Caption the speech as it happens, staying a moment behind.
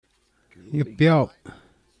Yep.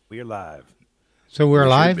 We're live. So we're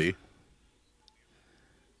live? Should be.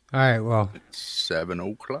 All right, well. It's 7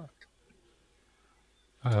 o'clock.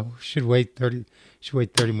 Should wait 30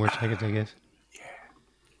 more seconds, I guess.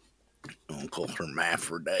 Uncle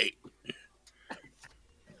Hermaphrodite.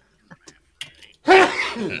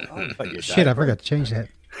 Shit, I forgot to change that.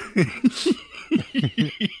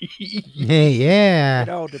 Hey, yeah. It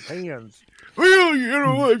all depends. Well, you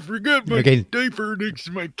know, I forgot my diaper next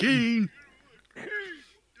to my cane.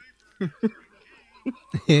 All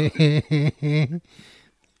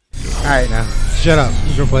right, now shut up.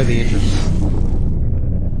 Go play the intro.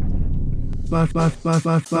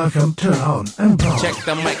 Welcome, turn on and pause. Check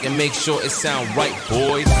the mic and make sure it sound right,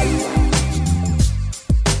 boys.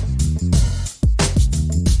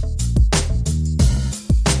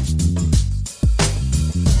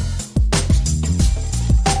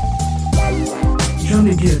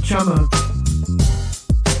 Johnny dear chummer.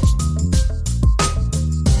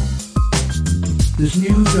 This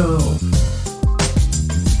new girl.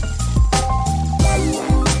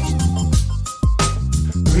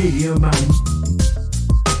 Radio man.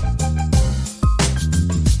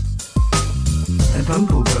 And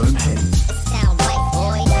Uncle Bonehead. Sound right,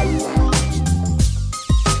 boy.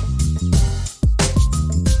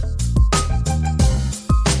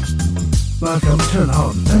 Welcome, turn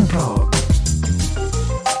on and pause.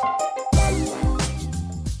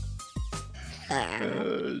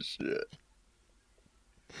 Oh, shit.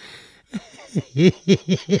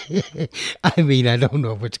 I mean, I don't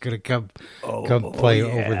know if it's going to come play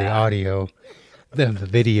over the audio, the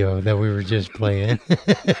video that we were just playing.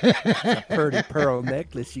 A pretty pearl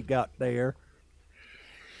necklace you got there.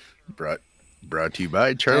 Brought to you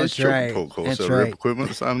by Charlie's That's right. Choke Poke That's Wholesale right. Rip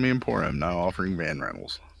Equipment Sodomy Emporium, now offering van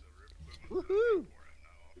rentals. Woohoo!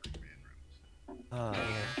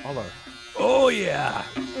 Hold on. Oh, yeah.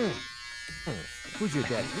 Who's your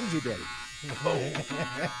daddy? Oh.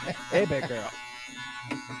 Hey, big girl.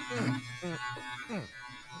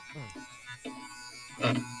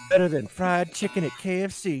 Better than fried chicken at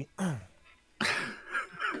KFC.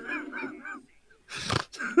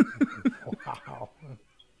 Wow.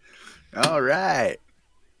 All right.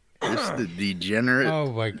 It's the degenerate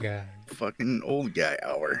Oh, my God. fucking old guy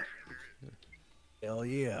hour. Hell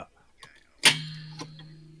yeah.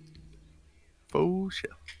 Faux show.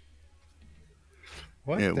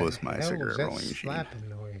 What It the was my hell cigarette was that rolling machine. slapping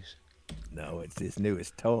noise? No, it's his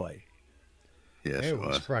newest toy. Yes, It it was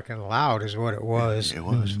was. fucking loud is what it was. It It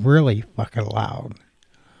was. was really fucking loud.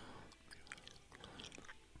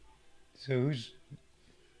 So who's...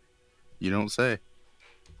 You don't say.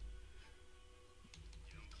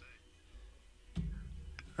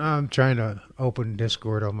 I'm trying to open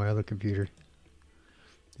Discord on my other computer.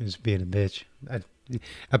 It's being a bitch.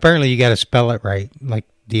 Apparently you got to spell it right, like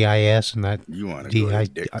D-I-S and not You want to go to D-I-A.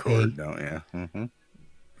 Discord, don't you? Mm-hmm.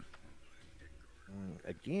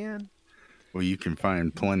 Again? Well, you can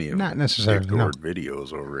find plenty of Not necessarily, no. Discord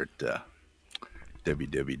videos over at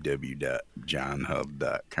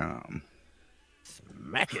www.johnhub.com.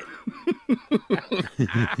 Smack it.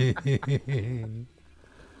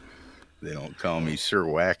 They don't call me Sir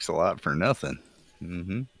Wax a lot for nothing.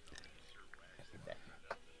 Mm-hmm.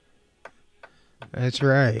 That's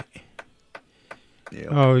right. Yeah.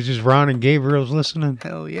 Oh, is just Ron and Gabriel's listening?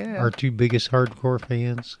 Hell yeah. Our two biggest hardcore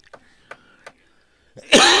fans.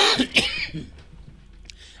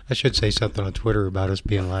 I should say something on Twitter about us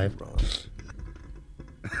being live.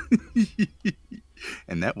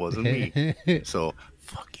 And that wasn't me. So,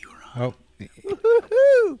 fuck you, Ron. Oh,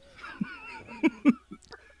 Woohoo!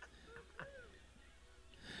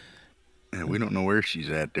 And we don't know where she's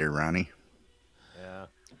at there, Ronnie. Yeah.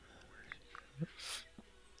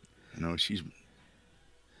 No, she's...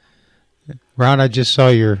 Ron, I just saw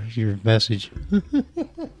your message.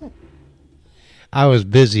 I was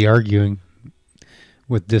busy arguing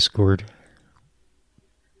with Discord.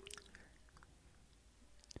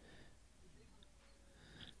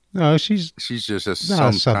 No, she's just a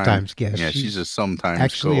sometimes guest. Yeah, she's a sometimes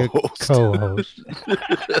actually co-host. a co-host.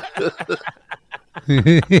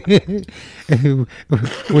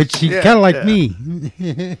 Which she kind of like me.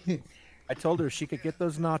 I told her if she could get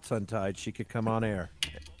those knots untied, she could come on air.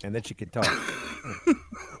 And then she could talk.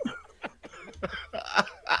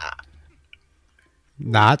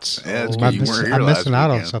 Knots. Yeah, it's Oh, good you weren't here I'm last missing out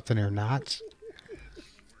on weekend. something here. Knots.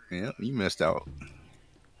 Yeah, you missed out.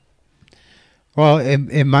 Well,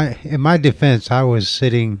 in my defense, I was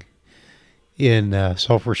sitting in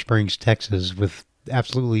Sulphur Springs, Texas, with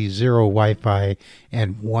absolutely zero Wi-Fi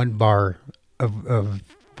and one bar of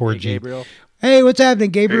 4G. Hey, Gabriel. Hey, what's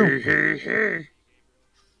happening, Gabriel?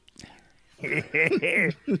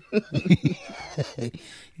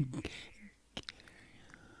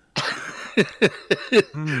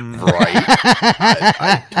 Right.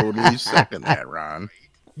 I totally second that, Ron.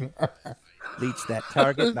 Reach that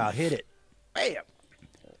target, now hit it. Bam.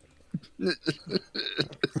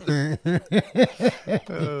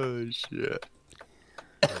 Oh shit.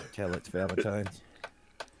 Tell it's Valentine's.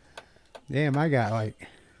 Damn, I got like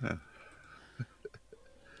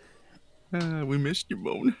We missed you,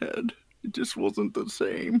 Bonehead. It just wasn't the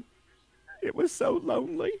same. It was so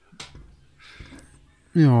lonely.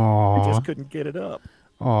 I Aww. just couldn't get it up.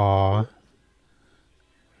 Aww.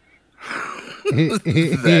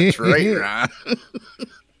 That's right, Ron.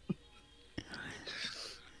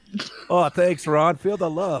 Oh, thanks, Ron. Feel the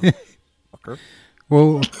love. Fucker.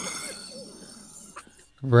 Well,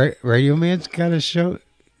 Radio Man's got a show.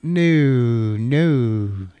 No.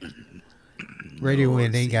 Radio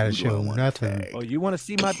Man ain't got a show. Nothing. Oh, you want to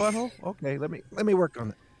see my butthole? Okay, let me work on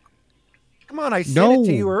it. Come on, I sent No. it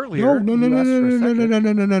to you earlier. No. You asked for a second.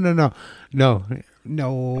 No.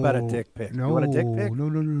 How about a dick pic? No. You want a dick pic?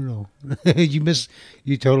 No.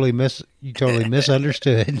 You totally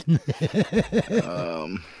misunderstood.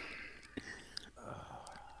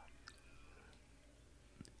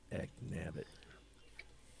 Heck, nabbit.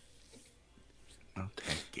 I'll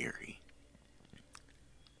tag Gary.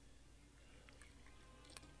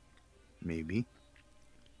 Maybe.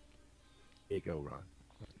 Here you go, Ron.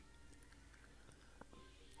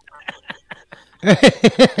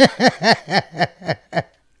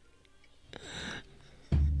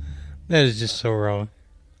 That is just so wrong.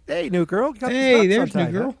 Hey, new girl. Got Hey, the there's nuts new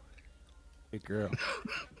untied, girl. Huh? Good girl.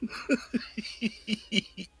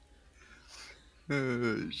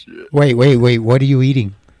 Oh shit. Wait. What are you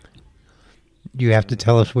eating? You have to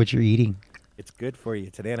tell us what you're eating. It's good for you.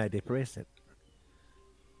 It's an antidepressant.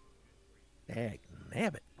 Heck,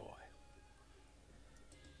 nabbit, boy.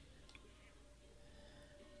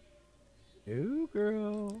 New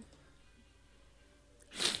girl.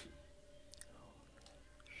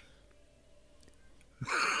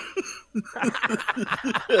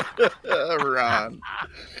 Ron.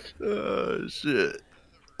 Oh shit.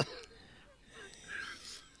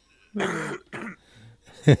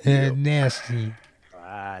 Nasty.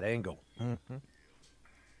 Right angle. Mm-hmm.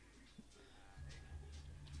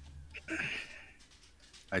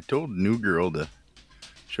 I told new girl to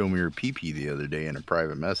show me her pee-pee the other day in a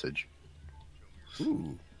private message.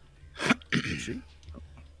 Ooh. Did she?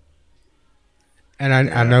 And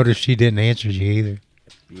I noticed she didn't answer you either.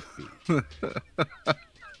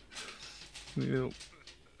 Yep.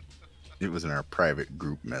 It was in our private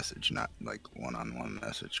group message, not like one-on-one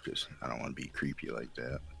message, because I don't want to be creepy like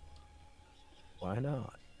that. Why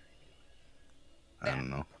not? I don't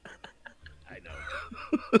know. I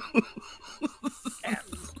know.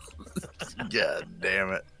 God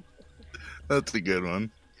damn it. That's a good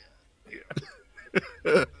one.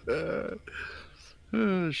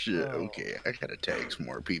 Oh, shit. Okay, I gotta tag some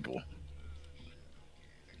more people.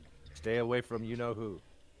 Stay away from you know who.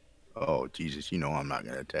 Oh, Jesus, you know I'm not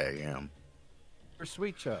gonna tag him. Or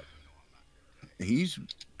Sweet Chuck. He's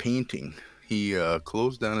painting. He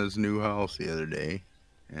closed down his new house the other day,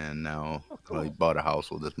 and now well, he bought a house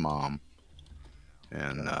with his mom,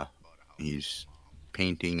 and he's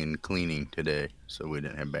painting and cleaning today. So we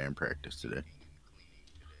didn't have band practice today.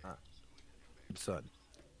 Son.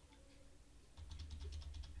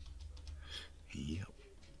 Yep.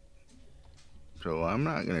 So I'm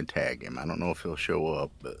not gonna tag him. I don't know if he'll show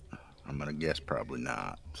up, but I'm gonna guess probably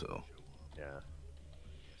not. So Yeah.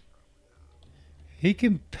 He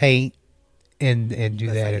can paint and do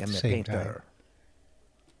Yes, that I at am the a same time. painter.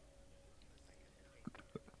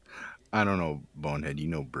 I don't know, Bonehead. You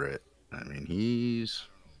know Brett. I mean, he's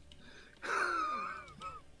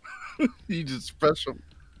he's a special.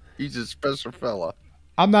 He's a special fella.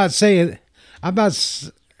 I'm not saying that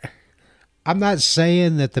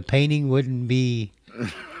the painting wouldn't be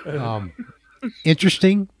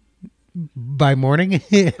interesting by morning,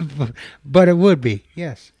 but it would be,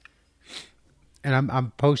 yes. And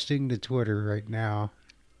I'm posting to Twitter right now.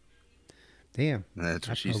 Damn, That's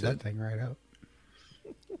I what she pulled said. that thing right up.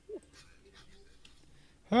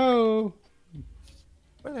 Oh,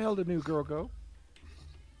 Where the hell did new girl go?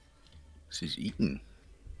 She's eating.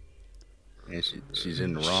 And she's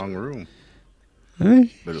in the wrong room. huh?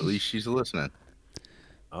 But at least she's listening.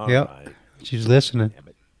 All Yep. right. She's listening. Damn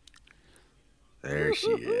it. There she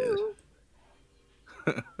is.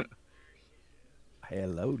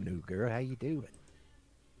 Hello, new girl. How you doing?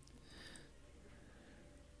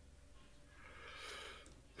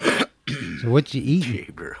 So what you eating?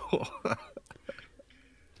 Gabriel.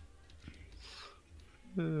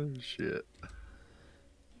 Shit.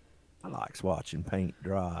 I likes watching paint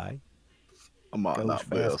dry. I might Goes not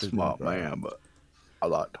be a faster than smart dry. man, but I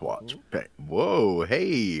like to watch paint. Whoa,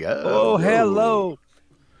 hey. Oh, whoa. hello.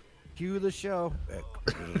 Cue the show.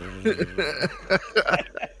 Yeah,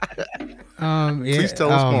 Please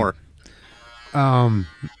tell us more.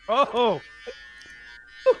 Oh,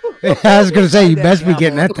 I was going to say, you best be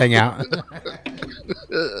getting that thing out.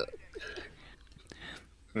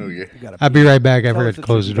 Okay. I'll be right back. I Tell us forgot to that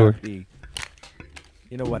close the you door. got pee.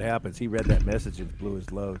 You know what happens? He read that message and blew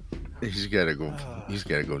his load. He's gotta go. He's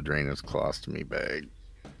gotta go drain his colostomy bag.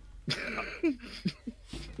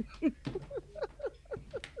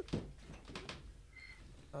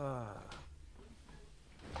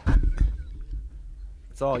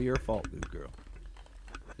 It's all your fault, new girl.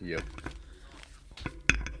 Yep.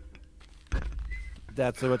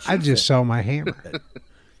 That's what she I just said. saw my hammer.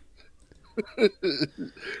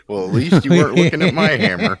 Well, at least you weren't looking at my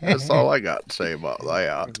hammer. That's all I got to say about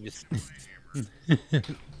that.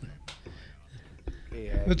 Hey,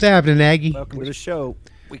 Aggie. What's happening, Aggie? Welcome to the show.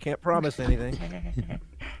 We can't promise anything.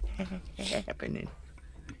 Happening.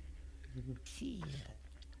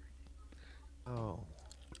 Oh.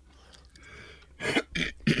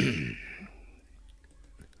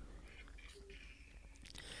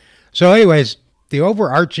 So, anyways, the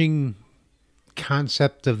overarching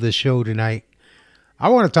concept of the show tonight, I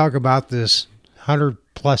want to talk about this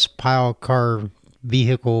 100-plus pile car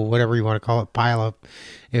vehicle, whatever you want to call it, pileup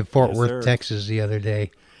in Fort Yes, Worth, sir. Texas, the other day.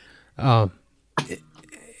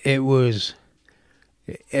 It was.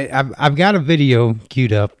 I've got a video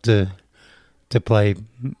queued up to play,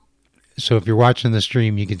 so if you're watching the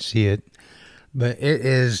stream, you can see it. But it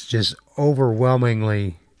is just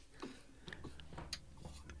overwhelmingly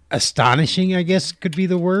astonishing, I guess could be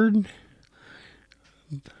the word.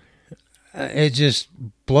 It just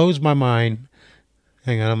blows my mind.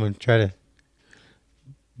 Hang on, I'm going to try to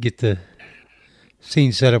get the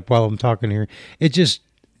scene set up while I'm talking here. It just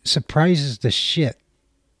surprises the shit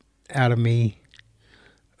out of me.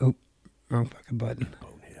 Oh, wrong fucking button.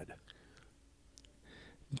 Bonehead.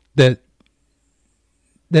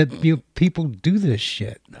 That people do this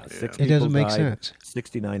shit. Now, 6 It doesn't people make died, sense.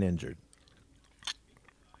 69 injured.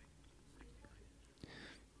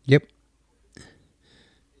 Yep.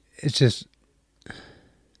 It's just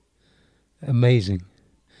amazing.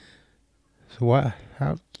 So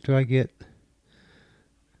how do I get...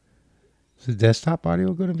 Is the desktop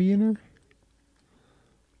audio going to be in there?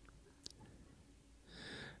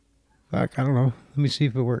 Fuck, I don't know. Let me see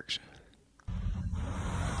if it works.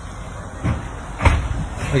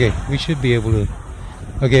 Okay, we should be able to...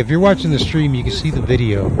 Okay, if you're watching the stream, you can see the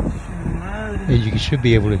video. And you should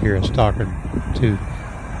be able to hear us talking, too.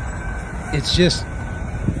 It's just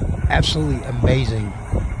absolutely amazing.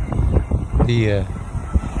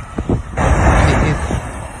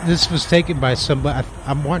 This was taken by somebody.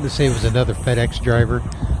 I'm wanting to say it was another FedEx driver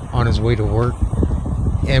on his way to work.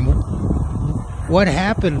 And what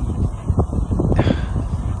happened?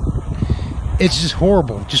 It's just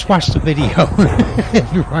horrible. Just watch the video.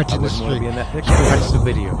 If you're watching the wouldn't wanna stream, be in that picture. just watch the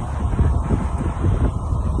video.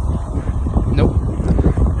 Nope.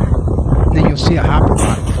 Then you'll see a hopper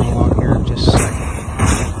bottom come along here in just a second.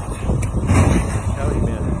 Tell you,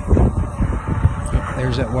 man. Yep,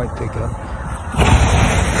 there's that white pickup.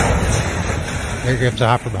 There comes the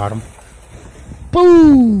hopper bottom.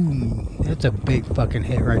 Boom! That's a big fucking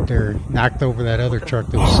hit right there. Knocked over that other truck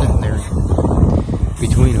that was sitting there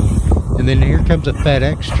between them. And then here comes a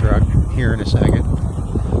FedEx truck here in a second.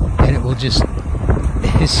 And it will just...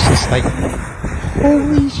 It's just like...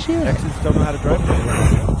 Holy shit! Texans don't know how to drive.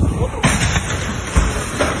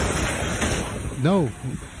 No.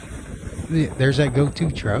 There's that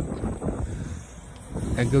go-to truck.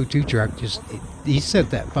 That go-to truck just... He sent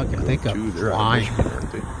that fucking pickup Two, they're out of flying. Michigan,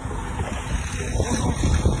 aren't they?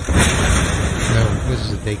 No, this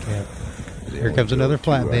is a day cab. Here comes another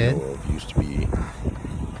Two I know flatbed. of used to be.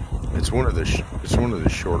 It's one of the. It's one of the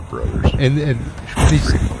Short brothers. And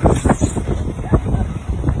these...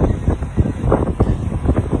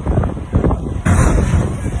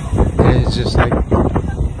 And it's just like,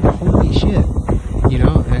 holy shit. You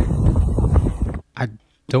know? And I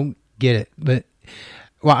don't get it. But,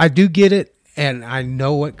 well, I do get it. And I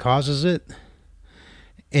know what causes it.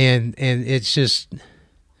 And it's just...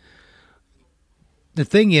 The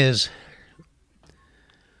thing is...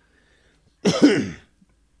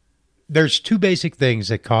 There's two basic things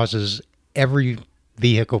that causes every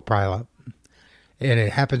vehicle pileup. And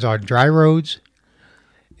it happens on dry roads.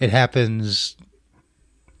 It happens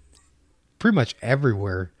pretty much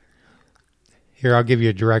everywhere. Here, I'll give you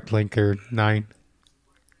a direct link there, 9.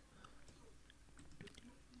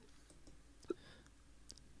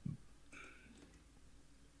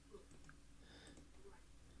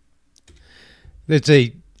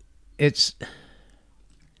 It's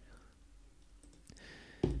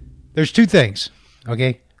there's two things.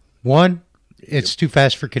 Okay, one, it's too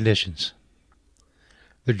fast for conditions.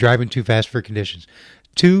 They're driving too fast for conditions.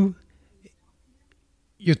 Two,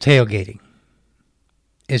 you're tailgating.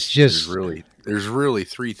 It's just There's really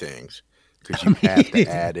three things because you have to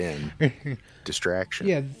add in distraction.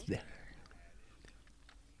 yeah.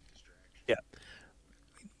 Yeah.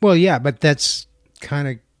 Well, yeah, but that's kind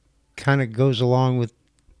of goes along with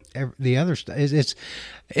the other stuff.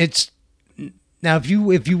 It's now if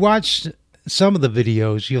you watch some of the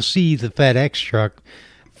videos, you'll see the FedEx truck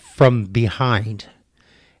from behind,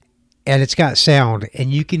 and it's got sound,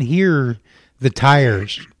 and you can hear the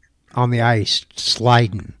tires on the ice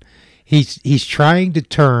sliding. He's trying to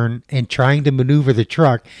turn and trying to maneuver the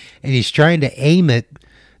truck, and he's trying to aim it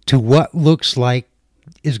to what looks like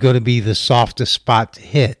is going to be the softest spot to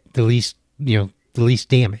hit, the least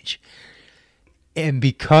damage. And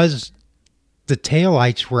because the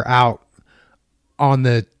taillights were out on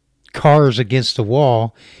the cars against the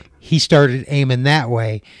wall, he started aiming that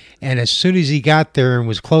way. And as soon as he got there and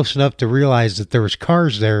was close enough to realize that there was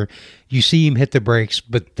cars there, you see him hit the brakes,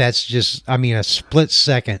 but that's just, a split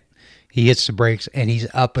second. He hits the brakes and he's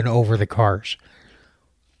up and over the cars.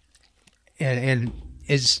 And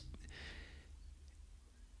it's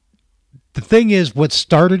the thing is, what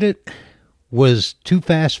started it was too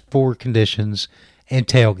fast for conditions and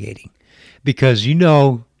tailgating, because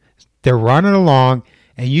they're running along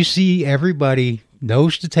and you see everybody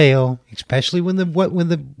nose to tail, especially when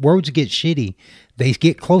the roads get shitty, they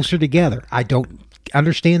get closer together. I don't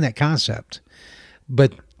understand that concept,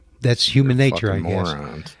 but that's human nature, I guess.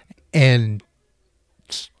 Morons. And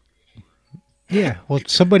yeah, well,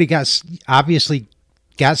 somebody obviously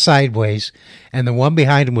got sideways, and the one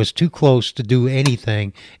behind him was too close to do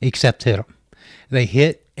anything except hit him. They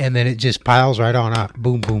hit, and then it just piles right on up.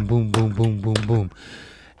 Boom, boom, boom, boom, boom, boom, boom.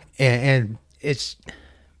 And it's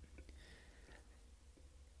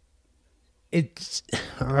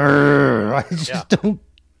I just don't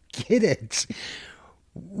get it.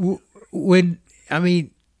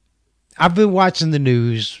 I've been watching the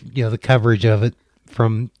news, the coverage of it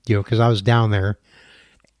from, because I was down there,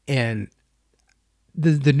 and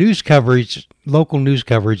the news coverage, local news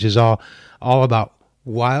coverage, is all about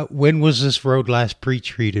when was this road last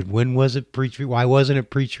pre-treated? When was it pre-treated? Why wasn't it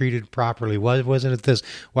pre-treated properly? Why wasn't it this?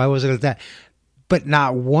 Why wasn't it that? But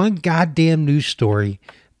not one goddamn news story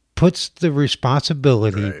puts the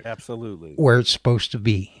responsibility absolutely where it's supposed to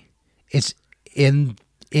be. It's in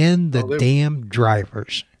the damn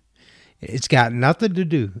drivers. It's got nothing to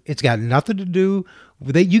do. It's got nothing to do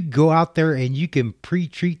with that. You go out there and you can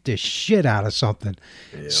pre-treat the shit out of something.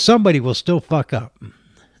 Yep. Somebody will still fuck up.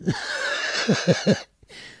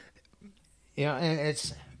 And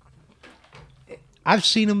I've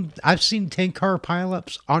seen them. I've seen 10-car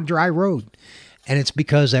pileups on dry road, and it's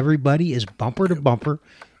because everybody is bumper to bumper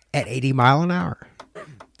at 80 mile an hour,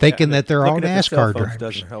 thinking that they're all NASCAR drivers.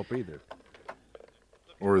 Doesn't help either.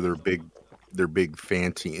 Or their big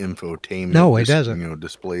fancy infotainment. No, it doesn't.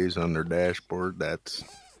 Displays on their dashboard. That's.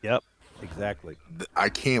 Yep, exactly. I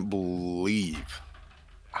can't believe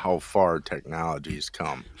how far technology has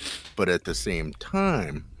come, but at the same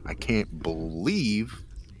time, I can't believe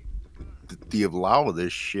that they allow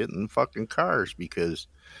this shit in fucking cars, because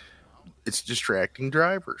it's distracting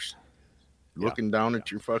drivers. Looking down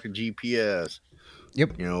at your fucking GPS.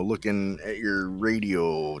 Yep. Looking at your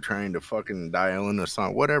radio, trying to fucking dial in a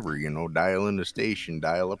song, whatever, dial in a station,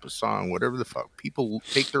 dial up a song, whatever the fuck. People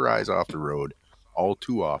take their eyes off the road all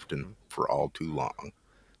too often for all too long.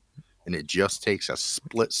 And it just takes a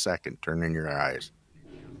split second turning your eyes.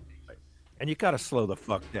 And you got to slow the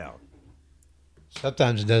fuck down.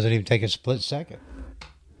 Sometimes it doesn't even take a split second.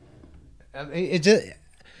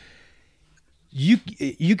 You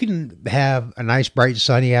can have a nice bright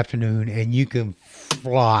sunny afternoon and you can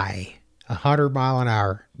fly 100 mile an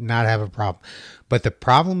hour, not have a problem. But the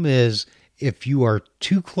problem is if you are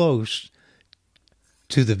too close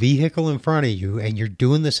to the vehicle in front of you and you're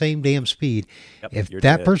doing the same damn speed, if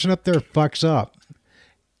that person up there fucks up,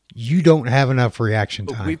 you don't have enough reaction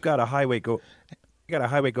time. We've got a highway going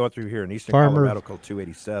through here in eastern Colorado called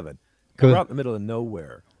 287. We're out in the middle of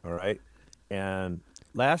nowhere, all right? And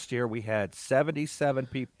last year we had 77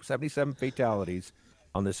 fatalities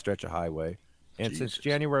on this stretch of highway. And since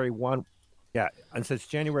January 1, now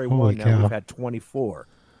we've had 24.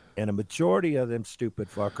 And a majority of them stupid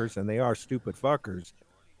fuckers, and they are stupid fuckers,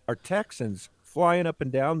 are Texans flying up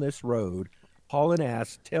and down this road, hauling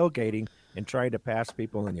ass, tailgating, and trying to pass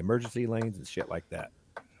people in the emergency lanes and shit like that.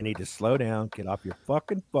 You need to slow down, get off your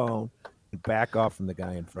fucking phone, and back off from the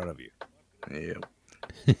guy in front of you. Yep.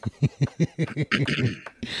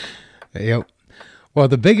 Yep. Well,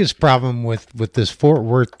 the biggest problem with this Fort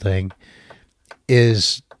Worth thing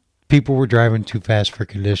is people were driving too fast for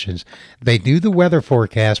conditions. They knew the weather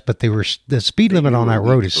forecast, but the speed limit on that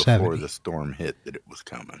road is 70. Before the storm hit, that it was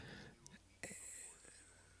coming.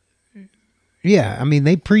 Yeah, I mean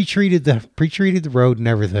they pre-treated the road and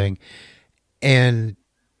everything, and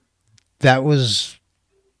that was,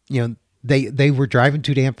 they were driving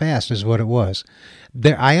too damn fast is what it was.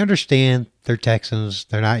 I understand they're Texans;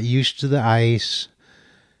 they're not used to the ice.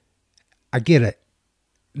 I get it;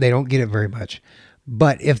 they don't get it very much.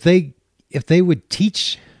 But if they would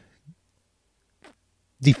teach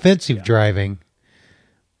defensive driving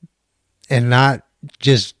and not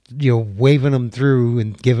just waving them through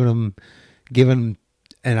and giving them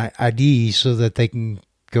an ID so that they can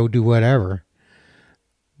go do whatever.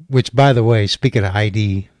 Which, by the way, speaking of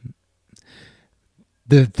ID,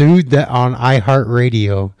 the dude that on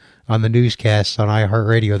iHeartRadio, on the newscast on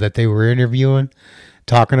iHeartRadio that they were interviewing,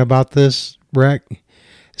 talking about this wreck,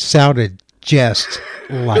 sounded just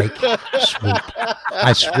like Swoop.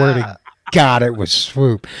 I swear to God, it was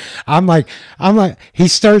Swoop. I'm like, he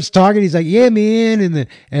starts talking. He's like, yeah, man,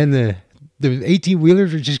 and the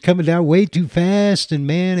 18-wheelers are just coming down way too fast, and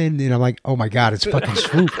man, and I'm like, oh my God, it's fucking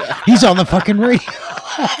Swoop. He's on the fucking radio.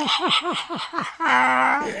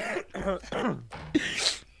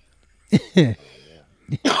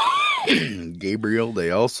 Gabriel, they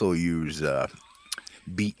also use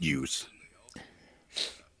beet juice.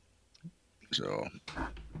 So,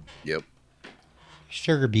 yep.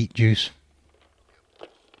 Sugar beet juice.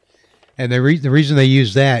 And the reason they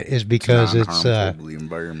use that is because it's the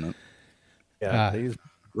environment. Yeah, they use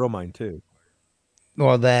bromine too.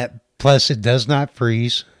 Well, that plus it does not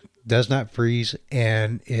freeze,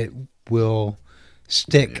 and it will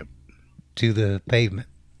stick to the pavement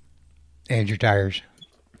and your tires.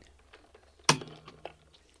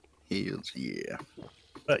 Hells yeah.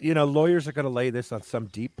 But lawyers are going to lay this on some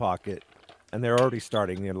deep pocket, and they're already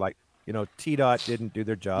starting. TDOT didn't do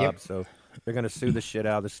their job, so they're going to sue the shit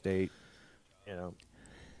out of the state.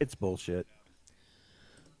 It's bullshit.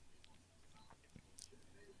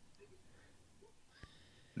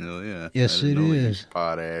 Oh yeah. Yes, it is.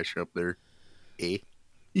 Potash up there. Eh.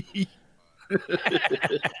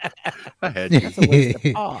 I had you. That's a waste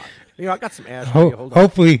of pot. I got some ash. Hold on.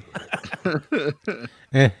 Hopefully.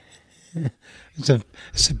 Some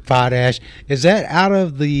potash. Is that out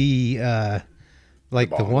of the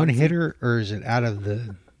the one hitter, or is it out of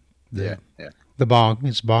the bong?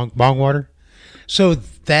 It's bong water. So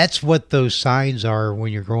that's what those signs are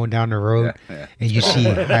when you're going down the road and you see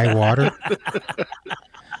high water.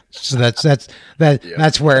 So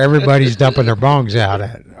that's where everybody's dumping their bongs out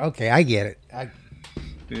at. Okay, I get it.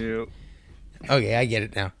 Okay, I get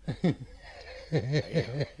it now.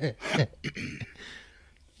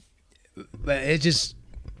 But it just,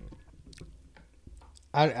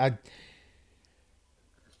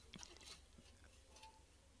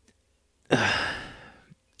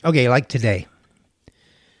 okay, like today.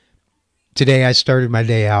 Today I started my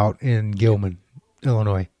day out in Gilman,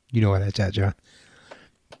 Illinois. You know where that's at, John.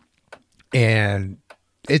 And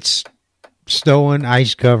it's snowing,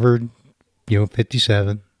 ice covered,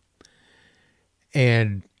 57.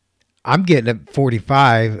 And I'm getting at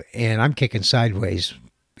 45 and I'm kicking sideways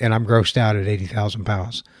and I'm grossed out at 80,000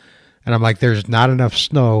 pounds. And I'm like, there's not enough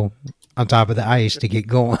snow on top of the ice to get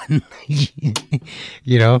going,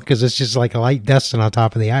 because it's just like a light dusting on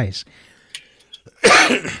top of the ice.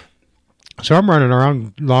 So I'm running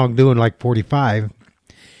around long doing like 45.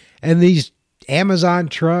 And these Amazon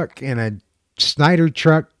truck and a Snyder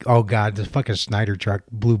truck. Oh God, the fucking Snyder truck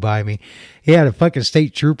blew by me. He had a fucking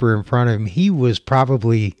state trooper in front of him. He was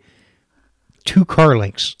probably 2 car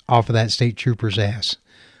lengths off of that state trooper's ass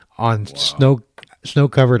on snow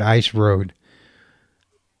covered ice road.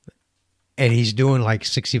 And he's doing like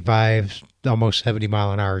 65, almost 70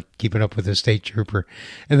 mile an hour, keeping up with the state trooper.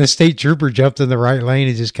 And the state trooper jumped in the right lane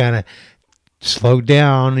and just kind of slowed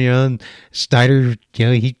down, and Snyder,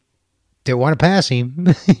 he didn't want to pass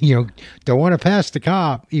him, don't want to pass the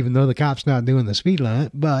cop, even though the cop's not doing the speed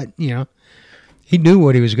limit. But, he knew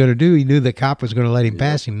what he was going to do. He knew the cop was going to let him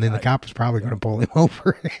pass him. And then the cop was probably going to pull him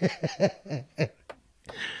over.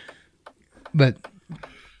 But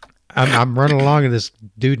I'm running along and this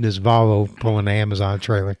dude in his Volvo pulling an Amazon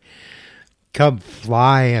trailer come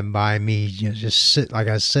flying by me, just I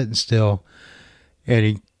was sitting still.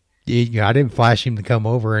 And I didn't flash him to come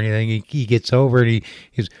over or anything. He gets over and he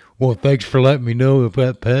goes, well, thanks for letting me know if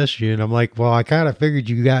that passed you. And I'm like, well, I kind of figured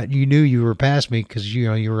you knew you were past me because,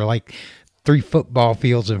 you were like 3 football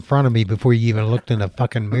fields in front of me before you even looked in the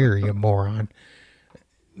fucking mirror, you moron.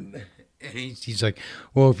 And he's like,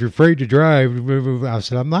 well, if you're afraid to drive, I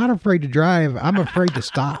said, I'm not afraid to drive. I'm afraid to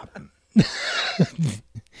stop.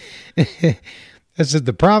 I said,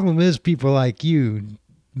 the problem is people like you.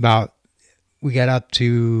 We got up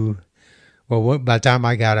to, by the time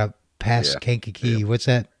I got up past Kankakee, what's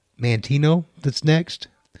that, Mantino that's next?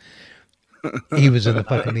 He was in the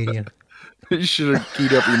fucking median. You should have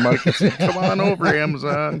keyed up your mic and said, come on over,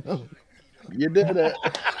 Amazon. You did it.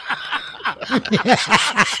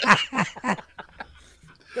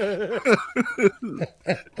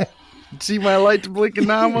 See my lights blinking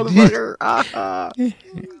now, motherfucker?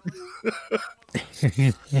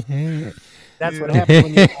 That's what happened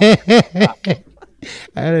when you...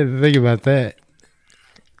 I didn't think about that.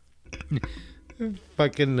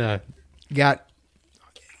 Fucking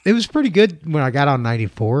it was pretty good when I got on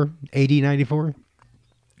 94,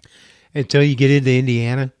 until you get into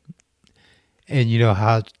Indiana, and you know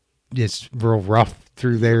how it's real rough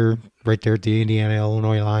through there, right there at the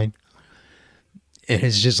Indiana-Illinois line. And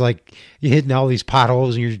it's just like you're hitting all these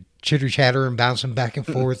potholes and you're chitter-chatter and bouncing back and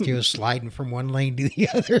forth, sliding from one lane to the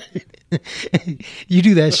other. You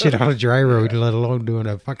do that shit on a dry road, let alone doing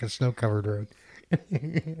a fucking snow-covered road.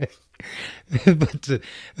 But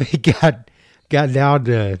it got down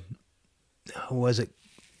to, was it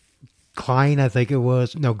Klein? I think it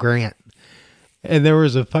was. No, Grant. And there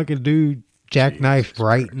was a fucking dude jackknifed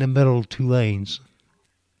right in the middle of 2 lanes.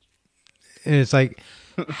 And it's like,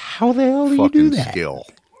 how the hell do you do that? Skill.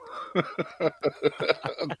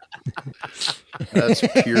 That's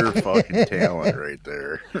pure fucking talent right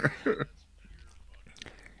there.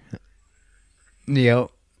 Yep.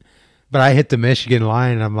 But I hit the Michigan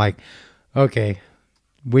line and I'm like, okay,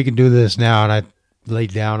 we can do this now. And I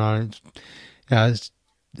laid down on it.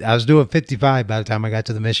 I was doing 55 by the time I got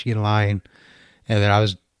to the Michigan line. And then I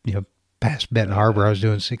was, past Benton Harbor, I was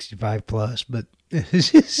doing 65 plus. But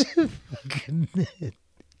it's just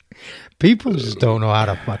people just don't know how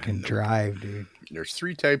to fucking drive, dude. There's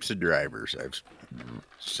 3 types of drivers. I've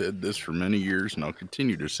said this for many years, and I'll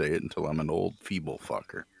continue to say it until I'm an old feeble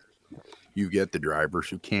fucker. You get the drivers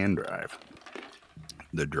who can drive,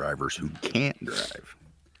 the drivers who can't drive,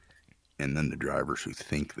 and then the drivers who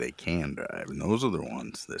think they can drive. And those are the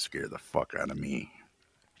ones that scare the fuck out of me.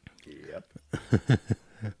 Yep.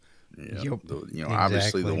 Yep.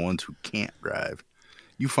 Obviously the ones who can't drive,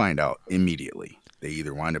 you find out immediately. They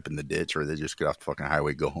either wind up in the ditch or they just get off the fucking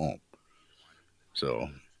highway, go home. So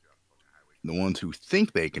the ones who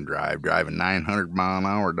think they can drive, driving 900 mile an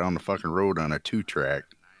hour down the fucking road on a 2-track,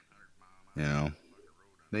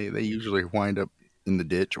 they usually wind up in the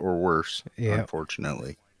ditch or worse,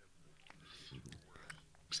 unfortunately.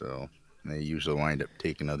 So they usually wind up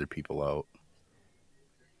taking other people out.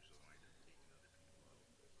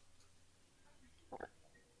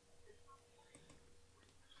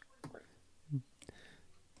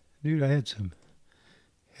 Dude, I had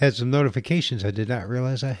some notifications I did not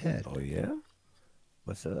realize I had. Oh, yeah?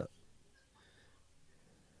 What's up?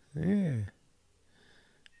 Yeah.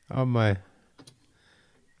 On my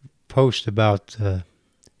post about...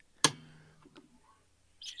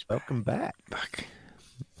 Welcome back. Fuck.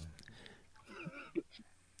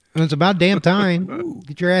 It's about damn time.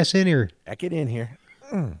 Get your ass in here. Get in here.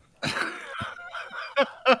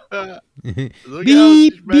 Beep,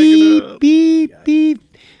 beep, beep, beep.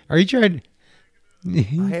 Are you trying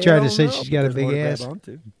to say she's got a big ass?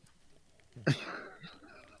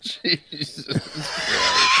 Jesus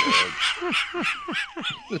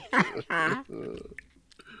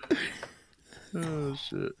oh,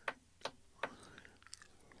 shit.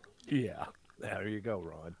 Yeah. There you go,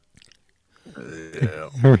 Ron. Yeah.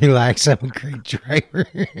 Relax, I'm a great driver.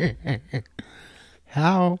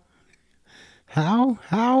 How?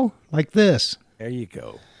 Like this. There you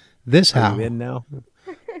go. This how? Are you in now?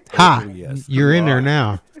 Ha! Oh, yes. You're in there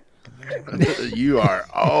now. You are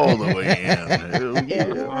all the way in.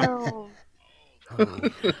 Yeah.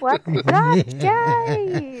 What's up,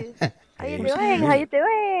 guys? How you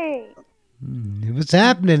doing? What's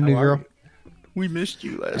happening, new girl? We missed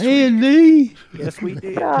you last Hey, week. Lee. Yes, we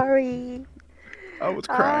did. Sorry. I was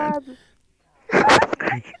crying.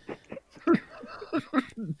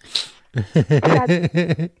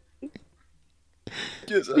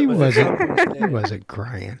 He wasn't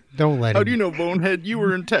crying. Don't let him. How do you know, Bonehead? You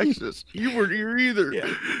were in Texas. You weren't here either.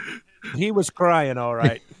 Yeah. He was crying, all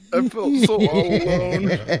right. I felt so all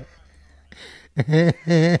alone.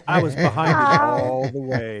 I was behind him all the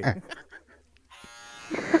way.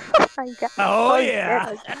 Oh my God. Oh,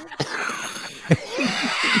 yeah.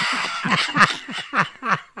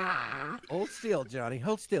 Hold still, Johnny.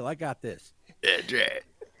 Hold still. I got this. That's right.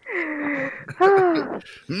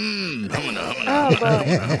 Oh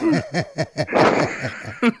boy.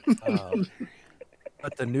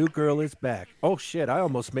 But the new girl is back. Oh shit! I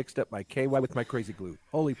almost mixed up my KY with my crazy glue.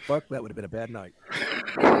 Holy fuck! That would have been a bad night.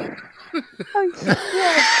 Oh shit.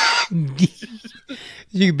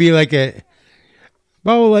 You could be like a.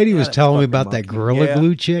 My old lady was that telling me fucking about that monkey. Gorilla Yeah.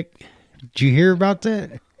 Glue chick. Did you hear about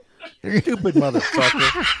that? Stupid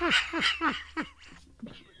motherfucker.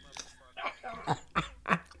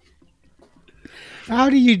 How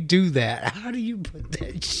do you do that? How do you put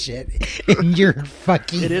that shit in your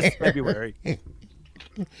fucking It is hair February.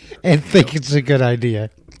 and think it's a good idea?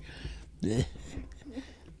 Do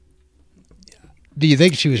you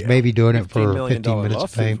think she was maybe doing it $15 for million 15 minutes of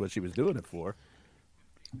lawsuit is fame? what she was doing it for.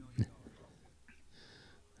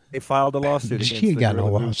 They filed a lawsuit She against ain't the got no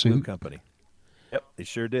Gorilla Glue lawsuit. company. Yep, they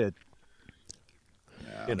sure did.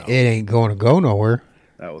 You know, It ain't going to go nowhere.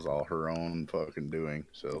 That was all her own fucking doing.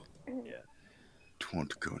 So, yeah. Don't want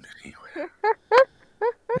to go anywhere.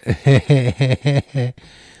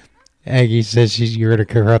 Aggie says you're going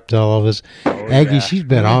to corrupt all of us. Aggie, yeah. she's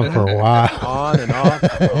been on for a while. on and off,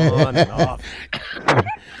 on and off.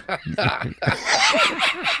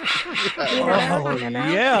 Oh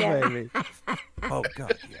yeah, baby. Oh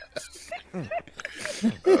god, yes.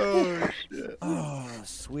 Oh, shit. Oh,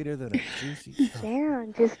 sweeter than a juicy.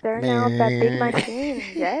 Damn, just turn out that big machine,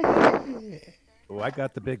 yes? Oh, I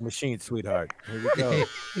got the big machine, sweetheart. Here we go.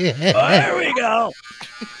 Yeah. Oh, there we go.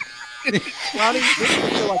 Ronnie, didn't you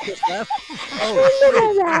feel like this last? Oh, Look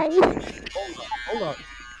at that. hold on.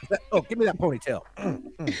 Oh, give me that ponytail.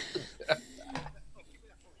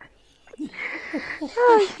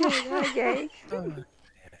 Oh shit, okay.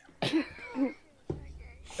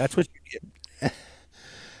 That's what you get.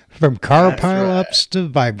 From car That's pile-ups to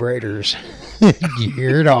vibrators. You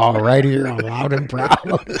hear it all right here on Loud and Proud.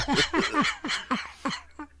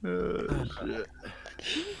 Oh, shit.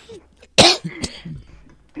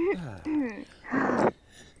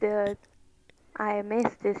 Dude, I miss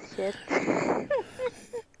this shit.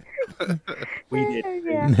 We did.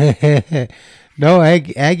 Yeah. No,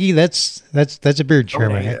 Aggie, that's a beard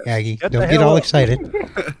trimmer, yes. Aggie. Shut the Don't get hell all up. excited.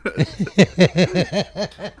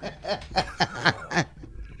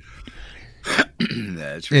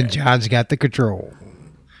 That's And right. John's got the control.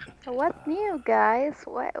 What's new, guys?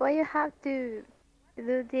 Why you have to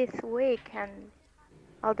do this week and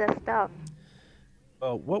all that stuff?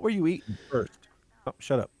 Oh, what were you eating first? Oh,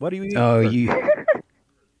 shut up. What are you eating? Oh, first? you.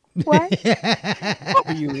 What? What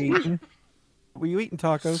were you eating? Were you eating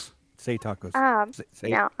tacos? Say tacos. Say,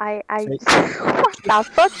 No, I say- what the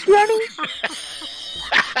fuck, Johnny?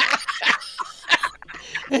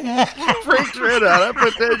 Freaked right out. I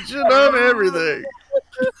put that shit on everything.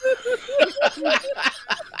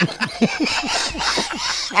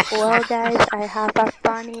 Well, guys, I have a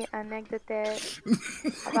funny anecdote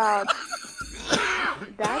about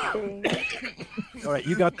that thing. All right,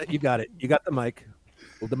 you got that. You got it. You got the mic.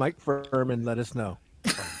 Hold the mic firm and let us know.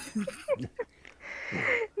 No,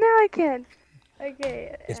 I can't.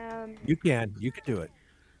 Okay. Yes. You can do it.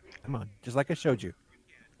 Come on, just like I showed you.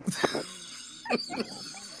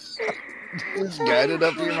 Just guide it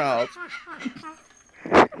up your mouth.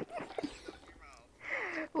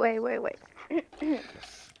 Wait.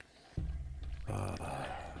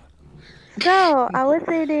 So I was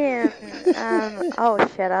eating. Oh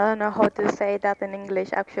shit! I don't know how to say that in English.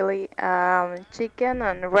 Actually, chicken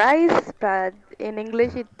and rice, but in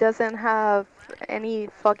English it doesn't have any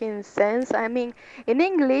fucking sense. I mean, in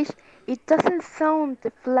English it doesn't sound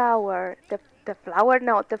the flour. The flour.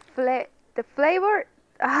 No, the flavor.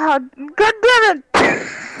 Ah, god damn it!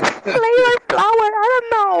 Flavor flour. I don't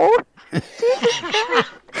know. Jesus Christ.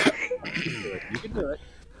 You can do it.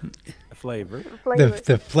 The flavor.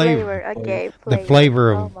 The flavor. Okay, The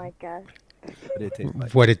flavor Oh of my god. What it tastes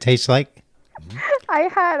like. what it tastes like. I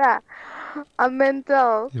had a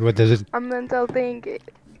mental What does it? thing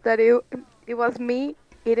that it was me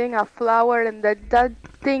eating a flower and that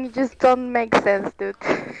thing just don't make sense, dude.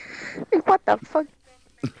 What the fuck?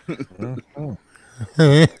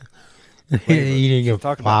 Eating a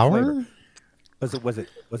Talk about flower? flavor.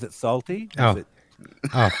 Was it salty? Oh.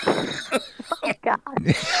 Oh, Oh god.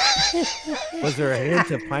 Was there a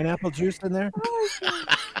hint of pineapple juice in there?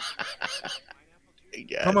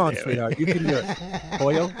 Come on, sweetheart. You can do it.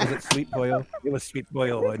 Boil? Was it sweet boil? It was sweet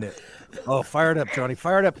boil, wasn't it? Oh, fire it up, Johnny.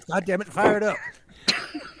 Fire it up. God damn it, fire it up.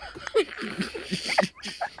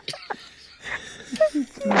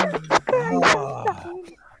 Oh.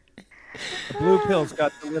 The blue pills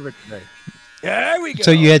got delivered today. There we go.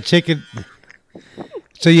 so you had chicken.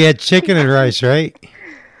 So you had chicken and rice, right?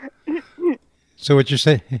 So what you're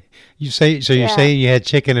saying? You're Yeah. saying you had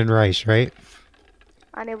chicken and rice, right?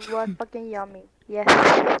 And it was fucking yummy. Yes.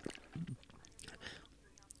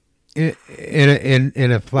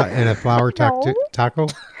 In a flour No. taco.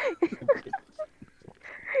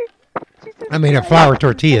 Jesus I mean a Christ. flour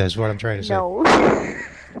tortilla is what I'm trying to say. No.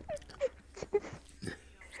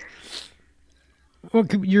 Well,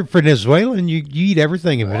 you're Venezuelan. You eat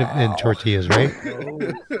everything in tortillas, right?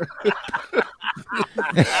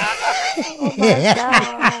 Oh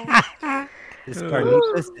my god. This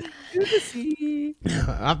carnitas is juicy.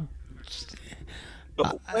 I'm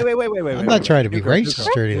Wait. I'm not trying to be Nugo, racist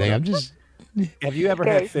or anything. I'm just Have you ever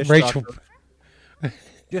Okay. had fish Rachel. tacos?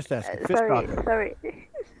 Just ask. Fish Sorry, tacos.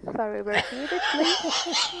 sorry, repeat it,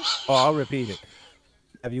 please. Oh, I'll repeat it.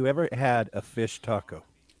 Have you ever had a fish taco?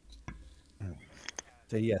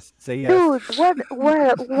 Say yes. Say yes. Dude,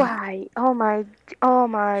 why? Oh my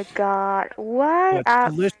god. Why?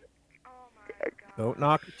 It's delicious. Don't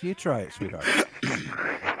knock it till you try it, sweetheart.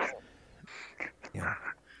 Yeah.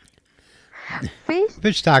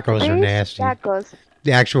 fish tacos are Fish nasty. tacos.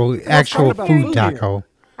 The actual talk about food food taco.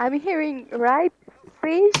 I'm hearing right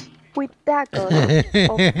fish with tacos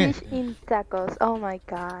or fish in tacos. Oh my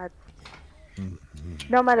god.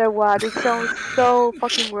 No matter what, it sounds so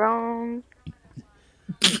fucking wrong.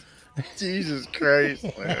 Jesus Christ,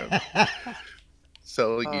 man.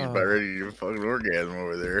 Sounds like he's about ready to fucking orgasm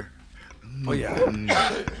over there. Oh yeah.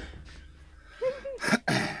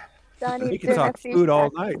 Don't We eat can talk fish food all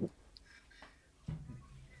taco. night.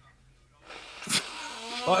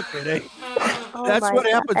 Fuck it, eh? Oh That's my what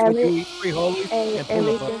God. happens when you eat frijoles and pull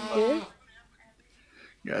Everything up. good?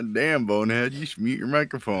 God damn, bonehead, you should mute your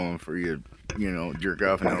microphone for you jerk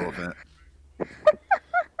off an elephant.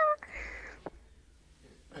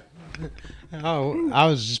 Oh, I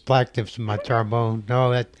was just black tips in my trombone.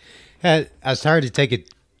 No, I started to take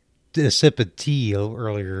a sip of tea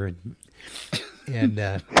earlier, and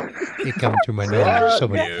it come through my nose.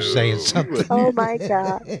 Somebody was saying something, Oh my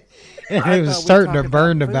god. and I it was thought we starting to talked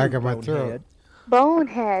burn the about back food, of my throat. bonehead.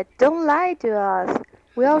 Bonehead, don't lie to us.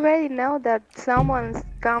 We already know that someone's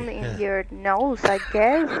come in your nose, I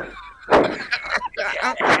guess.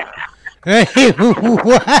 Hey,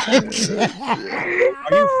 what? Are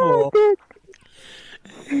you full?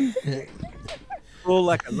 Full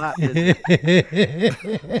like a lot.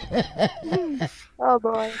 Oh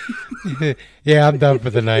boy. Yeah, I'm done for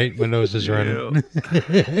the night. My nose is running.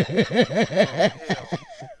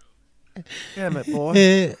 Damn it,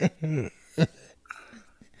 boy.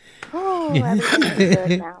 Oh, everything's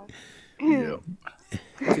good now. Yeah.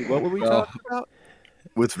 See, what were we talking about?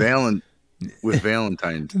 With Valentine's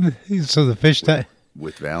So the fish tacos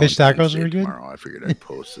Day were good? tomorrow, I figured I'd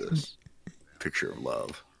post this picture of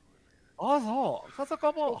love. Oh,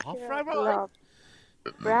 Love.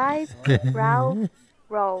 Right, Ralph,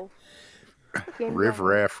 Rolf. Riff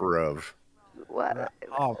Raff Rov. What?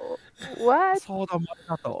 Oh, What? hold on.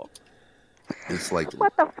 It's like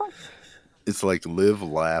What the fuck? It's like live,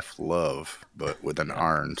 laugh, love, but with an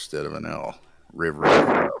R instead of an L. Riv Raff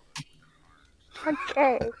Rov.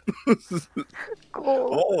 Okay.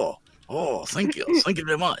 Cool. Oh, thank you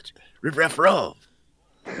very much. Riv Raff Rov.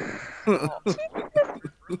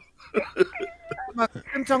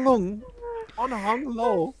 Kim Jong-un on Hong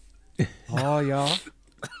Lo. Oh, yeah.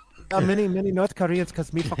 Many North Koreans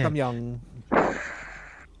because me fuck them young.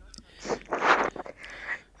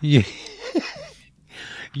 Yeah.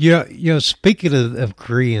 Speaking of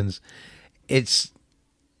Koreans, it's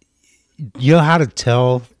you know how to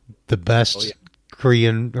tell the best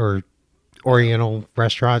Korean or Oriental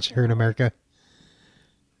restaurants here in America?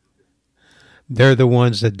 They're the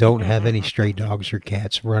ones that don't have any stray dogs or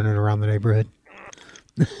cats running around the neighborhood.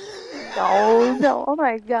 No. Oh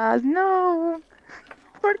my god, no.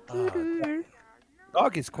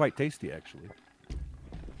 Dog is quite tasty, actually.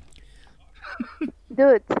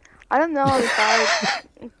 Dude, I don't know if I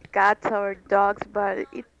cats or dogs, but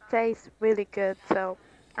it tastes really good, so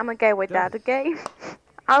I'm okay with that, okay?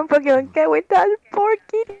 I'm fucking okay with that, poor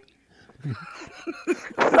kitty.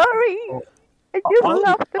 Sorry. I just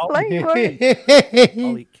love the flavor.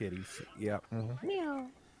 I'll eat kitties. Yeah. Meow.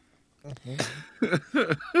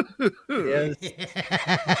 Yes.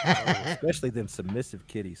 Especially them submissive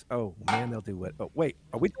kitties. Oh, man, they'll do what? Oh, wait.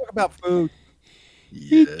 Are we talking about food?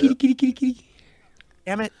 Yeah. Kitty.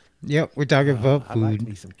 Damn it. Yep, we're talking about I like food.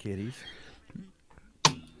 me some kitties.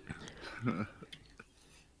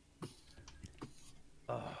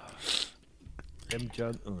 Kim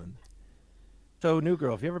Jong-un. So, new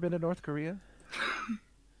girl, have you ever been to North Korea?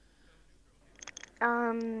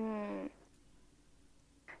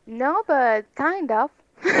 No, but kind of.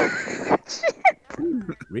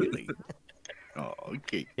 Really? Oh,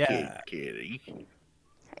 okay, Yeah. kitty.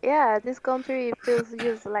 Yeah, this country feels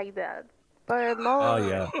just like that. But more Oh,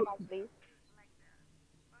 yeah. like this.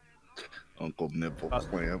 Uncle Nipple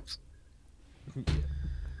Clamps.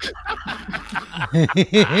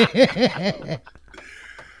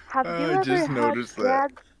 Have you I ever just had noticed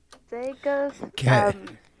that. cat tacos Cat.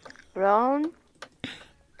 Ron?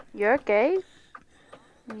 You're gay?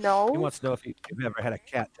 He No? wants to know if you've ever had a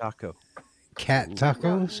cat taco. Cat No,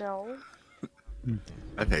 tacos? no.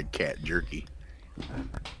 I've had cat jerky.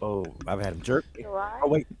 Oh, I've had him jerky. Why? Oh,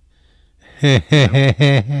 wait.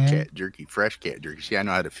 Cat jerky, fresh cat jerky. See, I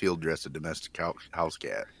know how to field dress a domestic house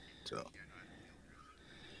cat. So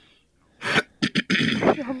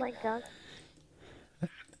Oh my god.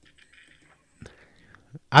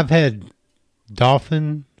 I've had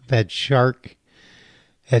dolphin, I've had shark,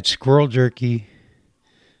 had squirrel jerky,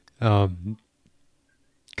 coon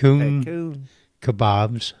Hey, coon.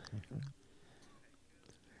 kebabs,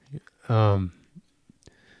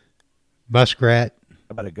 muskrat. How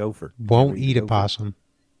about a gopher? Won't Ever eat a gopher? possum.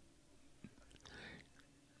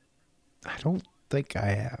 I don't think I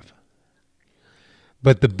have.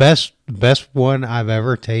 But the best one I've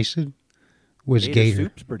ever tasted was gator.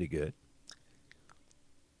 Soup's pretty good.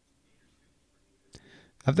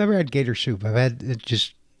 I've never had gator soup. I've had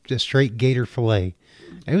just a straight gator fillet.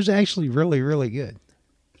 It was actually really, really good.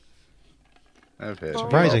 I've had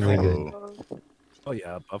Surprisingly buffalo. Oh,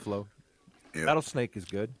 yeah, buffalo. Yep. Rattlesnake is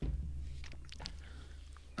good.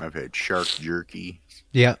 I've had shark jerky.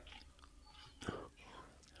 Yeah.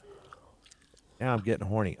 Now I'm getting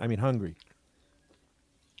horny. I mean, hungry.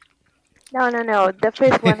 No. The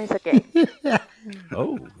first one is okay.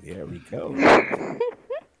 Oh, there we go.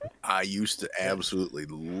 I used to absolutely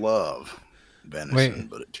love venison, Wait.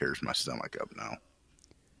 but it tears my stomach up now.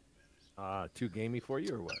 Too gamey for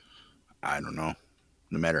you or what? I don't know.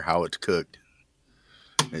 No matter how it's cooked,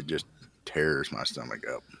 it just tears my stomach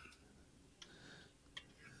up.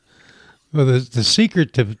 Well, the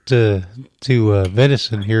secret to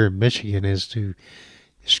venison here in Michigan is to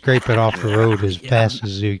scrape it off the road as fast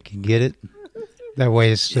as you can get it. That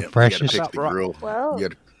way, it's the Yep, freshest. You gotta pick the grill. Well,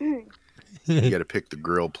 You gotta pick the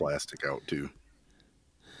grill plastic out too.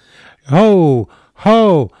 Ho,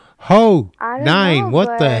 ho, ho! I don't 9. know, What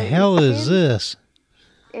the but hell it is seems- this?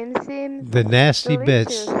 it seems The nasty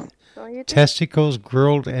delicious. bits. Don't you think? Testicles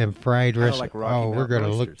grilled and fried Kinda recipe. like Rocky Oh, we're Mountain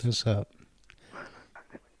gonna look oysters. this up.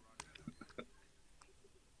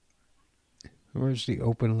 Where's the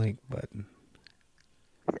open link button?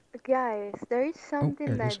 Guys, there is something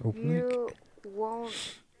there it is, that open you won't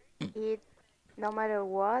eat no matter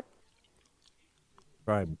what.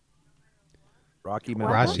 Right. Rocky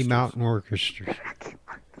Mountain. Rocky oysters. Mountain Orchestra.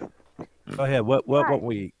 Go ahead. What Why?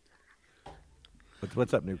 we eat?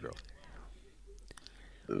 What's up, new girl?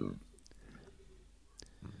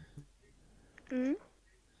 Hmm? You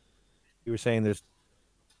were saying there's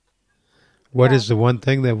What Yeah. is the one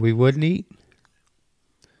thing that we wouldn't eat?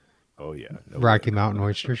 oh yeah. No Rocky Mountain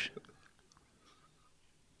oysters.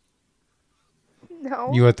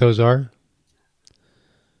 No. You know what those are?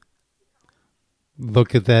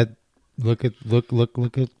 Look at that. Look at the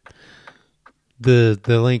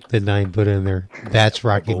link that 9 put in there. That's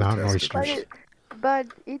Rocky Both Mountain testicles. oysters. But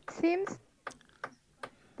it seems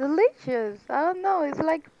delicious. I don't know. It's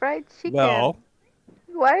like fried chicken. Well,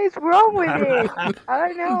 What is wrong with it? I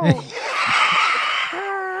don't know.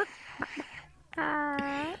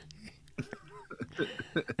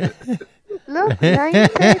 Look, nine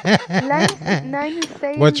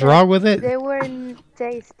saying What's that wrong with it? they weren't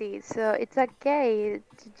tasty, so it's okay.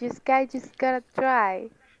 Just gotta try.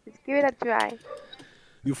 Just give it a try.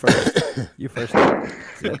 you first. You first.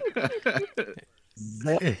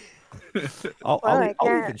 Zip. I'll Well, I I'll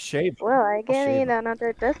can't- even shave. it. Well, I I'll can shave eat it.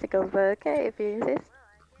 another testicles, but okay if you insist.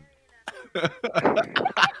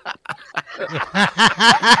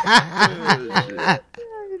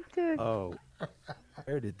 Oh,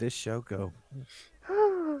 where did this show go?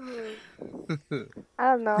 I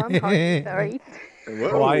don't know. I'm hungry. Sorry.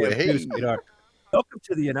 Oh, I am too, sweetheart. Welcome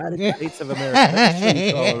to the United States of America. Let's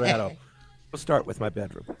see, Colorado. We'll start with my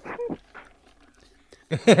bedroom.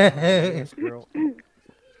 Yes, girl.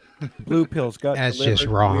 Blue pills got That's delivered. just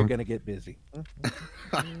wrong. We're gonna get busy.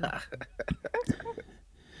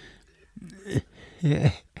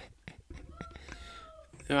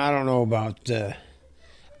 I don't know about.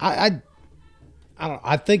 I don't.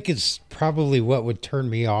 I think it's probably what would turn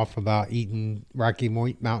me off about eating Rocky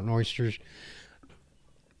Mountain oysters.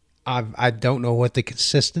 I don't know what the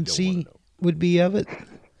consistency would be of it.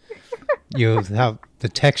 You know how the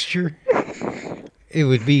texture. It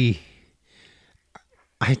would be.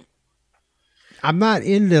 I'm not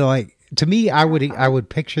into like to me, I would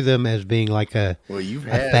picture them as being like a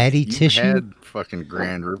fatty tissue had fucking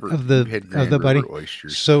Grand River of the buddy.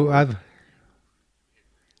 Oysters. So I've.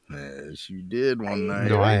 Yes, you did one night.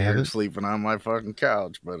 No, I You're haven't. sleeping on my fucking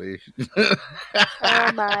couch, buddy.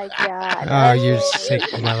 Oh my god. Oh, you're sick,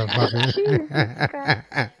 motherfucker.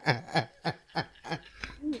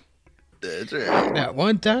 That's right. That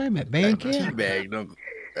one time at band camp. I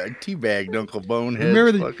teabagged Uncle Bonehead's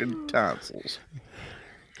Remember the- fucking tonsils.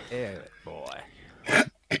 Yeah, boy.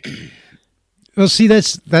 Well, see,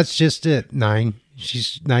 that's just it. Nine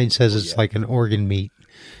says it's like an organ meat.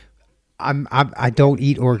 I don't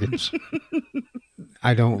eat organs.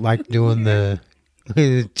 I don't like doing the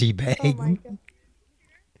teabag. Oh my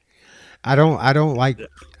god.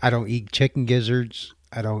 I don't eat chicken gizzards.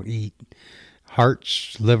 I don't eat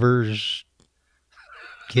hearts, livers.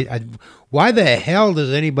 Why the hell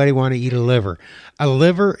does anybody want to eat a liver? A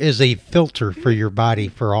liver is a filter for your body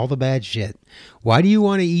for all the bad shit. Why do you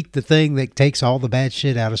want to eat the thing that takes all the bad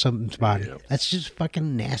shit out of something's body? Yep. That's just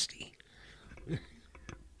fucking nasty.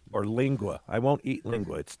 Or lingua. I won't eat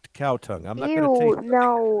lingua. It's cow tongue. I'm not Ew, going to taste.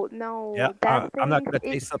 no. Yeah, that I'm not thing going to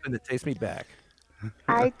is- taste something that tastes me back.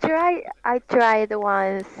 I tried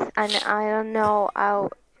once, and I don't know.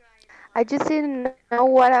 I just didn't know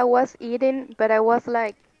what I was eating, but I was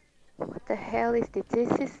like, "What the hell is this?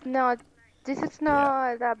 This is not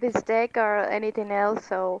a beefsteak or anything else.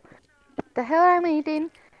 So, the hell I'm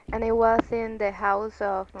eating?" And it was in the house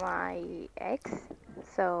of my ex.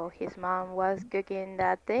 So his mom was cooking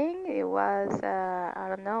that thing. It was I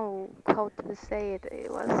don't know how to say it.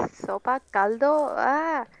 It was sopa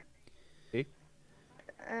caldo. See?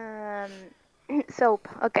 Soap.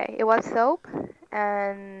 Okay, it was soap,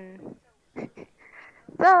 and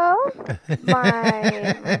so my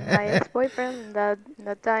ex-boyfriend that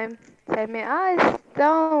time said me, it's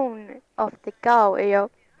stone of the cow,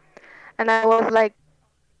 and I was like,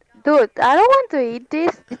 dude, I don't want to eat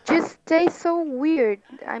this. It just tastes so weird.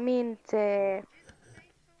 I mean, I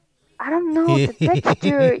don't know. The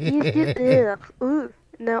texture is just ugh.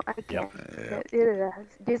 No, I can't.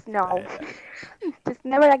 Just no. Just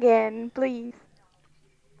never again, please.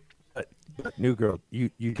 But new girl, you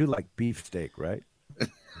do like beefsteak, right?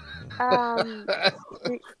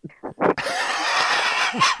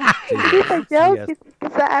 It's a joke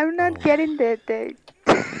because I'm not getting the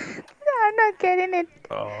I'm not getting it.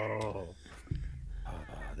 Oh,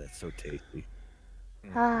 that's so tasty.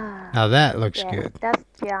 Now that looks Yes, good. that's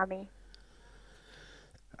yummy.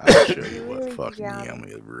 I'll show you what Really fucking yummy.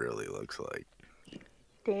 yummy it really looks like.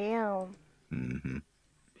 Damn. Mm-hmm.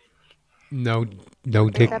 No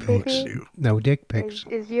dick that pics. baby? No dick pics.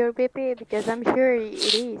 Is your baby? Because I'm sure it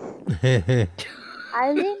is.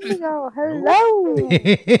 Indigo, hello.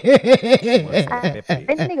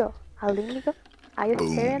 Indigo, Indigo, are you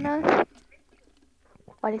Boom. hearing us?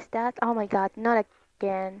 What is that? Oh my god, not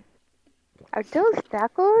again. Are those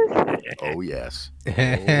tacos? Oh yes.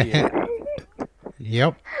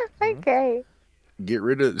 Yep. Okay. Get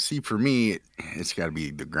rid of. See, for me, it's got to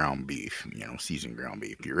be the ground beef. You know, seasoned ground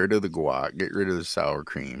beef. Get rid of the guac. Get rid of the sour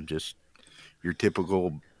cream. Just your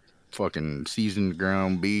typical fucking seasoned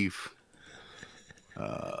ground beef.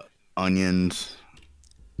 Onions.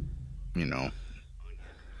 You know.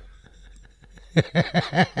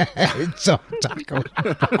 It's a taco.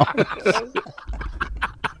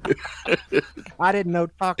 I didn't know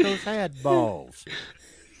tacos had balls.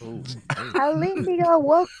 Ooh, Indigo,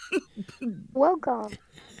 welcome.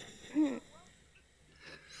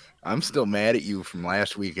 I'm still mad at you from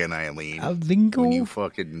last weekend, Eileen. Lingo. When you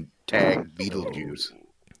fucking tagged Beetlejuice.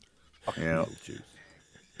 Yeah. Beetlejuice.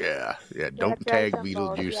 Yeah. Don't tag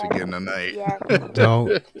Beetlejuice again tonight. Yes,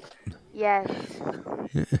 Don't. yes.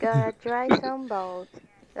 Gotta try some balls.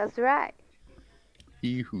 That's right.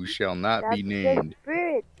 He who shall not That's be the named.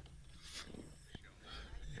 spirit.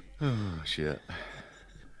 Oh shit.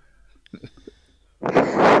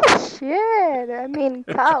 Shit, I mean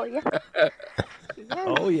cow, yeah.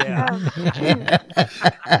 Oh yeah.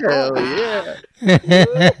 Hell yeah.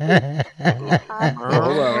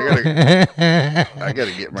 Hold on, I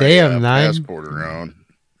gotta get my Damn, Nine. passport around.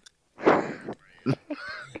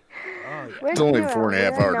 Where's It's only Nero?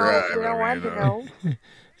 4.5 hour drive, We don't I want mean, to know.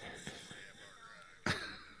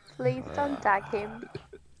 Please don't tag him.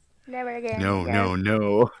 Never again. No, yes. no,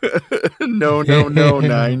 no. No, no, no,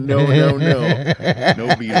 Nine. No, no, no. No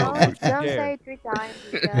Don't, Beetlejuice. don't say it 3 times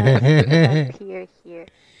because here.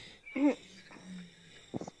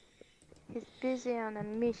 He's busy on a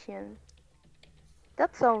mission.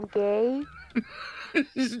 That sounds gay.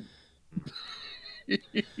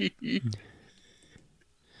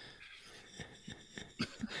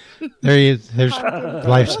 There he is. There's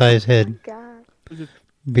life-size head. Oh my God.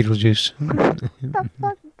 Beetlejuice. The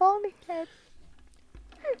fuck, bony head.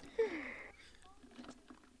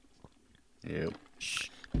 Yep.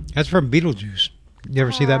 That's from Beetlejuice. You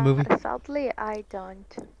ever see that movie? Sadly, I don't.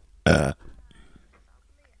 That's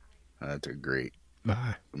a great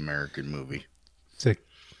Ah, American movie. it's a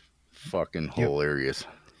Fucking hilarious.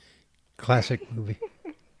 classic movie.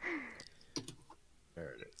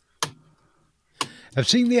 I've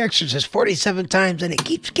seen The Exorcist 47 times, and it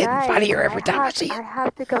keeps getting Guys, funnier every time I see I it.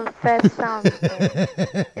 have to confess something.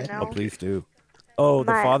 You know? Oh, please do. Oh,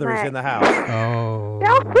 the My- father is my- in the house. Oh,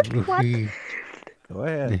 What? Go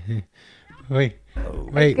ahead. wait,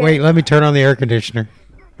 Okay. let me turn on the air conditioner.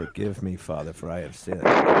 Forgive me, Father, for I have sinned.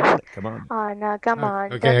 Come on. Oh no, come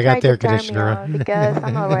on. okay, Don't I got try the air to turn me conditioner on on. because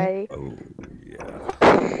I'm not ready. Oh, yeah.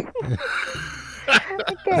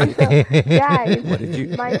 Okay, so guys, What did you?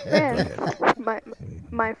 my Go friends, ahead.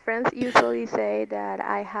 my friends usually say that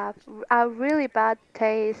I have a really bad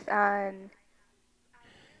taste on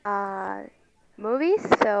movies.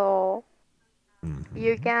 So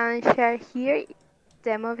you can share here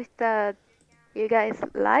the movies that you guys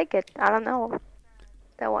like it. I don't know.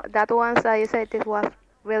 That ones that you said this was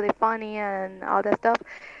really funny and all that stuff.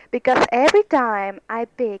 Because every time I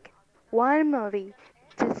pick one movie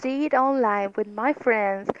to see it online with my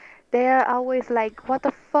friends, they are always like, "What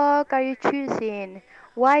the fuck are you choosing?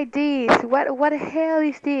 Why this? What the hell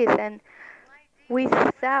is this?" And we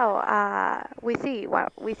see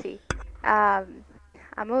a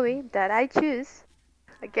movie that I choose,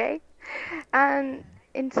 okay? And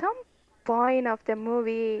in some point of the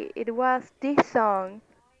movie, it was this song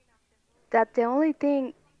that the only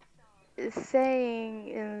thing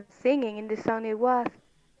saying and singing in the song it was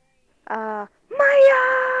my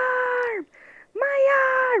arm,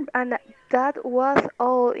 my arm, and that was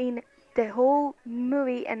all in the whole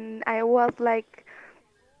movie. And I was like,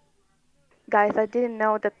 guys, I didn't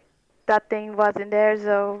know that that thing was in there,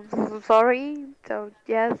 so sorry. So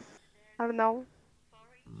yes, I don't know.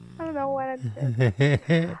 I don't know what I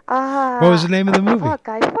did. What was the name of the movie? Fuck,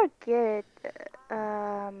 I forget.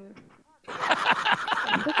 Um,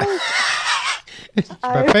 It's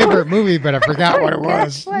my favorite movie, but I forgot what it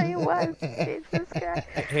was. What it was. Jesus Christ.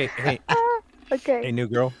 Hey, Okay. hey, new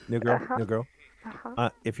girl. Uh-huh.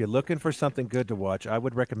 If you're looking for something good to watch, I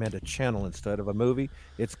would recommend a channel instead of a movie.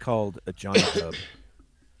 It's called a Johnny Hub.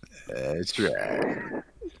 That's right.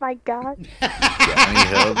 My God.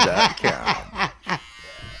 JohnnyHub.com.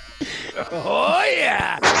 Oh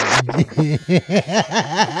yeah!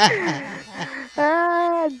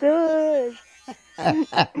 Dude.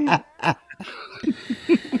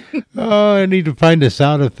 Oh, I need to find a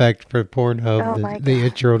sound effect for Pornhub. Oh my the God.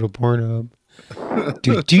 intro to Pornhub.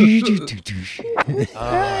 Do, do, do, do, do.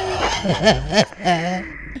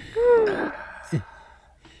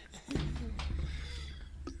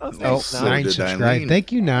 Oh, So 9 did subscribed. Eileen.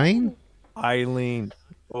 Thank you, 9. Eileen.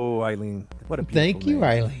 Oh, Eileen. What a beautiful Thank you, name.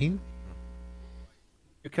 Eileen.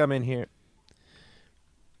 You come in here.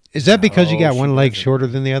 Is that because you Oh, got she one leg doesn't. shorter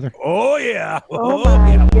than the other? Oh yeah. Oh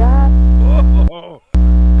my God. Oh.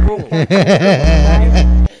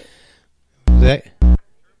 That,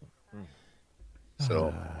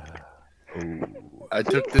 So I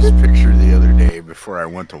took this picture the other day before I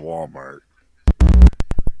went to Walmart.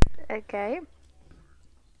 Okay.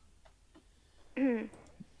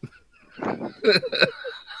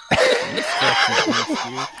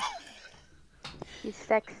 You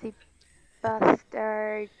sexy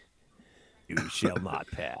bastard. You shall not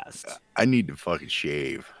pass. I need to fucking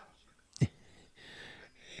shave.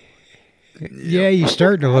 yeah, you're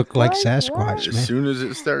starting to look like What? Sasquatch, As man. soon as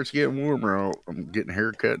it starts getting warmer out, I'm getting a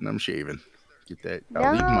haircut and I'm shaving. Get that. No,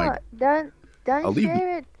 don't I'll leave- shave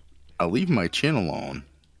it. I'll leave my chin alone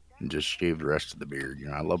and just shave the rest of the beard. You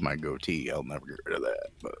know, I love my goatee. I'll never get rid of that,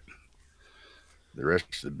 but the rest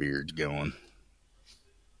of the beard's going.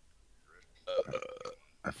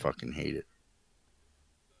 I fucking hate it.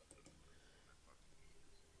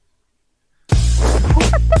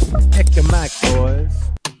 Check the mic, boys.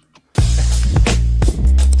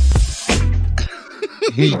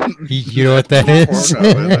 You know what that is?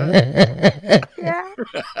 Yeah.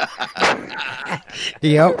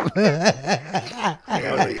 Yep.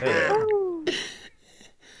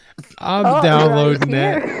 I'm Oh, downloading Ron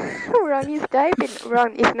that. is here. Ron is typing.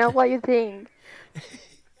 Ron, it's not what you think.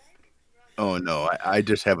 Oh no, I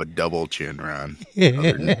just have a double chin, Ron.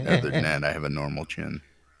 Other than that, I have a normal chin.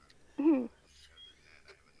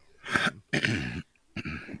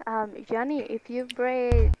 Johnny, if you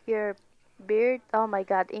braid your beard, oh my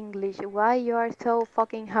God, English, why you are so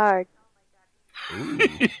fucking hard?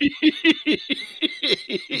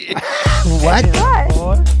 What?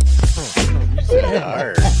 What?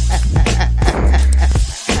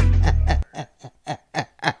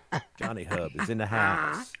 Johnny Hub is in the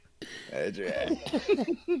house. That's right.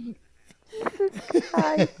 Jesus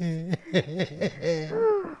Christ.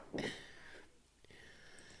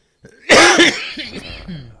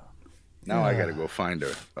 Now I got to go find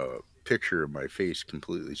a picture of my face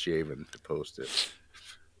completely shaven to post it.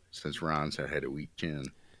 Since Ron said I had a weak chin.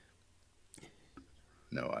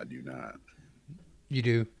 No, I do not. You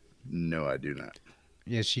do. No, I do not.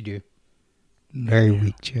 Yes, you do. Very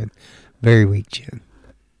weak chin. Very weak chin.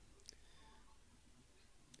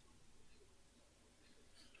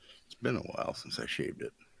 It's been a while since I shaved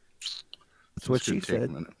it. That's what It's gonna she take a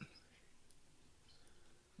said. minute.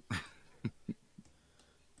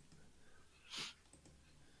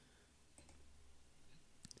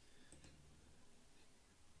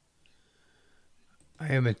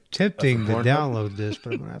 I am attempting to download this,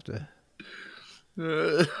 but I'm going to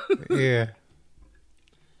have to. Yeah.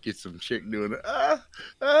 Get some chick doing it. Hi.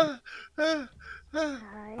 Oh.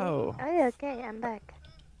 Oh, okay, I'm back.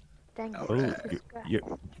 Thank you. Oh, Jesus Christ. you're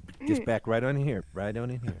just back right on in here. Right on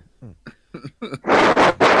in here.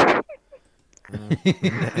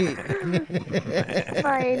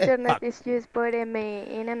 My internet is just putting me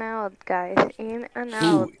in and out, guys. In and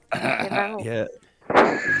out. Ooh. You know? Yeah.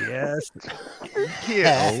 Yes. You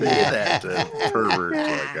can't say that to perverts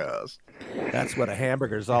like us. That's what a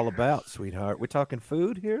hamburger's all about, sweetheart. We're talking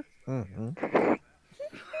food here? Mm-hmm.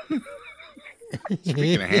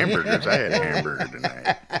 Speaking of hamburgers, I had a hamburger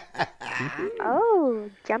tonight. Oh,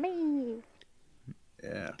 yummy.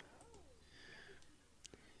 Yeah.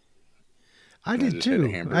 I did just too. Had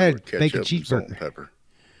a hamburger I had with ketchup bacon and salt and cheeseburger. pepper.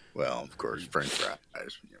 Well, of course, French fries.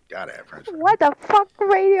 You gotta have French fries. What the fuck,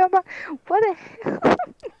 radio? What the hell?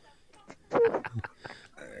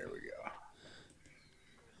 There we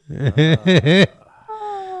go.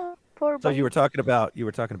 Oh, poor So boy. you were talking about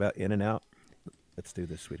In and Out. Let's do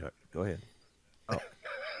this, sweetheart. Go ahead. Oh,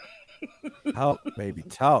 talk, baby,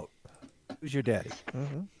 talk. Who's your daddy?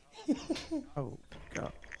 Mm-hmm. Oh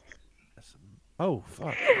God. Oh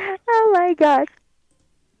fuck. Oh my god.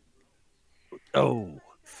 Oh.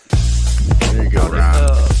 There you go,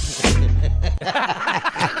 Ron.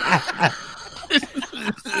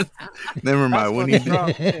 Never mind.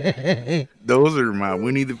 Those are my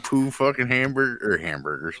Winnie the Pooh fucking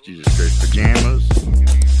hamburgers. Jesus Christ, pajamas.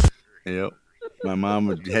 Yep. My mom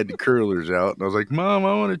had the curlers out, and I was like, "Mom,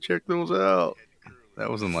 I want to check those out." That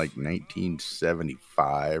was in like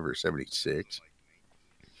 1975 or 76.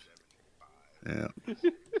 Yeah.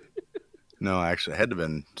 No, actually, it had to have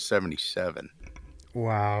been 77.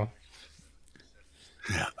 Wow.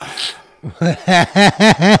 Ron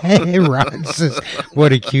says,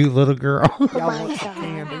 what a cute little girl. Oh my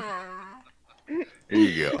god. There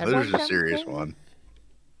you go. There's a serious one.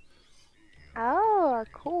 Oh,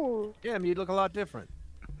 cool. Yeah, you look a lot different.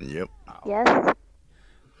 Yep. Yes.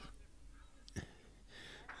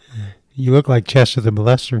 You look like Chester the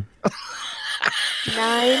Molester.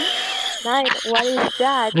 9. What is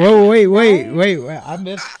that? Whoa, wait. I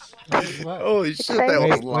missed. What? Holy shit, that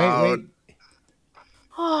was Wait. loud.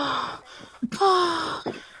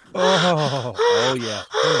 Oh yeah.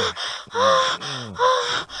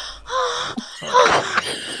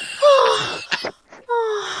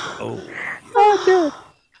 Oh, Oh, dude.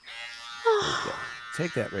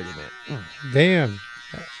 take that, radio man. Damn.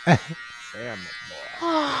 Damn it, boy.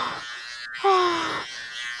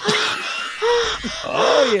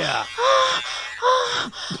 Oh yeah.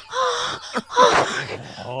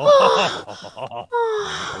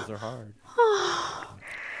 Those are hard.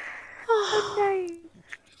 Oh, nice.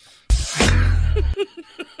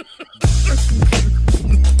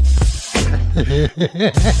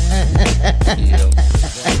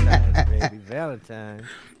 Valentine's, baby, Valentine's.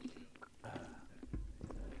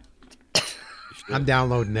 I'm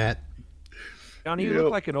downloading that. Johnny, you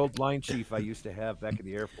look like an old line chief I used to have back in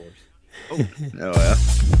the Air Force. Oh, yeah.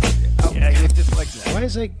 Yeah, you're just like that. Why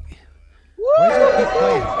is it keep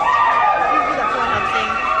playing?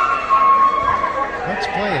 What's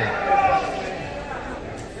playing?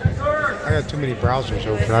 I got too many browsers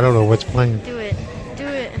open. I don't know what's playing. Do it. Do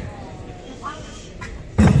it.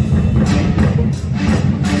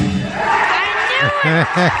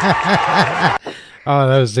 Oh,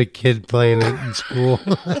 that was the kid playing it in school.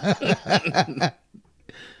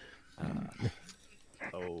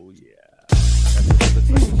 Oh yeah. That's what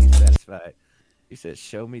she's satisfied. He says,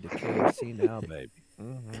 "Show me the KFC now, baby."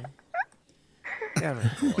 Mm-hmm. Damn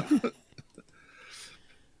it, boy.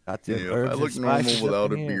 Got them Yeah, herbs I and look normal spices up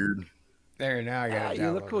without a in here. beard. There, now I got it. You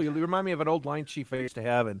look cool. You remind me of an old line chief I used to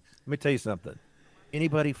have. And let me tell you something.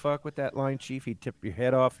 Anybody fuck with that line chief, he'd tip your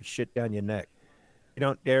head off and shit down your neck. You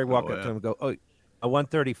don't dare walk up to him and go, oh, a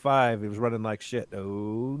 135, he was running like shit.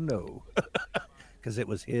 Oh, no. Because it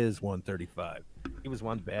was his 135. He was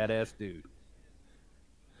one badass dude.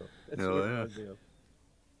 That's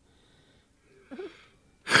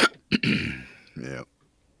Yeah.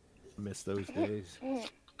 I miss those days.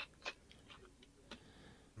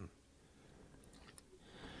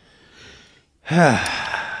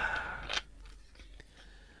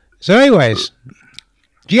 So, anyways,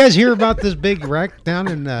 did you guys hear about this big wreck down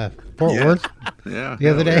in Fort Worth? Yeah. The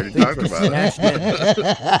other day? We talked about it.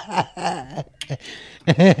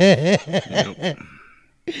 Yep.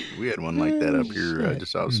 We had one like that up here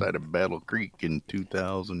just outside of Battle Creek in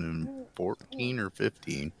 2014 or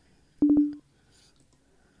 15.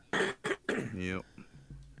 Yep.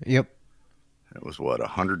 That was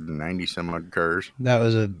 190 some odd cars. That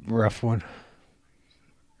was a rough one.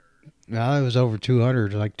 No, it was over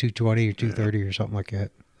 200, like 220 or 230 or something like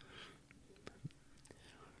that.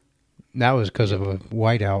 That was because of a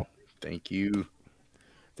whiteout. Thank you.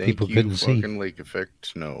 People you, couldn't see. fucking Lake Effect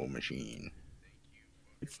snow machine.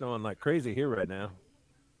 It's snowing like crazy here right now.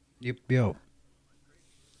 Yep. Yeah,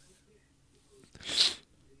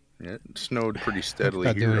 it snowed pretty steadily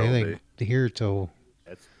Not here doing all anything day. to here till.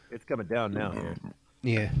 It's coming down now here.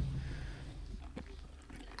 Yeah.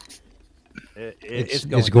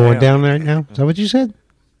 It's going down right now. Is that what you said?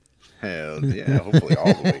 Hell yeah, hopefully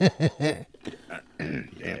all the way.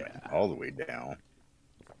 Damn it, all the way down.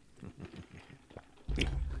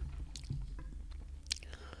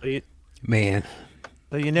 Man.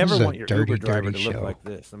 So you never This is a want your dirty, Uber driver dirty to look show. like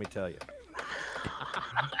this, let me tell you.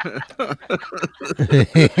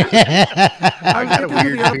 I got a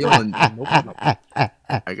weird feeling.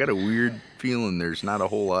 I got a weird feeling there's not a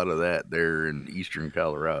whole lot of that there in eastern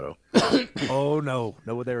Colorado. Oh no,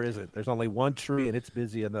 there isn't. There's only one tree and it's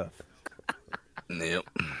busy enough. Yep.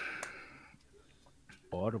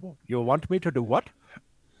 Audible. You want me to do what?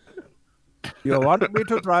 You want me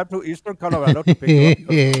to drive to eastern Colorado to pick you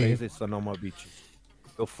up? You crazy Sonoma beaches.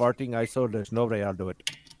 Go farting, I saw there's no way I'll do it.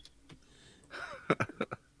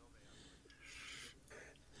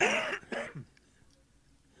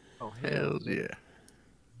 Oh, hell yeah.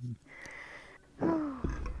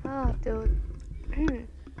 Oh, dude.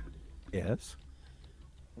 Yes.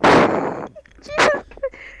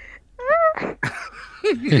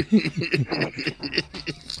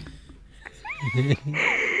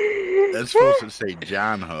 That's supposed to say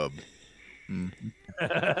John Hub. Oh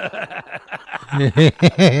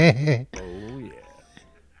yeah.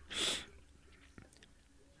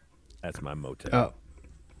 That's my motel. Oh.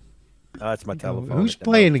 That's my telephone. Who's at the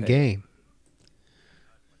playing the motel. game?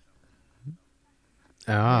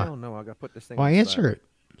 I don't know. I got to put this thing. Why on the answer side. it?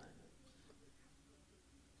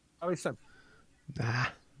 Oh, some.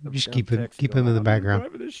 Just keep him in the background.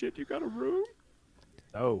 Driving this shit. You got a room?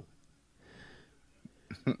 Oh.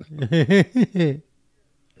 The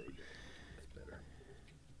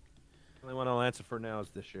only one I'll answer for now is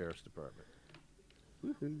the sheriff's department.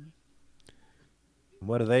 Woohoo.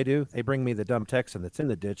 What do? They bring me the dumb Texan that's in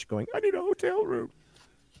the ditch going, I need a hotel room.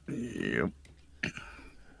 Yep.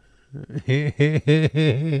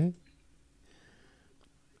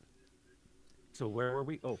 So where were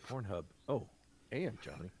we? Oh, Pornhub. Oh, damn,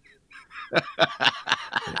 Johnny.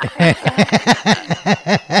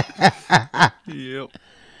 Yep.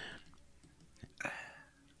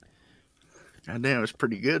 God damn, it's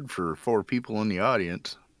pretty good for 4 people in the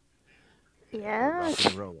audience. Yeah. Rock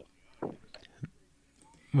and roll.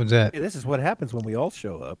 What's that? Hey, this is what happens when we all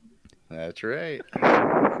show up. That's right.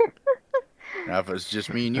 Now, if it's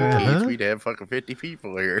just me and you, Keith, we'd have fucking 50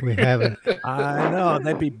 people here. We haven't. I know.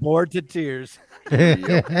 They'd be bored to tears.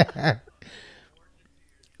 Yep.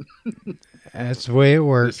 That's the way it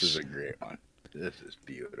works. This is a great one. This is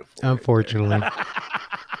beautiful. Unfortunately.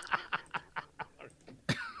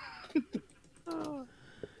 Oh,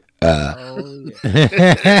 yeah.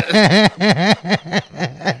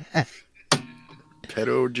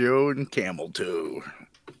 Pedo Joe and Camel Toe.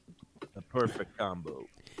 The perfect combo.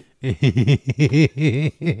 Damn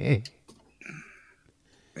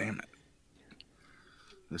it.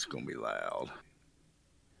 This is going to be loud.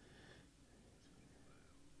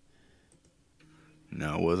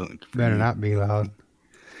 No, it wasn't. Better not be loud.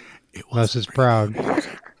 It Unless wasn't it's proud. for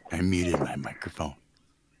music. I muted my microphone.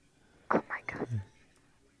 Oh my god.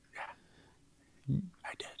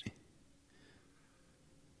 I did.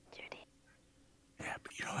 Judy. Yeah,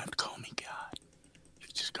 but you don't have to call me God. You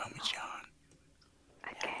just call me John.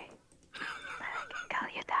 Okay. I can call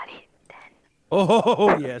you daddy then.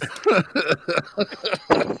 Oh, yes.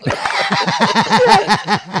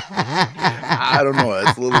 I don't know.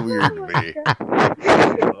 It's a little weird to me.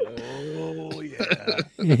 Oh, yeah.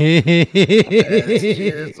 That's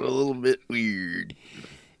just a little bit weird.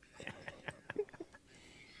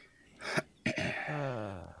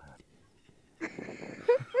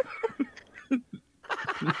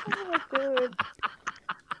 Dude.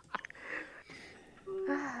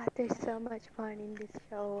 There's so much fun in this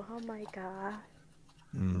show. Oh my god.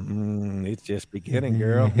 It's just beginning,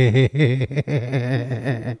 girl.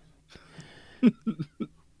 That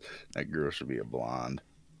girl should be a blonde.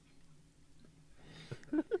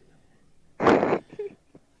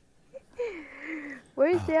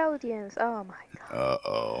 Where's the audience? Oh my god.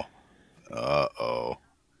 Uh-oh.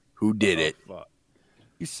 Who did it? Fuck.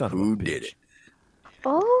 You son Who of a did bitch. it?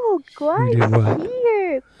 Oh, Quad did what? is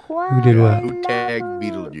here. Quad, did what? Who tagged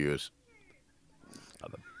Beetlejuice?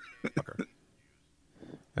 Fucker.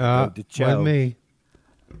 Wasn't Chow. me.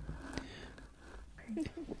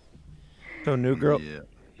 So, new girl, Yeah.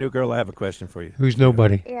 I have a question for you. Who's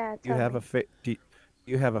nobody? Yeah, Do you have do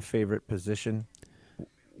you have a favorite position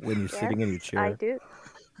when you're sitting in your chair? I do.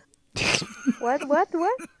 What?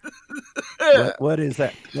 What is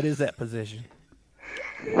that? What is that position?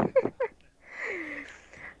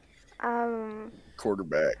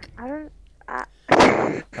 Quarterback. I don't.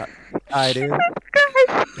 I do.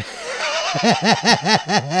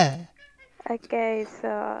 Okay,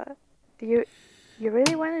 so do you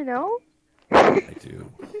really want to know? I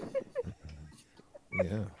do.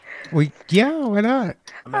 Yeah. Why not?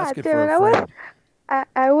 I'm asking dude, for a I was friend.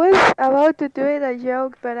 I was about to do it a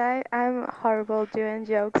joke, but I'm horrible doing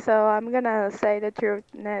jokes, so I'm gonna say the truth,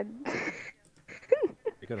 Ned.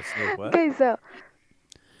 You're gonna say what? Okay, so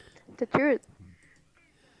the truth.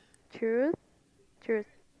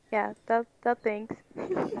 Yeah, that things.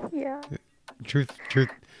 Yeah. Truth.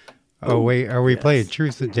 Oh, wait. Are we playing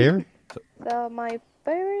Truth or Dare? So my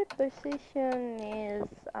favorite position is,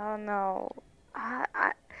 I don't know.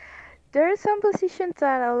 There are some positions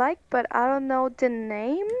that I like, but I don't know the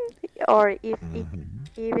name or if it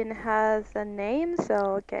even has a name. So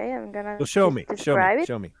okay, I'm gonna Well, show just me. describe it.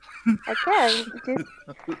 Show me. Okay, just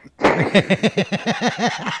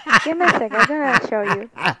give me a second. I'm gonna show you.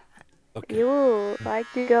 Okay. You would like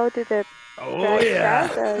to go to the Oh yeah.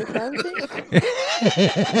 chat or something?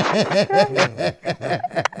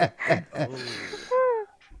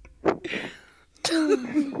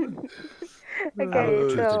 Okay,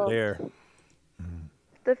 Truth or so dare.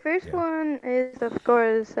 the first one is of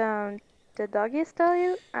course the doggy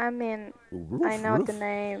style. I mean, I know the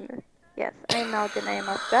name. Yes, I know the name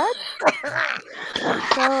of that.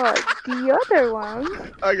 So the other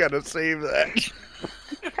one, I gotta save that.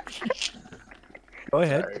 Go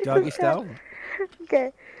ahead, doggy style.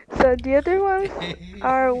 okay. So the other ones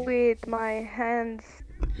are with my hands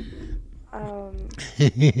above.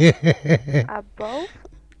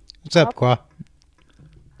 What's up, Qua?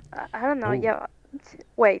 I don't know. Oh. Yeah.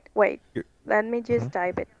 Wait. You're- Let me just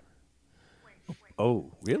type it.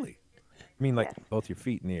 Oh, really? I mean, like Yes. both your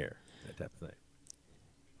feet in the air, that type of thing.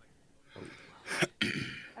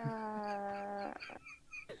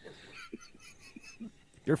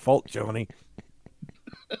 Your fault, Joni.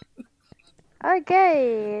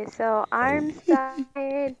 Okay, so arms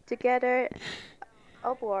tied together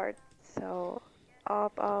upward. So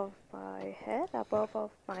up of my head, above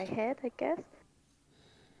of my head, I guess.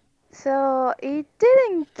 So it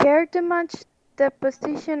didn't care too much the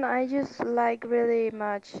position. I just like really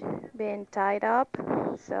much being tied up.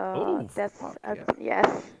 So Oh, that's fuck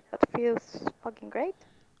yes, that feels fucking great.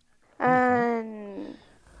 And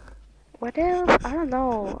what else? I don't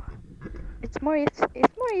know. It's more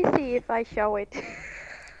easy if I show it.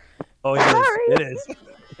 Oh, Sorry. it is.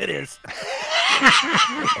 It is.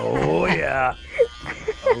 Oh yeah.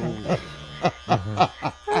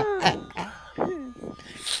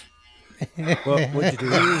 Well, what'd you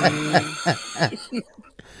do?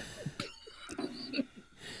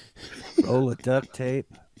 Roll of duct tape.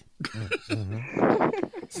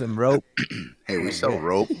 Some rope. Hey, we sell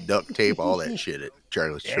rope, duct tape, all that shit at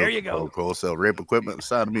Charlie's There you go. Choke Wholesale Rape Equipment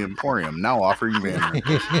beside me Emporium. Now offering van.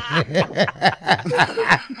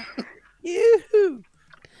 Yoo-hoo.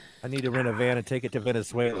 I need to rent a van and take it to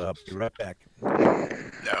Venezuela. I'll be right back. Oh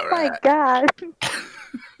my God.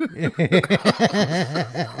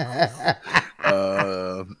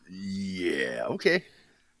 Yeah, okay.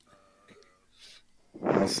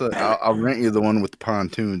 I'll rent you the one with the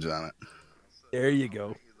pontoons on it, There you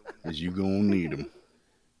go. because you gonna need them.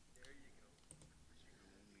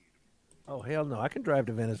 Oh, hell no. I can drive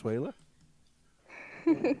to Venezuela.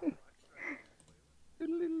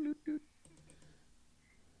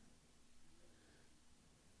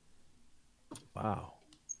 Wow.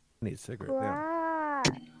 I need a cigarette now.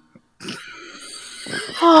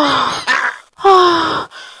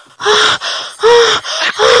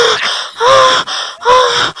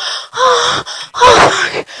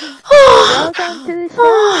 Welcome to the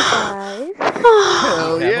show, guys.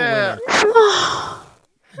 Hell yeah.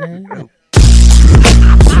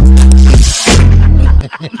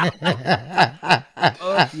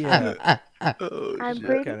 Oh, yeah. Oh, I'm shit.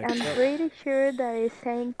 pretty sure that it's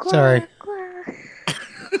saying quack, Sorry. quack.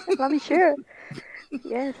 I'm sure.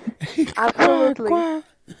 Yes, absolutely. Quack,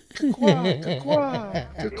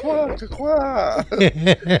 quack, quack, quack.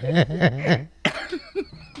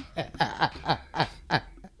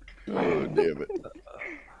 Oh, damn it.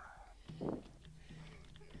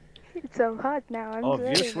 It's so hot now. I'm Oh,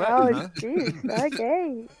 you're sweating. sweating, Oh, huh? jeez.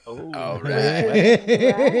 Okay. Oh, All yeah. right.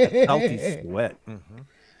 Right? Healthy sweat. Mm-hmm.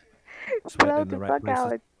 Sweat Blow in the the right fuck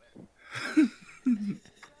places. out.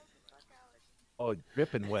 Oh,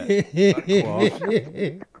 dripping wet. Not clogged.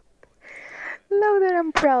 Louder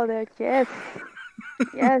and prouder. Yes.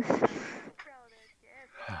 Yes.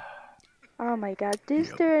 Oh my god. This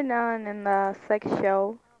Yep. turned on in the sex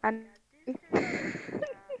show. And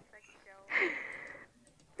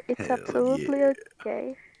it's Hell absolutely yeah.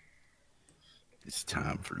 okay. It's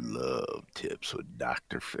time for love tips with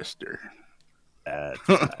Dr. Fister. That's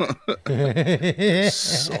right.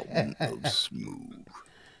 Sultan of Smooth.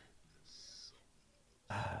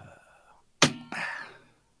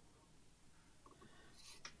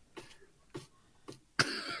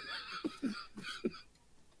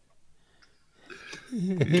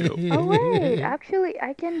 Yep. Oh wait, actually,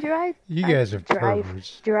 I can drive. You I guys are drive.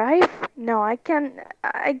 perverts. Drive? No, I can't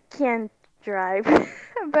drive,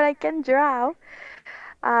 but I can draw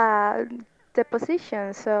the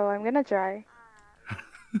position. So I'm gonna try.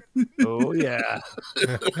 Oh, yeah.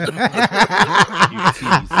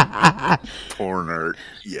 Porn art.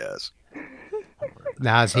 Yes.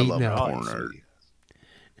 Now it's I heating love up. porn art.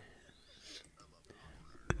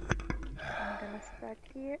 I'm gonna start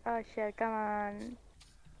here. Oh shit! Come on.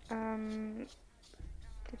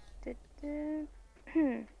 du- du- du.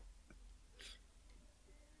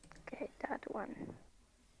 Okay, that one.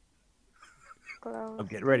 Close. I'm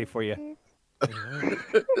getting ready for you.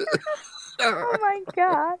 it. Oh my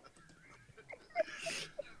god.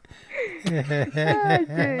 Oh,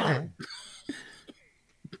 dude.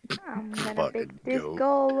 I'm gonna Fucking pick this goat.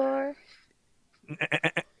 color.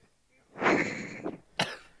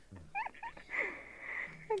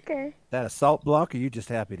 Okay. That a salt block, or you just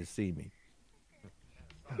happy to see me?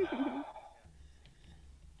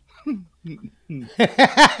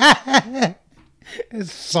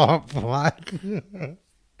 It's soft block.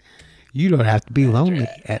 You don't have to be lonely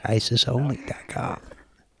at ISISonly.com.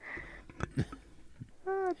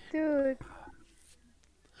 Oh, dude.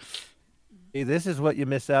 Hey, this is what you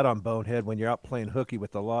miss out on, Bonehead, when you're out playing hooky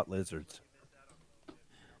with the lot lizards.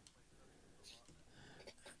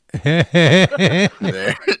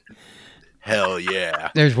 There. Hell yeah.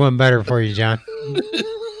 There's one better for you, John.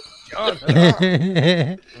 Hell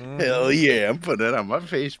yeah. I'm putting that on my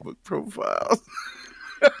Facebook profile.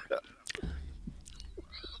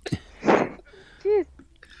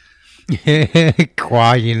 Jeez.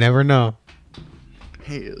 Qua, you never know.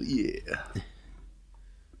 Hell yeah.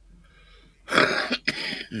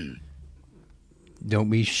 Don't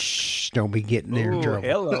be getting there in Ooh, trouble.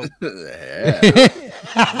 hello. Yeah.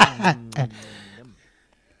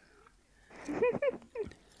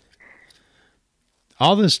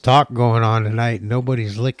 All this talk going on tonight,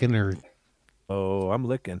 nobody's licking or Oh, I'm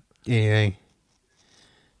licking. anything.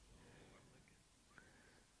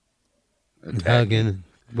 Hugging.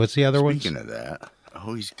 What's the other one? Speaking of that,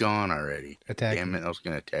 oh, he's gone already. Attack. Damn it, I was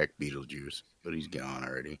going to attack Beetlejuice, but he's gone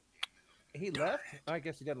already. He left? I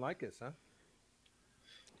guess he didn't like us, huh?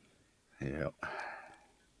 Yep.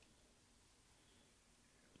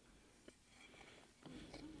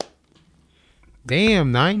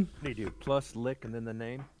 Damn, 9. What do you do? Plus lick and then the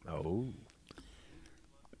name? Oh.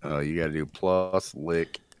 Oh, you got to do plus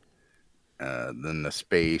lick, then the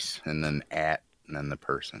space, and then at, and then the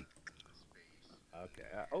person. Okay.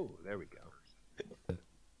 Oh, there we go.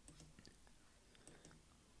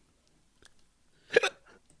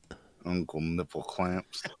 Uncle Nipple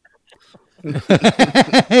Clamps.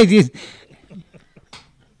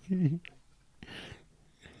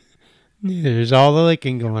 There's all the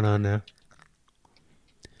licking going on now.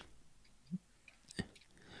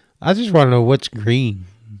 I just want to know what's green.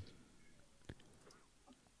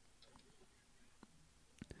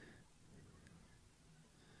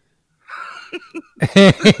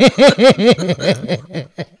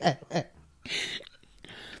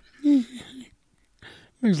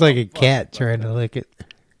 Looks like a cat trying to lick it.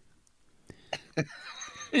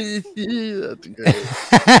 That's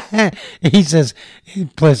great. He says,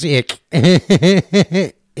 plus ick.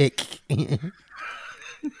 Ick.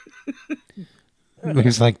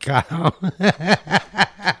 Looks like cow.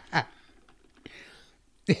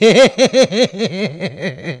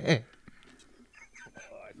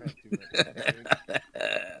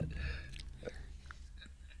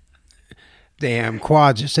 Damn,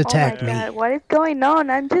 Quad just attacked me. God, what is going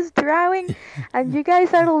on? I'm just drowning, and you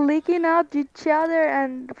guys are licking out each other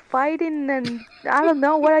and fighting, and I don't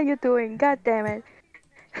know, what are you doing? God damn it.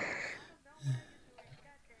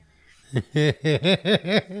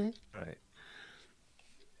 Right.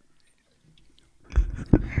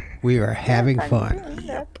 We are having Yes, I'm fun. doing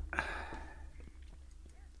that.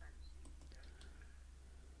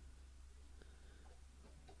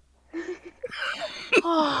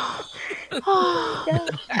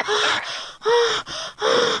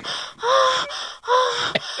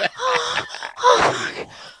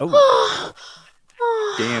 Oh,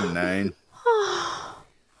 Damn, 9.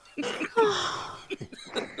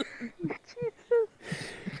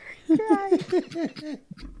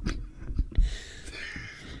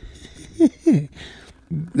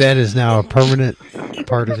 That is now a permanent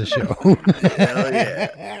part of the show. Hell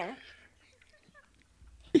yeah.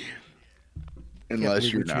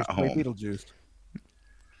 Unless you're not home. Beetlejuice.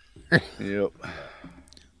 Yep.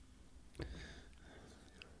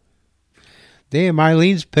 Damn,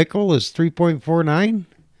 Eileen's pickle is 3.49.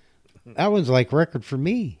 That one's like record for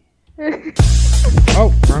me.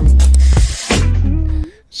 Oh, wrong.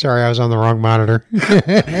 Sorry, I was on the wrong monitor.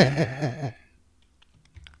 Yep.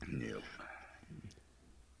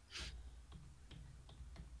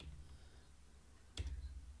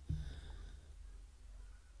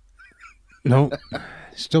 Nope.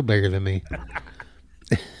 Still bigger than me.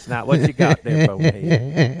 It's not what you got there,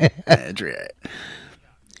 Bonehead. That's right.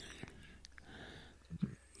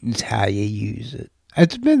 It's how you use it.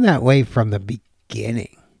 It's been that way from the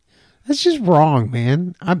beginning. That's just wrong,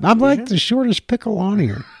 man. I'm like the shortest pickle on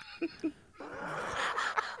here.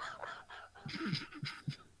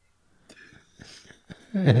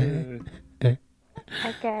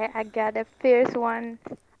 Okay, I got a first one.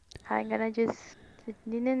 I'm gonna just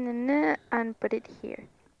and put it here.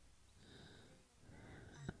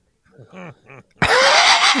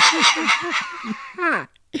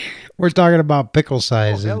 We're talking about pickle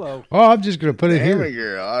sizes. hello. Oh, I'm just going to put it here.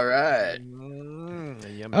 Hamburger, all right.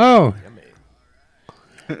 Yummy, Oh. yummy.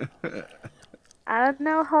 I don't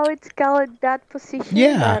know how it's called that position,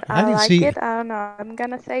 Yeah, but I I didn't like see- it. I don't know. I'm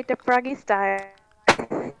gonna say the froggy style.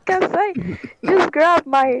 Cause I just grab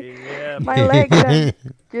my Yeah, legs and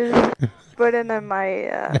just put it in my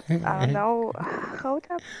I don't know how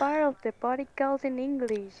that part of the body calls in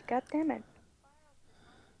English. God damn it.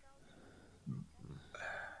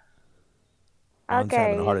 Ron's Okay.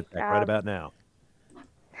 having a heart attack right about now.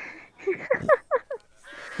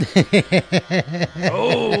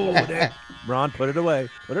 Oh, there. Ron, put it away.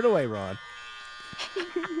 Put it away, Ron.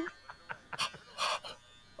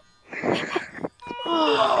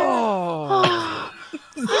 Oh.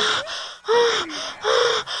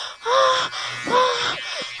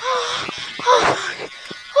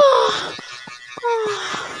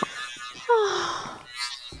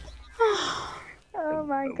 Oh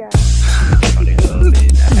my god.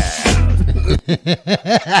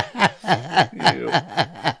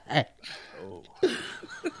 Yep.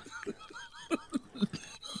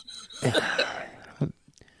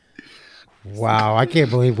 Wow, I can't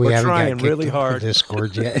believe we We're haven't trying got kicked really off hard. the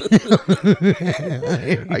Discord yet.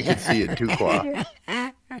 I can see it too, Qua.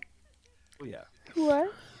 Oh, yeah.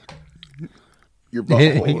 What? Your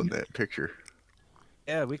butthole in that picture.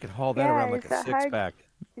 Yeah, we could haul that Yeah, around like it's a a hard- six-pack.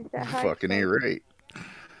 Is that You hard fucking to- ain't right.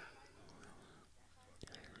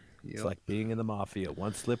 It's Yep. like being in the mafia.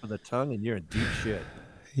 One slip of the tongue and you're in deep shit.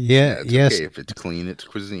 Yeah, That's yes. okay. If it's clean, it's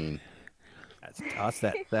cuisine. Toss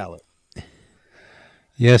that salad.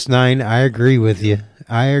 Yes, Nine, I agree with you.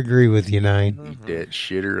 I agree with you, Nine. Eat that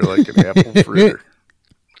shitter like an apple fritter.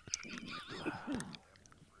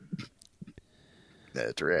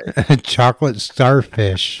 That's right. Chocolate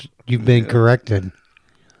starfish. You've been corrected.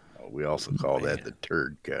 Oh, we also call that the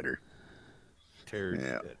turd cutter. Turd.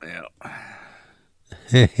 Yeah,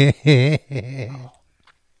 yeah.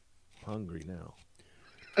 Hungry now.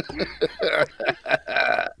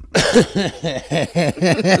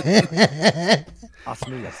 Toss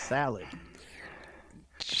me a salad.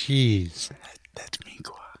 Jeez. That's me,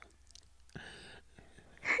 Qua.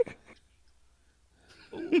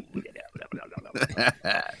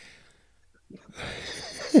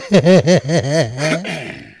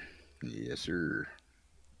 Yes, sir.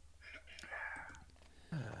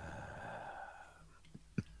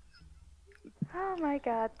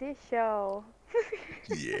 God, this show.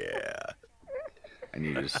 Yeah. I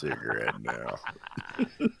need a cigarette now.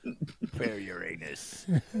 Fair Uranus.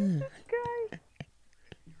 Guys.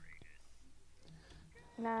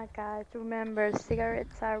 Nah, guys, remember,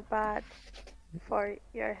 cigarettes are bad for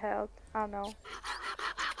your health. I know.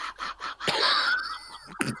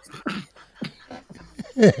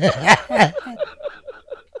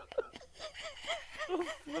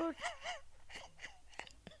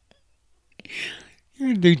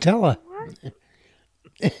 You're Nutella. What? What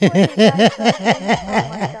you guys are saying? Oh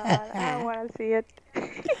my god, I don't want to see it.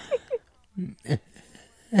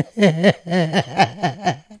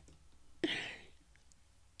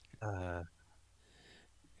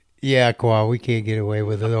 Yeah, Kwa, we can't get away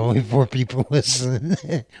with it. Only 4 people listening.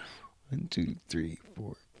 1, 2, 3,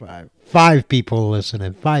 4, 5. 5 people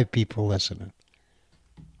listening. 5 people listening.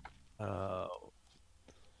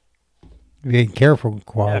 Be careful,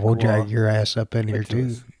 Kwa. Yeah, We'll Kwa. drag your ass up in here,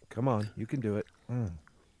 too. Come on, you can do it.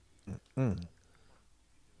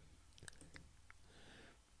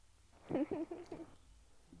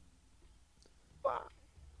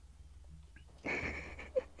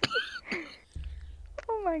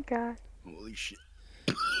 Oh my god. Holy shit.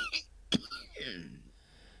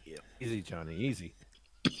 Easy, Johnny, easy.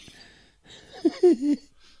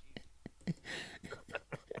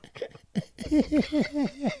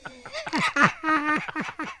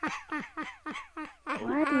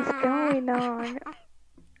 What is going on?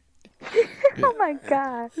 Oh my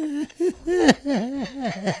god.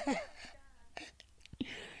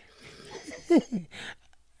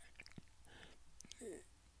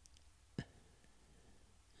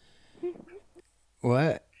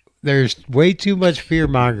 What? There's way too much fear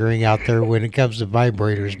mongering out there when it comes to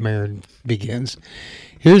vibrators, Marin begins.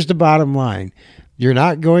 Here's the bottom line. You're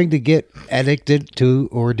not going to get addicted to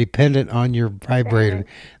or dependent on your vibrator.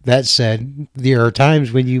 That said, there are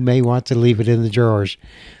times when you may want to leave it in the drawers.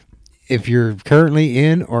 If you're currently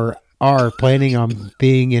in or are planning on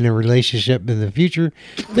being in a relationship in the future,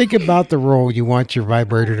 think about the role you want your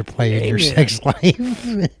vibrator to play in your sex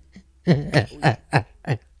life.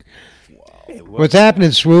 What's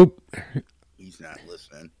happening, Swoop? He's not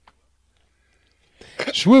listening.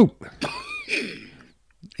 Swoop.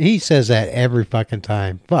 He says that every fucking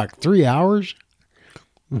time. Fuck, 3 hours?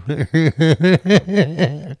 If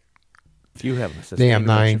you haven't Damn, sustained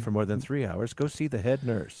 9. erection for more than 3 hours, go see the head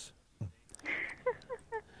nurse.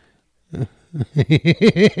 Yep,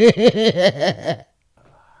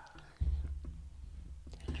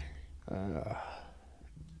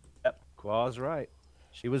 Qua's right.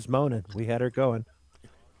 She was moaning. We had her going.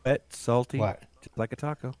 Wet, salty, What? just like a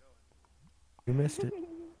taco. You missed it.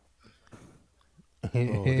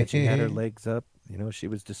 Oh, that she had her legs up. You know, she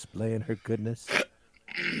was displaying her goodness.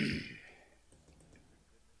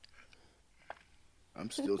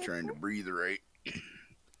 I'm still trying to breathe right.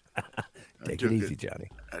 Take it easy,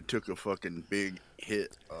 Johnny. I took a fucking big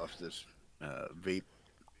hit off this vape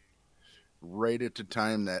right at the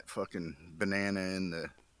time that fucking banana and the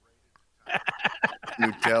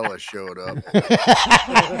Nutella showed up.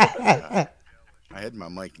 I had my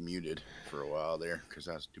mic muted for a while there because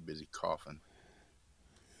I was too busy coughing.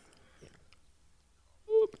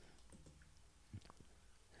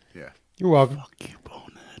 Yeah. You're welcome. Fuck you,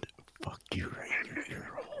 bonehead. Fuck you right in your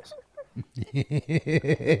ear holes.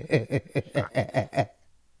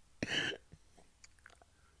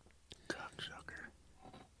 Cocksucker.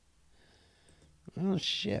 Oh,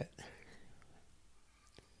 shit.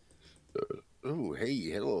 Oh, hey,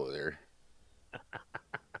 hello there.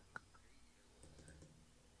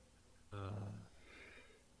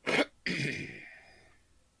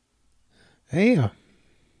 Hey,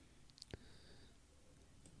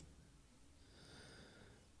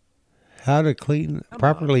 how to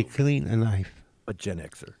properly clean a knife. A Gen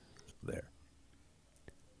Xer there.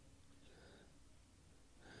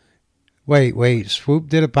 Wait. Swoop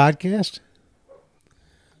did a podcast?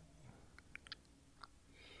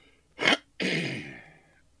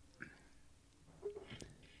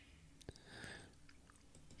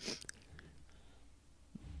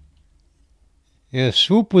 Yeah, if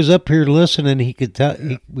Swoop was up here listening, he could tell.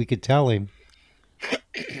 We could tell him.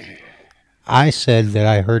 I said that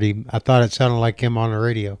I heard him. I thought it sounded like him on the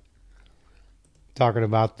radio, talking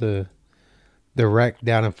about the wreck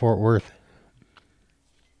down in Fort Worth.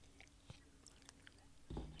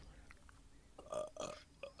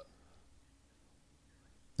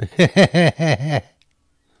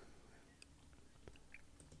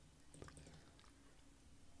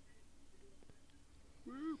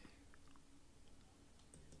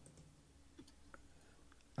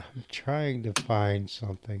 I'm trying to find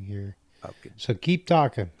something here. Okay. So keep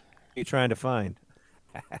talking. What are you trying to find?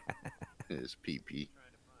 His pee-pee.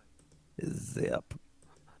 His zip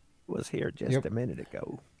was here just a minute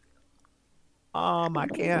ago. I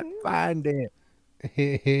can't find it.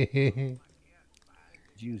 Did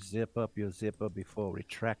you zip up your zipper before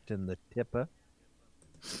retracting the tipper?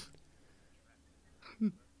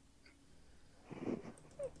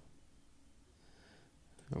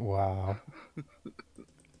 Wow.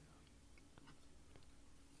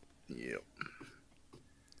 Yep.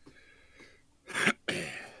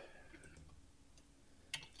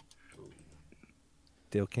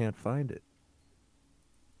 Still can't find it.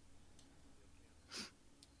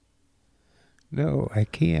 No, I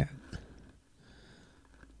can't.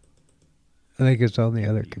 I think it's on the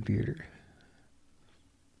other computer.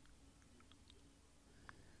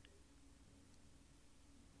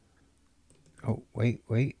 Oh,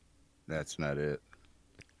 wait. That's not it.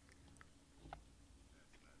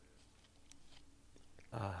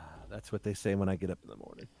 That's what they say when I get up in the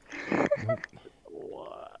morning. Nope.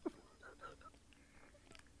 What?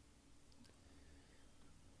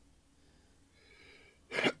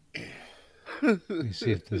 Let me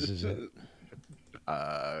see if this is it.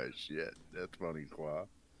 Shit. That's funny, Qua.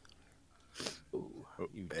 Ooh,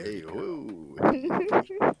 you Hey, dirty girl. whoa.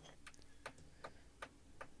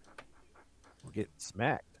 We're getting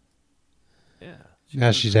smacked. Yeah.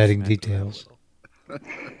 Now she's adding details.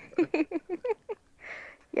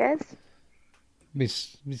 Yes. Let me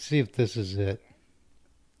see if this is it.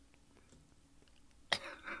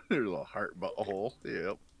 There's a little heart butthole.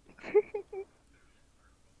 Yep.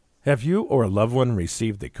 Have you or a loved one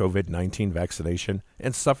received the COVID-19 vaccination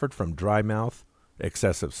and suffered from dry mouth,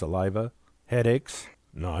 excessive saliva, headaches,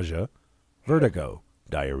 nausea, vertigo,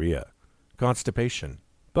 diarrhea, constipation,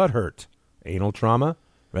 butt hurt, anal trauma,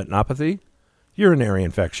 retinopathy, urinary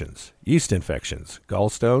infections, yeast infections,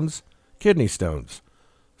 gallstones, kidney stones,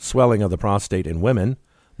 swelling of the prostate in women,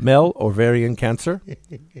 male ovarian cancer,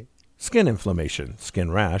 skin inflammation,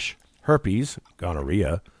 skin rash, herpes,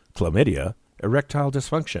 gonorrhea, chlamydia, erectile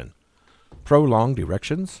dysfunction, prolonged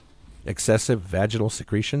erections, excessive vaginal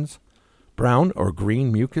secretions, brown or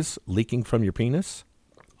green mucus leaking from your penis,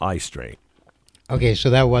 eye strain. Okay, so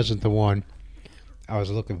that wasn't the one I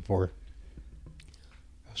was looking for.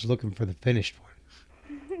 I was looking for the finished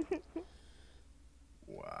one.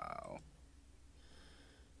 Wow.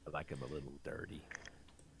 I like him a little dirty.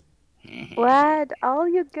 What? All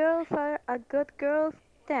you girls are good girls?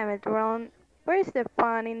 Damn it, Ron. Where's the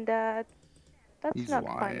fun in that? That's He's not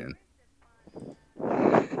lying.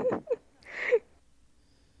 fun.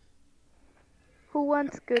 Who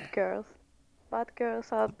wants good girls? Bad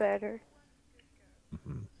girls are better.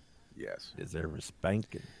 Yes. Deserve a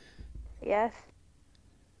spanking. Yes.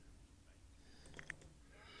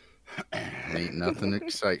 Ain't nothing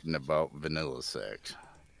exciting about vanilla sex.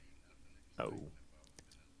 Oh.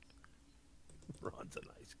 Ron's a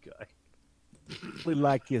nice guy. We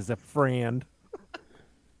like you as a friend.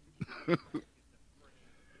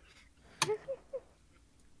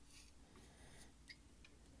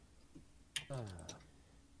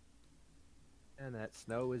 And that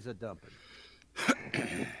snow is a dumping.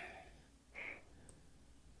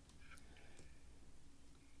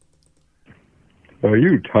 Are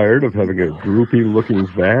you tired of having a droopy-looking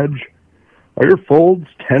vag? Are your folds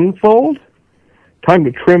tenfold? Time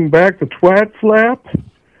to trim back the twat flap?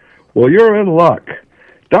 Well, you're in luck.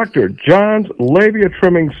 Dr. John's Labia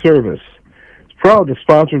Trimming Service is proud to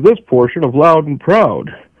sponsor this portion of Loud and Proud.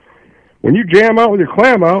 When you jam out with your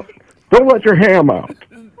clam out, don't let your ham out.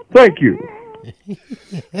 Thank you.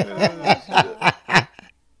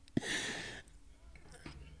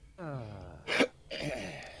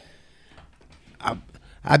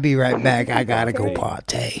 I'll be right back. I gotta go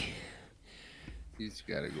potty. He's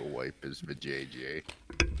got to go wipe his vajayjay.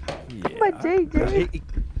 Yeah. But JJ.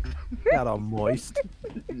 Got all moist.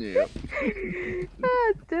 Yep.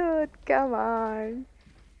 Oh, dude, come on.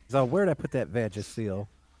 So where'd I put that Vagisil?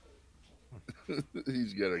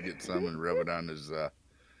 He's got to get some and rub it on his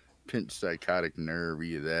pinched psychotic nerve.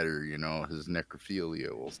 Either that or, his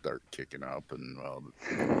necrophilia will start kicking up. And, well,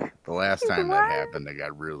 the last time that happened, they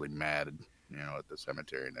got really mad, at the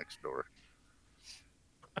cemetery next door.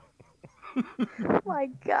 Oh my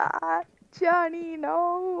God. Johnny,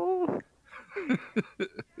 no.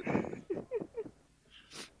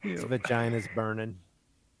 His vagina's burning.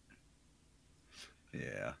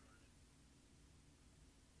 Yeah.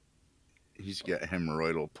 He's got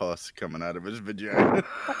hemorrhoidal pus coming out of his vagina.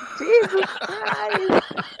 Jesus Christ.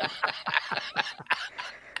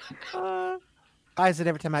 Why is it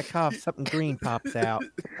every time I cough, something green pops out?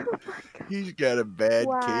 Oh my God. He's got a bad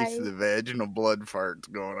Why? case of the vaginal blood farts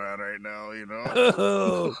going on right now,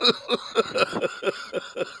 Oh.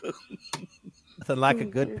 Nothing like a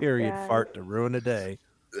good Jesus period Christ. fart to ruin a day.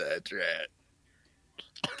 That's right.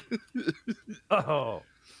 Oh,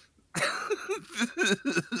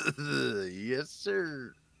 Yes,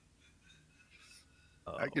 sir.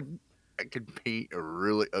 oh. I could paint a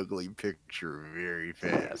really ugly picture very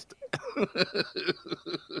fast.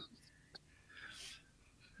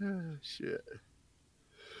 Oh, shit.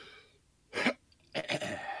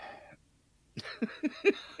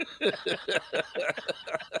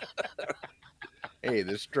 Hey,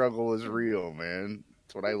 this struggle is real, man.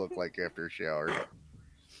 That's what I look like after a shower.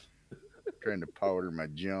 Trying to powder my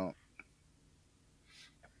junk.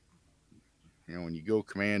 You know, when you go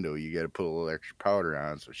commando, you got to put a little extra powder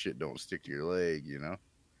on so shit don't stick to your leg, you know?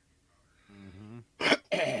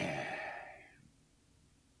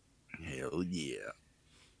 Hell yeah.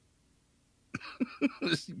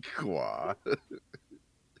 Quah.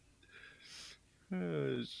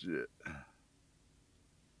 Oh, shit.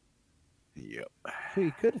 Yep.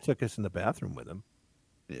 He could have took us in the bathroom with him.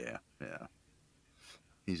 Yeah.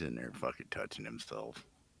 He's in there fucking touching himself.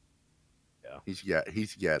 Yeah.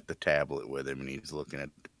 He's got the tablet with him and he's looking at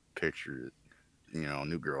the picture that,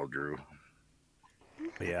 new girl drew.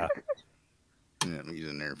 Yeah. Yeah, he's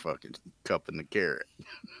in there fucking cupping the carrot.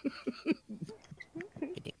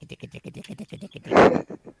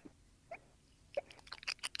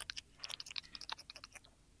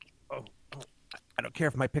 I don't care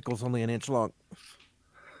if my pickle's only an inch long.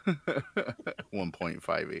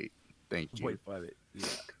 1.58. Thank you. 1.58.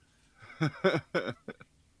 Yeah.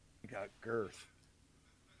 You got girth.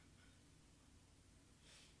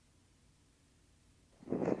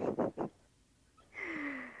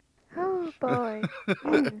 Oh boy.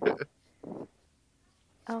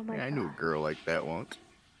 Oh my Yeah, I god. knew a girl like that once.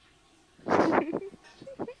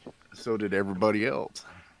 So did everybody else.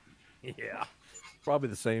 Yeah. Probably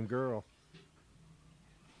the same girl.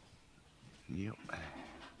 Yep.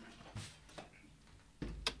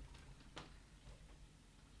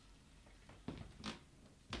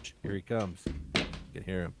 Here he comes. You can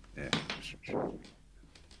hear him. Yeah.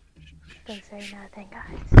 Don't say nothing,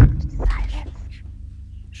 guys. Silence.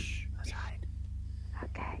 Shh. Let's hide.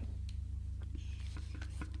 Okay.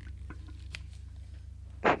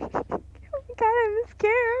 Oh my god, I'm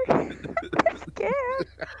scared. I'm scared.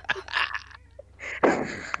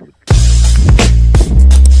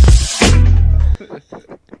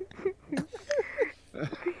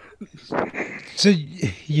 So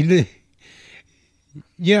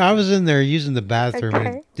I was in there using the bathroom and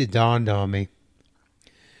Okay. it dawned on me.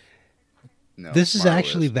 No, This is tomorrow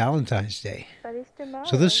actually Valentine's Day. But it's tomorrow.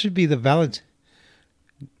 So this should be the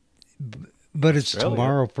but it's Australia.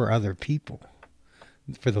 tomorrow for other people,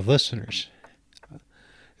 for the listeners.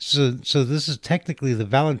 So this is technically the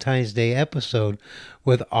Valentine's Day episode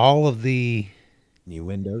with all of the New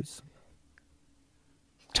windows.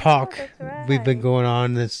 talk that's we've been right. going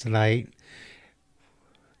on this tonight.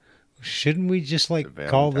 Shouldn't we just The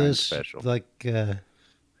call Valentine's this special. the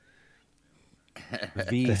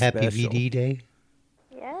V Happy special. VD Day?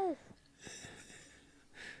 Yes.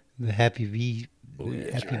 The Happy V Oh,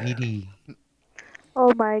 yeah. Happy VD.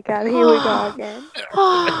 Oh my god, here we go again. Come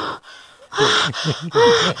on,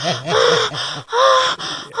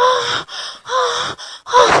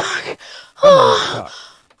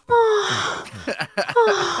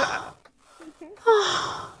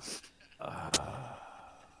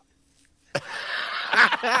 talk.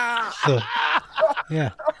 So,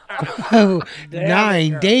 yeah. Oh,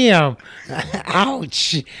 9. Damn.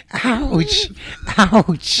 Ouch. Ouch.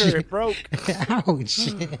 Ouch. Sure, it broke. Ouch.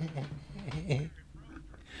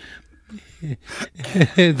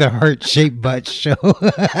 The heart-shaped butt show.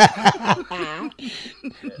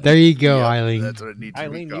 There you go, Yep, Eileen. That's what it needs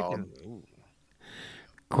Eileen, to be you called. can. Ooh.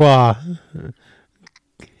 Qua.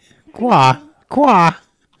 Qua. Qua.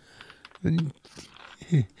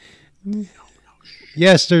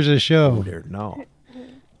 Yes, there's a Oh, show. dear, no.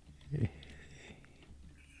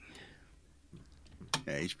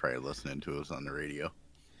 Yeah, he's probably listening to us on the radio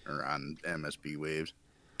or on MSP waves.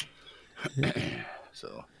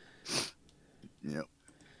 So,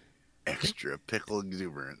 extra pickle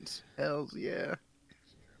exuberance. Hells yeah.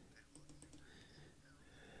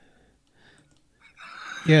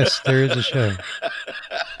 Yes, there is a show.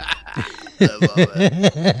 I love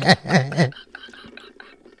it.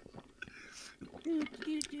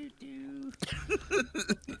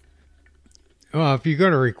 Well, if you're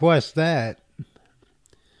going to request that.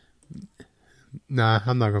 Nah,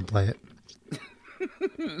 I'm not going to play it.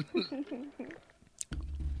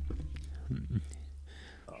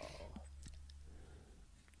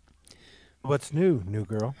 What's new, new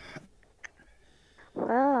girl?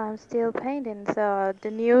 Well, I'm still painting, so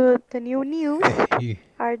the new news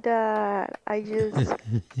are that I just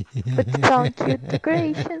put some cute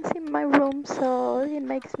decorations in my room, so it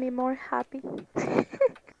makes me more happy. Hell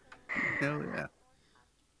yeah.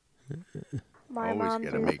 My Always mom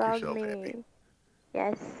gotta just make bought yourself me. happy.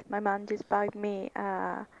 Yes, my mom just bought me.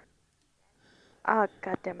 Oh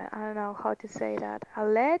god damn it! I don't know how to say that. A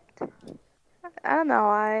LED. I don't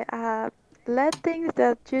know. LED things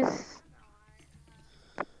that just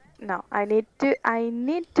no. I need to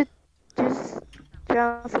just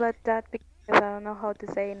translate that because I don't know how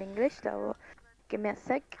to say in English. So give me a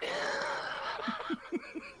sec.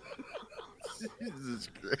 Jesus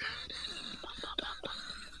Christ.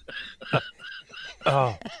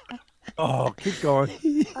 Oh, keep going.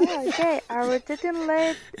 Oh, okay. A rotating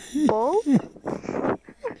LED bulb. I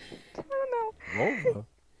don't know. Volvo.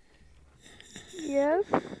 Yes.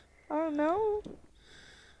 I don't know.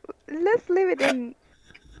 Let's leave it in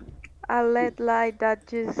a LED light that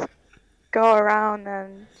just go around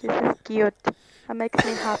and just is cute. That makes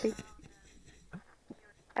me happy.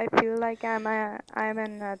 I feel like I'm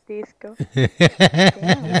in a disco.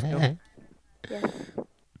 Damn. Yes.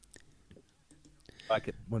 Like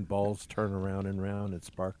it when balls turn around and round and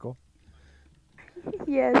sparkle.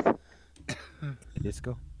 Yes.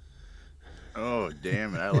 Disco. Oh,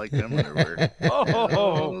 damn it. I like them underwear.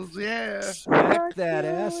 Oh, yeah. smack So that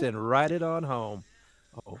ass cute. and ride it on home.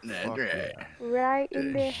 Oh, That's fuck right. yeah. Right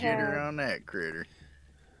in the Shit head. around that critter.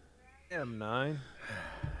 M9.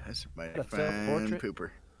 That's a mighty A fine self-portrait?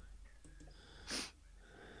 pooper.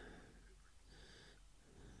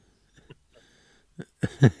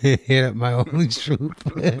 Hit up my only swoop.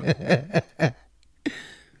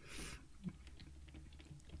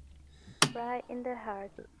 Right in the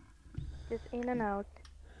heart. Just in and out.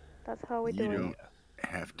 That's how we do You it. don't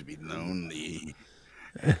have to be lonely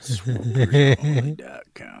at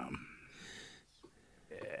swoopersonly.com.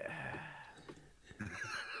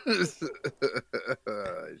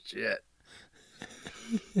 Shit.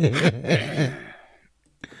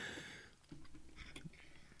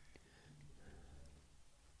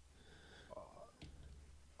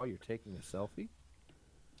 Oh, you're taking a selfie?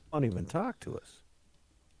 Don't even talk to us.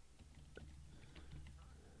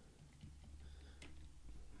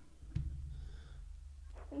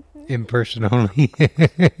 In person only.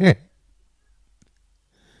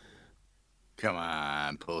 Come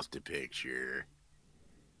on, post a picture.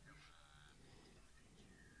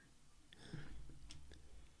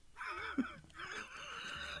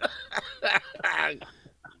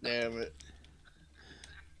 Damn it.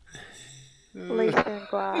 Listen,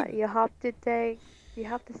 Gua, you have to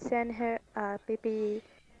send her a baby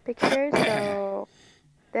picture, so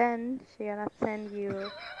then she gonna send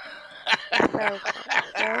you a selfie,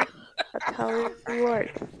 okay? That's how it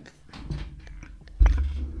works.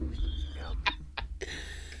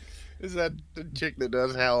 Is that the chick that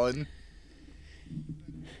does Helen?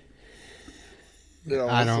 It I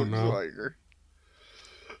almost don't looks know. like her.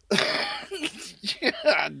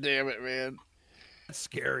 God damn it, man. That's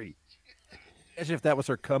scary. Imagine if that was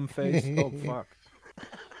her cum face. Oh, fuck.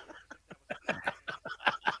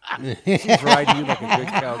 She's riding you like a good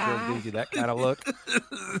cowgirl gives you that kind of look.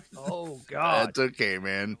 Oh, God. That's okay,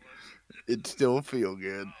 man. It still feel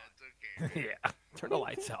good. Yeah. Turn the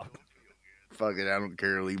lights out. Fuck it, I don't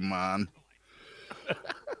care. Leave them on.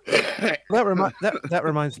 That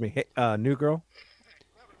reminds me. Hey, new girl.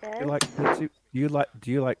 Yes? You like Tootsie? Do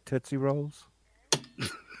you like Tootsie Rolls?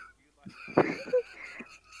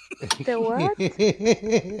 The what?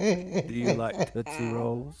 Do you like Tootsie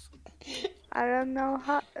Rolls? I don't know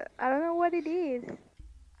what it is.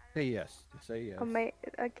 Say yes. Say yes.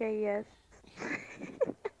 Okay, yes.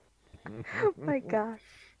 Oh my God.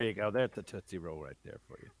 There you go. That's a Tootsie Roll right there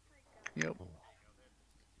for you. Yep.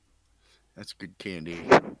 That's good candy.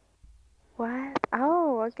 What?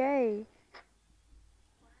 Oh, okay.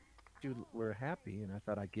 You were happy, and I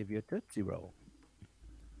thought I'd give you a Tootsie Roll.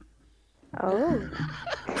 Oh.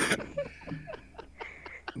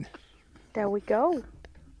 There we go.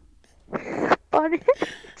 Funny.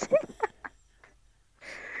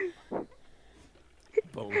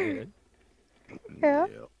 Bonehead. Yeah.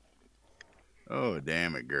 Yep. Oh,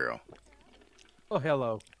 damn it, girl. Oh,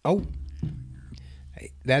 hello. Oh,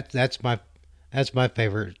 hey, that's my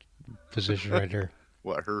favorite position right there.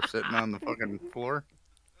 What, her sitting on the fucking floor?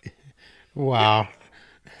 Wow.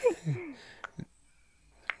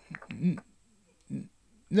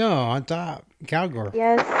 No, on top, cowgirl.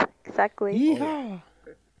 Yes, exactly. Yeehaw.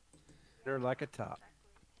 They're like a top.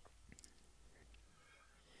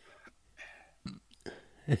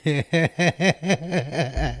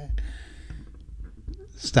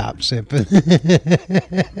 Stop simping.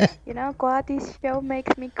 You know, Quality's show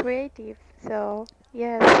makes me creative, so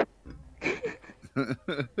yes.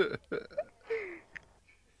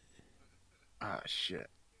 Ah, shit.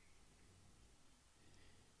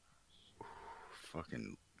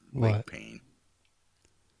 Fucking What? leg pain.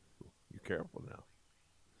 You careful now.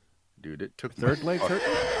 Dude, it took Third leg hurt?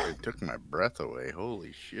 It took my breath away.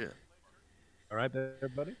 Holy shit. All right,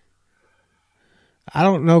 there, buddy. I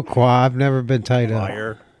don't know, Qua. I've never been tied up.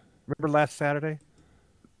 Liar. Remember last Saturday?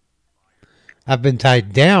 I've been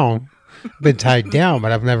tied down. Been tied down,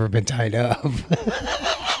 but I've never been tied up.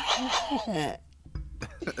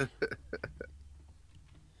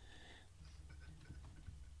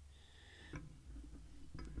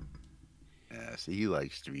 Yeah, see, he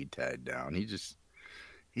likes to be tied down. He's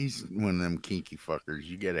one of them kinky fuckers.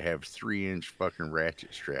 You gotta have 3-inch fucking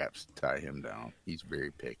ratchet straps to tie him down. He's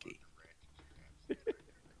very picky.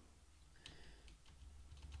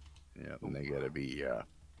 Yeah, and they gotta be,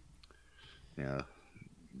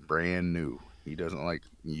 brand new. He doesn't like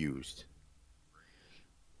used.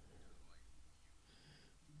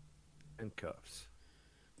 And cuffs.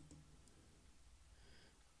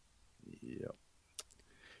 Yep.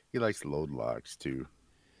 He likes load locks too.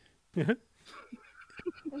 Damn,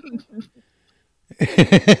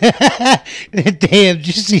 did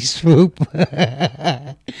you see Swoop?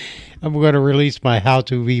 I'm going to release my How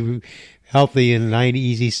to Be Healthy in 9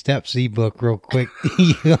 Easy Steps ebook real quick.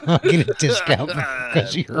 You'll get a discount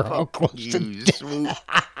because you're all close to death. Swoop.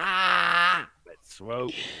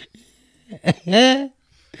 Swoop.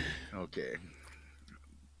 Okay.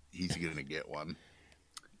 He's gonna get one.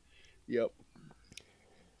 Yep.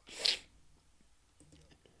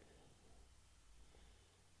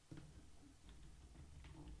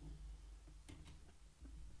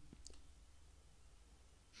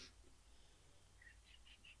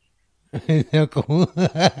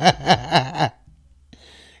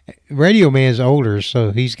 Radio Man's older,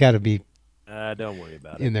 so he's got to be Don't worry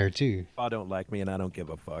about in it. there too. I don't like me, and I don't give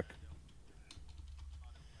a fuck.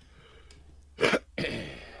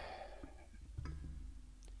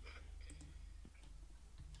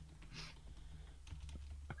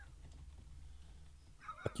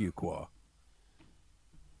 Fuck you, Qua.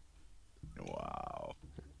 Wow.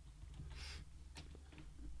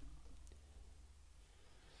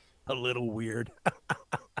 A little weird.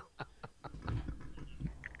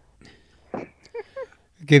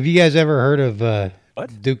 Have you guys ever heard of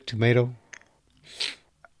What? Duke Tomato?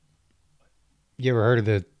 You ever heard of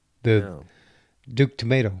the No. Duke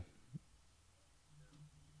Tomato?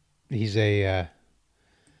 He's a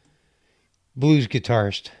blues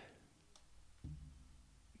guitarist.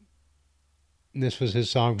 This was his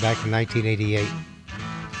song back in 1988.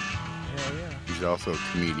 He's also a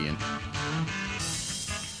comedian.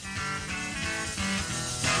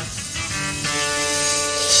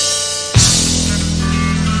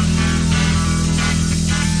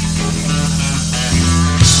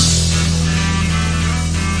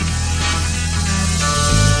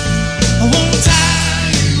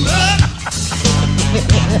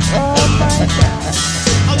 Oh my god.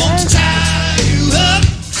 I want to tie you up.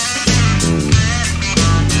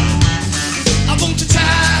 I want to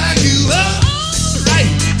tie you up.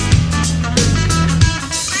 Right.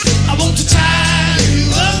 I want to tie you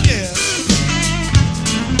up, yeah.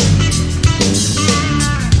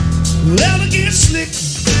 Leather gets slick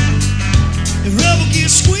and rubber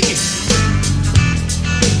gets squeaky.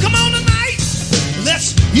 Come on tonight,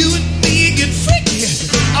 let's you and me get freaky.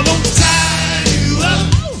 I want to tie you up.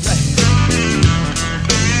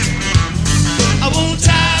 I won't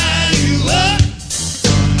tie you up.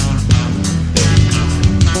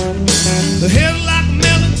 The head like a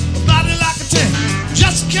melon, a body like a tank.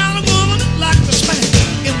 Just the kind of woman that like to spank.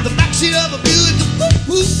 In the backseat of a Buick, woo,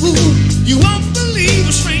 woo, woo. You won't believe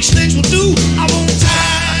what strange things will do. I won't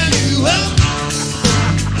tie you up.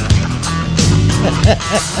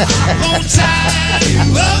 I won't tie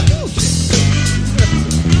you up.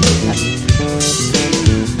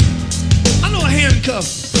 I know a handcuff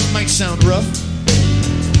might sound rough,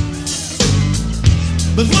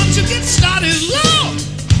 but once you get started, Lord,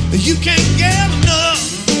 you can't get enough.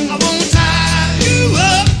 I won't tie you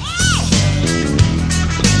up.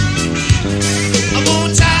 I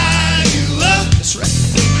won't tie you up. That's right.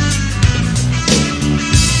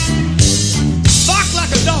 Bark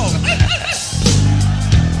like a dog.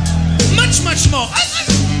 Much, much more.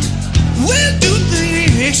 We'll do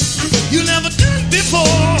things you never done before.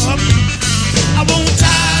 I won't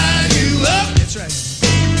tie you up. That's right.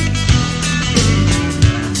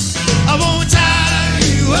 I won't tie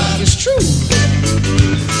you up. It's true.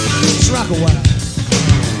 Let's rock a while.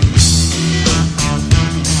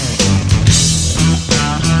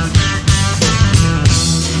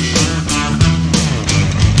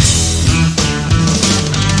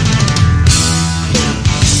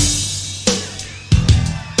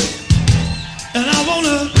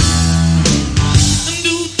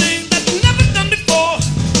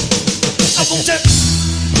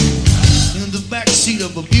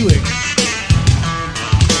 Buick.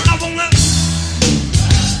 I wanna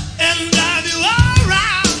and drive you all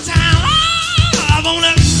around town. Oh, I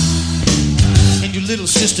wanna and your little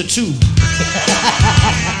sister too.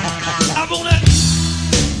 I wanna. I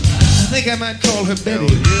think I might call her Betty.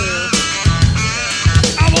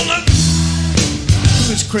 I wanna.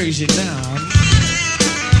 Who's crazy now?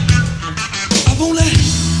 I wanna.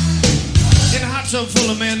 In a hot tub full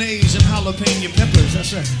of mayonnaise and jalapeno peppers.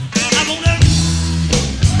 That's right. I wanna.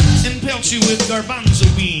 And pelt you with garbanzo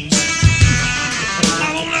beans.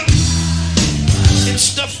 I wanna. And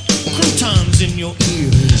stuff croutons in your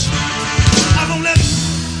ears. I wanna.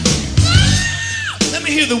 Let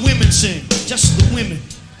me hear the women sing. Just the women.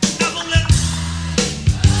 I won't let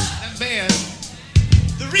that band.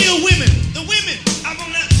 The real women. The women. I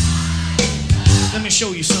won't let me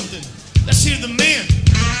show you something. Let's hear the men.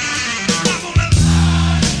 I won't let.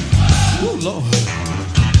 Oh, Lord.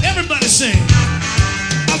 Everybody sing.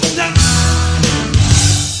 I won't let.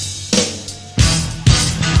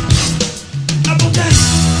 I won't let.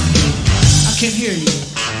 I can't hear you.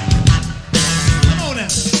 Come on now.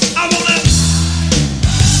 I won't let.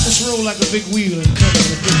 Let's roll like a big wheel and cut up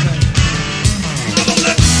a big night. I won't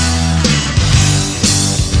let.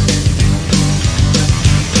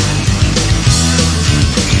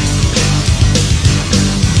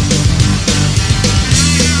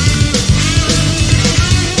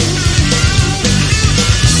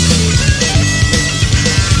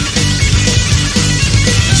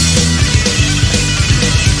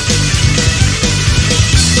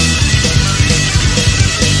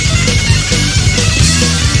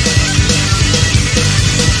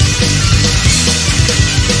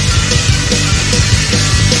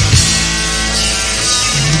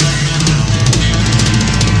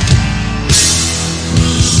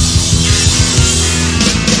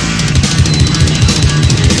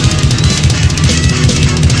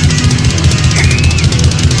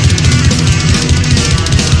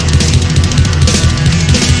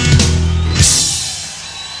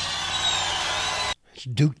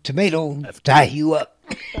 Duke Tomato, tie you up.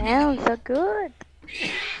 Damn, so good.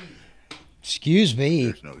 Excuse me.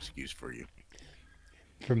 There's no excuse for you.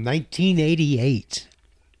 From 1988.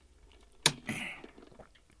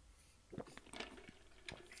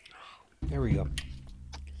 There we go.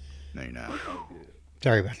 No, you're not.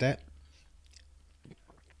 Sorry about that.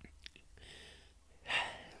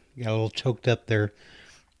 Got a little choked up there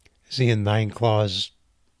seeing Nine Claws'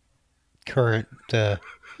 current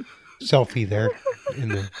selfie there in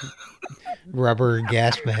the rubber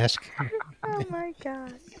gas mask. Oh my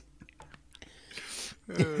god.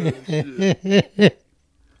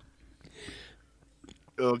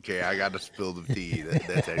 Okay, I got to spill the tea.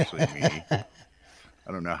 That's actually me. I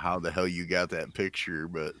don't know how the hell you got that picture,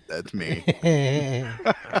 but that's me. What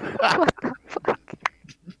the fuck?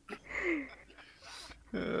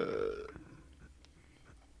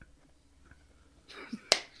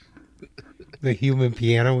 The human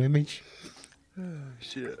piano image. Oh,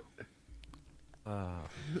 shit.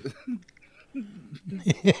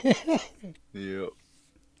 Yep.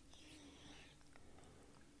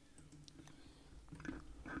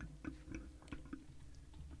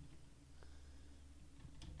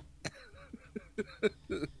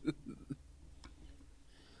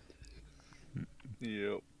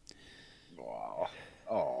 Yep. Wow.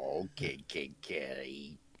 Oh, kitty.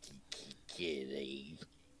 Kitty.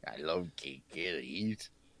 I love kitties.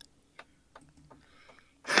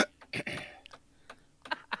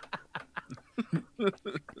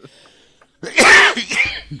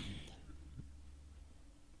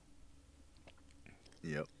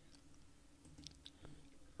 Yep.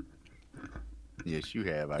 Yes, you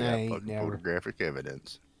have. I got fucking photographic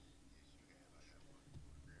evidence.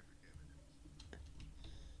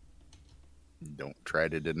 Don't try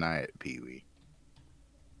to deny it, Pee-wee.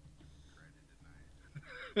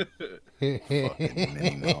 Fucking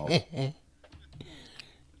Minnie Mouse.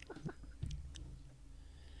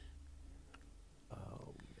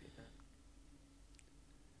 Oh, man.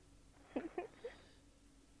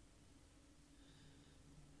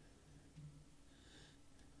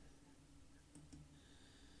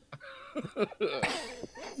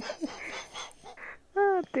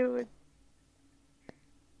 Oh, dude.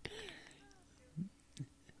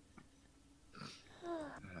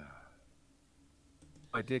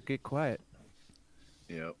 I did get quiet.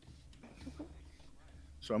 Yep.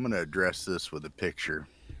 So I'm going to address this with a picture.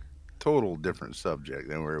 Total different subject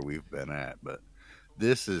than where we've been at, but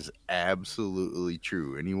this is absolutely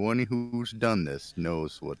true. Anyone who's done this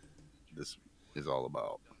knows what this is all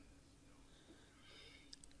about.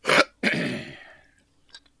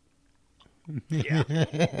 Yeah.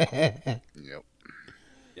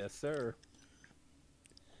 Yep. Yes, sir.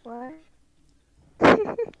 What?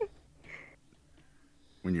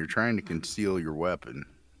 When you're trying to conceal your weapon,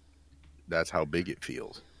 that's how big it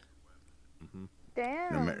feels.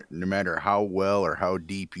 Damn. No matter how well or how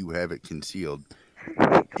deep you have it concealed,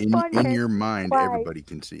 in Funhead, your mind, why? everybody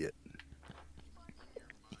can see it.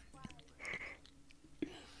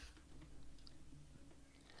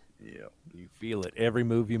 Yep. You feel it every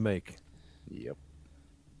move you make. Yep.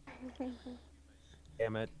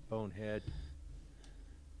 Damn it, bonehead.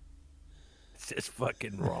 It's just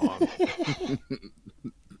fucking wrong.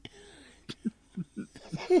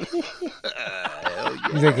 You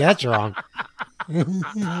think that's wrong? I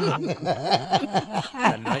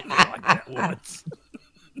had a nightmare like that once.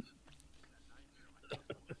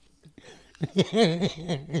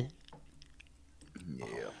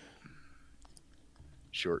 Yeah.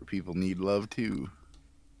 Short people need love too.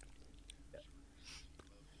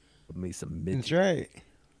 Give me some midget.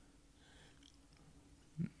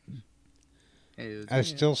 That's right. I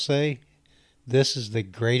still say this is the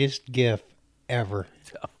greatest gift ever.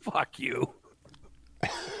 Fuck you.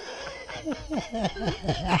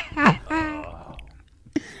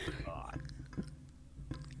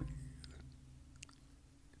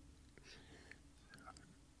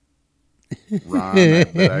 Ron, I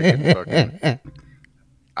bet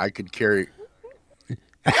I could carry.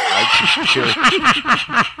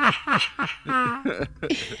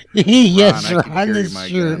 Yes, Ron, I could Ron carry is my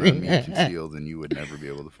sure. gun on me concealed, and you would never be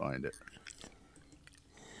able to find it.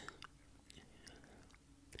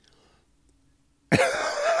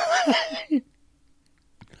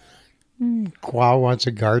 Qua wants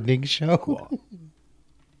a gardening show.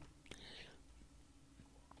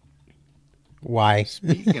 Why?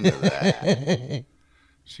 Speaking of that,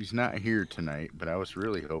 she's not here tonight, but I was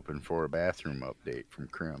really hoping for a bathroom update from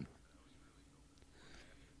Krim.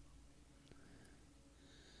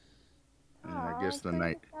 And I guess the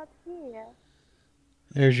night.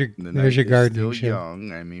 There's your The there's your night is gardening still show.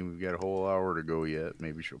 young. I mean, we've got a whole hour to go yet.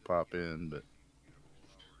 Maybe she'll pop in, but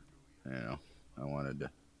I wanted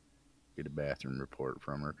to get a bathroom report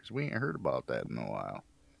from her because we ain't heard about that in a while.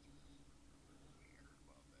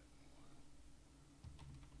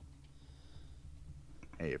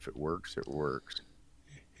 Hey, if it works, it works.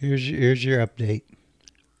 Here's your update.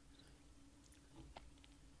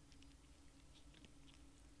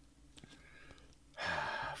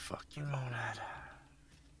 Fuck you, Bonehead.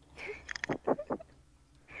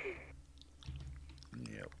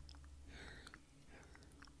 Yep.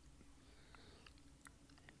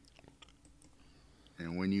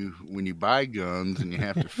 And when you buy guns and you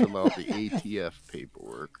have to fill out the ATF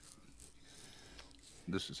paperwork,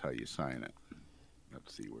 this is how you sign it.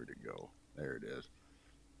 Let's see where to go. There it is.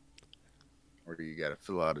 Or you got to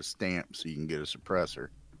fill out a stamp so you can get a suppressor.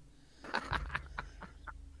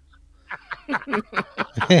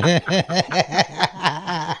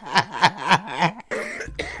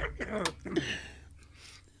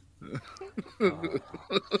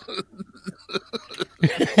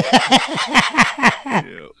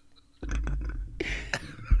 Yep.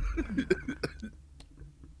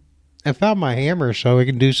 I found my hammer so we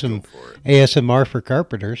can do some ASMR for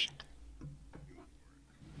carpenters.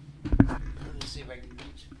 Let's see if I can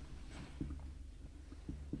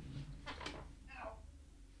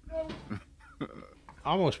reach.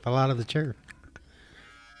 Almost fell out of the chair.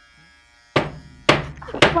 Oh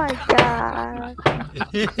my God.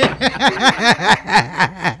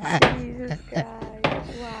 Jesus Christ.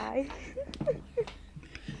 Why?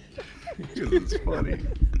 It's funny.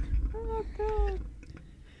 Oh God.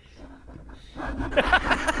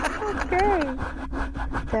 Okay.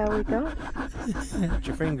 There we go. Put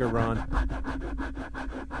your finger, Ron.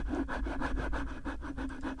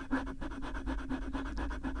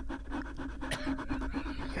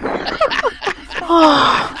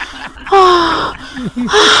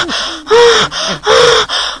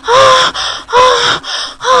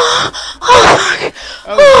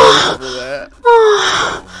 I was waiting for that.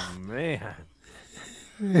 Oh, man.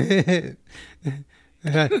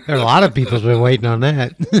 There are a lot of people's been waiting on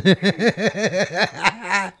that.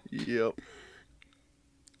 Yep.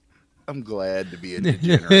 I'm glad to be a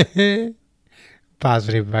degenerate.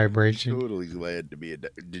 Positive vibration. Totally glad to be a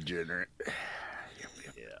degenerate.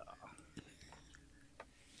 Yeah.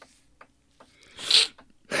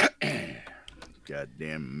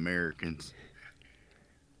 Goddamn Americans.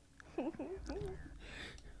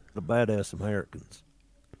 The badass Americans.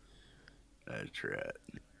 That's right.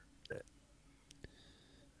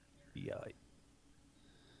 Yeah.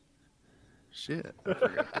 Shit. I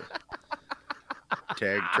forgot to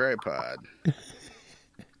tag tripod.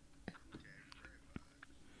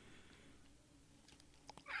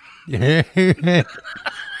 That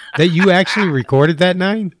you actually recorded that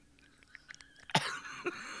 9?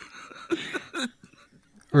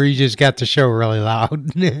 Or you just got the show really loud?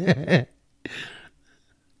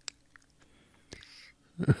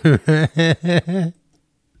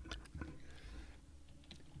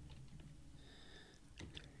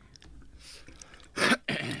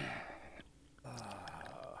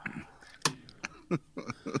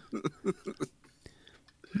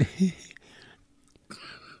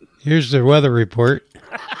 Here's the weather report.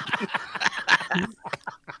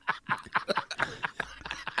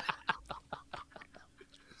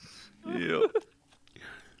 Yep.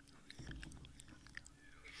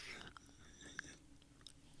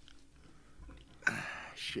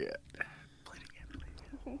 Shit.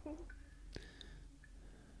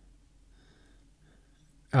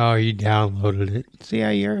 Oh, you downloaded it. See how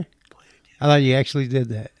you're? I thought you actually did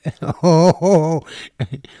that. Oh,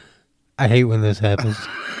 I hate when this happens.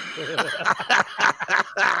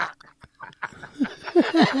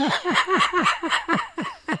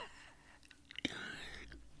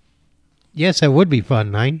 Yes, that would be fun,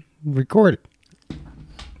 9. Record it.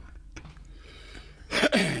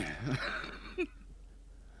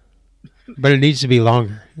 But it needs to be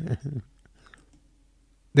longer.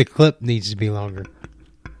 The clip needs to be longer.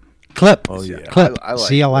 Clip. Oh yeah, Clip. I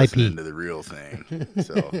like CLIP. listening to the real thing.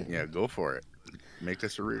 So yeah, go for it. Make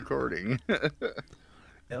us a recording.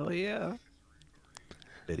 Hell yeah.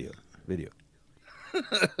 Video.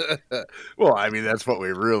 Well, I mean that's what we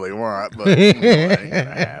really want, but it ain't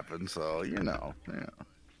gonna happen. So yeah.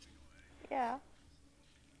 Yeah.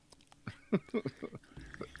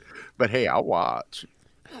 But hey, I'll watch.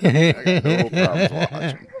 I got no problems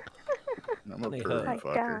watching. I'm a Funny perv My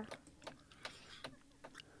fucker. God.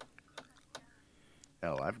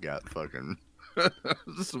 Hell, I've got fucking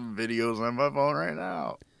some videos on my phone right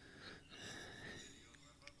now.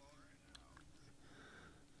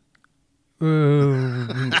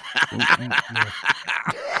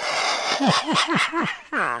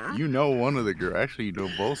 You know one of the girls. Actually, you know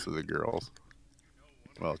both of the girls.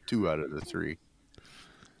 Well, 2 out of the 3.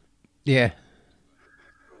 Yeah.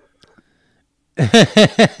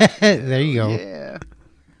 There you go. Yeah.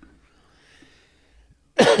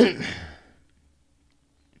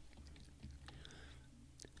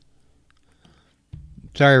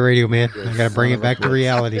 Sorry, Radio Man. I got to bring it back to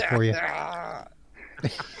reality for you.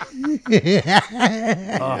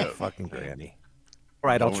 Oh, fucking granny. All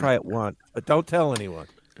right, I'll try it once, but don't tell anyone.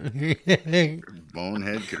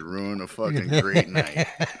 Bonehead could ruin a fucking great night.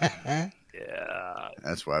 Yeah.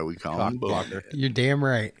 That's why we call him Bonehead. You're damn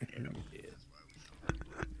right.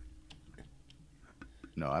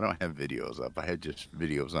 No, I don't have videos up. I had just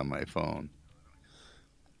videos on my phone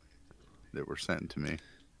that were sent to me.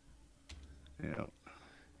 Yeah.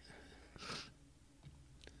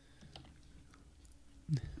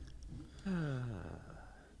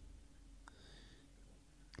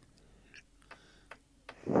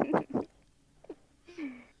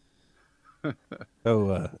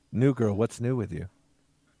 So, new girl, what's new with you?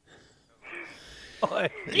 Hey.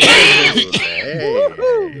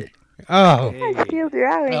 Oh. I'm still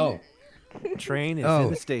driving. Oh. Train is Oh. in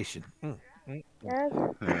the station. Yes.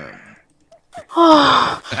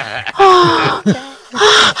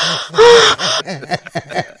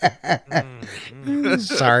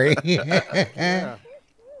 Sorry.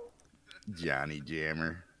 Johnny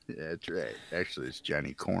Jammer. Yeah, that's right. Actually, it's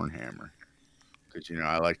Johnny Cornhammer. Because, you know,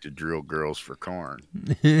 I like to drill girls for corn.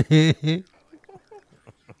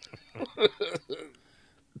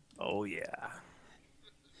 Oh, yeah.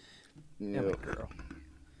 Yeah. Damn it, girl.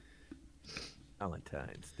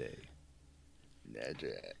 Valentine's Day. That's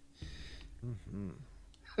right.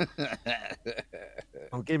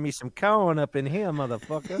 Don't give me some corn up in here,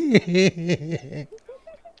 motherfucker.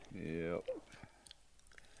 Yep.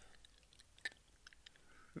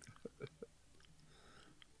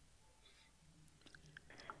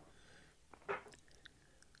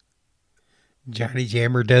 Johnny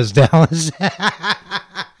Jammer does Dallas.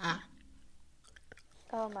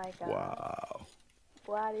 Oh my God. Wow.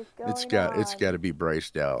 What is going It's on? got to be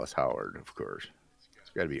Bryce Dallas Howard, of course.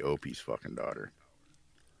 It's got to be Opie's fucking daughter.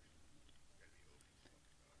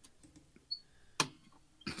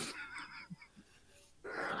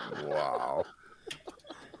 Wow.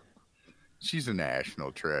 She's a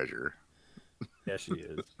national treasure. Yeah, she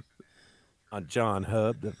is. On John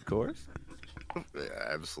Hub, of course. Yeah,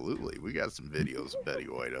 absolutely. We got some videos of Betty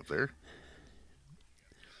White up there.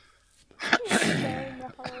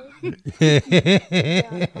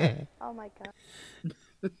 Yeah. Oh my God.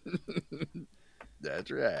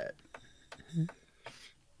 That's right.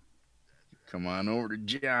 Come on over to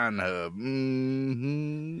John Hub.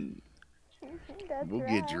 Mm-hmm. We'll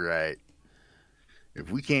get you right.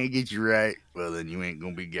 If we can't get you right, well, then you ain't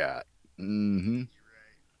going to be got. Mm-hmm.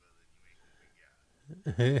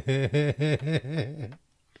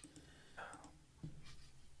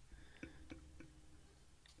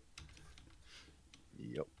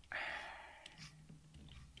 Yep.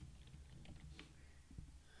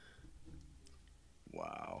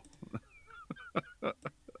 Wow.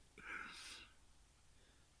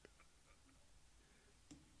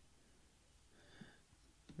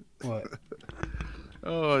 What?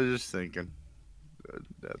 Oh, I was just thinking.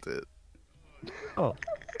 That's it. Oh.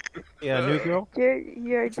 Yeah, new girl.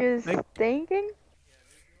 You're just thinking?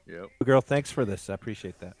 Yep. New girl, thanks for this. I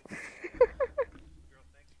appreciate that.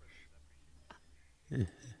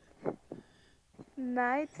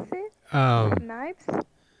 Snipes? Snipes?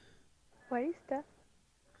 What is that?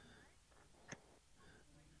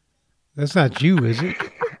 That's not you, is it?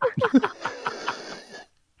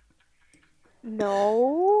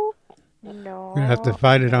 No. We're gonna have to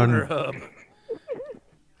find it on.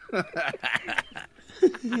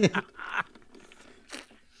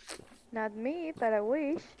 Not me, but I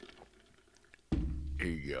wish. Here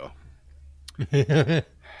you go.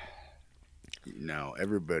 Now,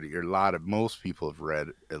 everybody, or most people have read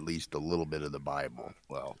at least a little bit of the Bible.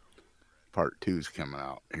 Well, part 2's coming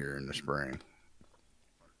out here in the spring.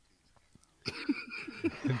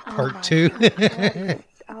 Part 2.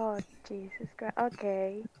 Oh, Jesus Christ.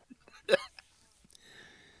 Okay.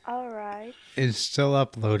 All right. It's still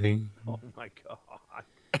uploading. Oh my God.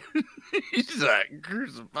 He's like,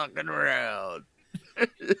 cruise fucking around.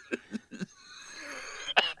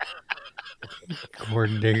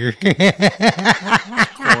 Corn digger.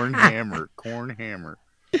 Corn hammer.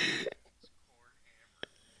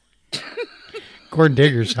 Corn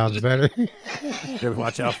digger sounds better. Never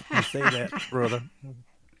watch out when you say that, brother.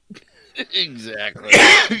 Exactly.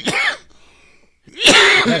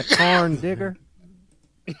 That corn digger?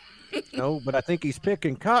 No, but I think he's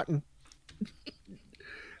picking cotton.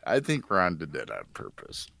 I think Ron did that on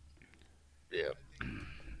purpose. Yep.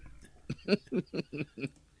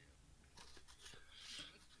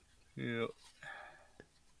 Yep.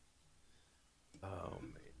 Oh,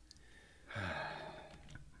 man.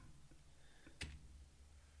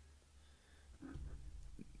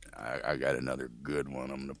 I got another good one.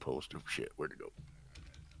 I'm going to post him. Shit, where'd it go?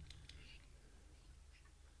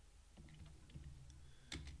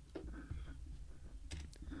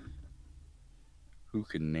 Who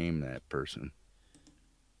can name that person?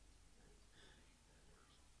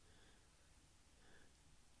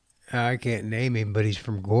 I can't name him, but he's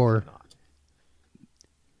from Gore.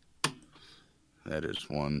 That is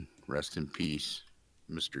one. Rest in peace,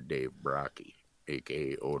 Mr. Dave Brocky,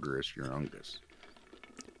 a.k.a. Odorous Urungus.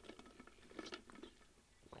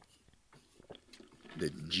 The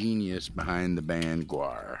genius behind the band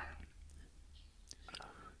Guar.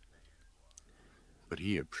 But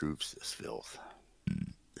he approves this filth.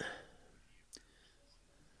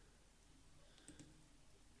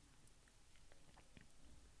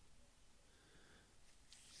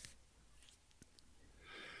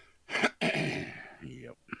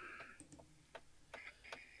 Yep.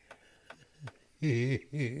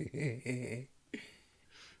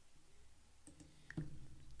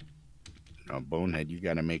 Now, Bonehead, you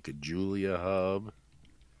got to make a Julia hub.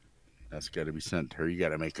 That's got to be sent to her. You got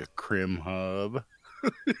to make a Crim hub.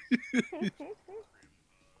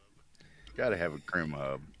 Got to have a Crim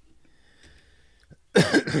hub.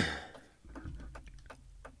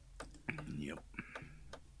 Yep.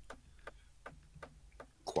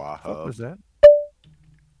 Qua hub. What was that?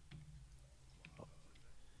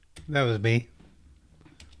 That was me.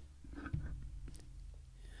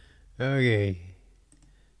 Okay.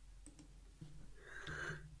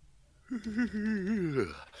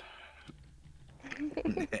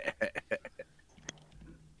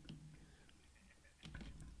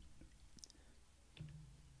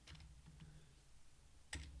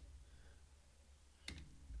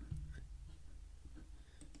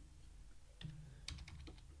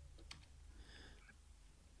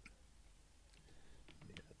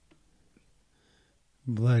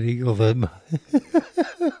 Blood Eagle.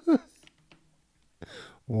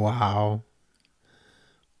 Wow.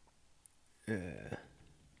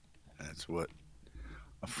 That's what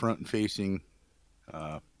a front-facing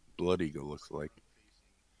Blood Eagle looks like.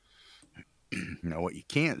 Now, what you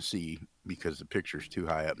can't see, because the picture's too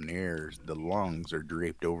high up in the air, is the lungs are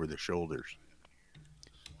draped over the shoulders.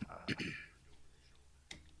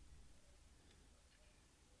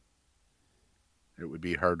 It would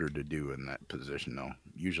be harder to do in that position, though.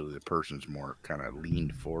 Usually the person's more kind of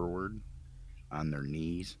leaned forward. on their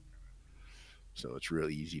knees. So it's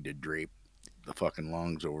really easy to drape the fucking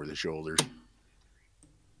lungs over the shoulders.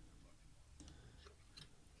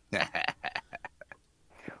 Oh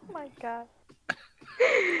my god.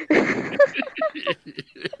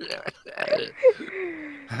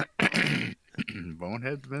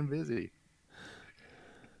 Bonehead's been busy.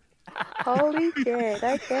 Holy shit.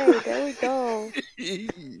 Okay, there we go.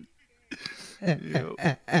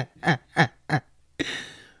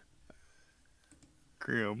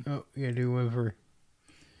 Grim. Oh, you gotta do one for.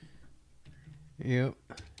 Yep.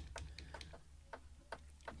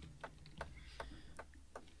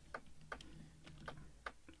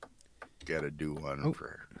 Gotta do one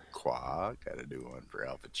for Qua, gotta do one for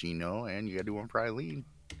Al Pacino, and you gotta do one for Eileen.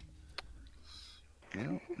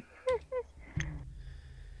 Yep.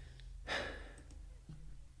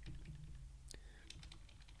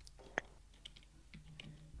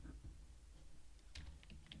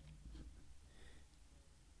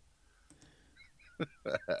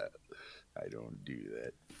 I don't do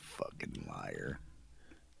that, fucking liar.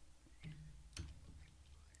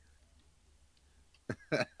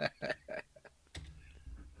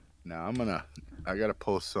 Now I gotta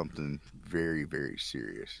post something very, very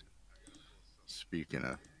serious. Speaking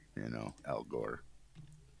of, Al Gore.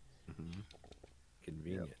 Mm-hmm.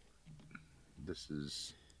 Convenient. Yep. This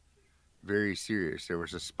is very serious. There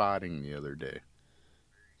was a spotting the other day.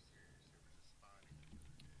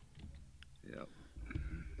 Yep.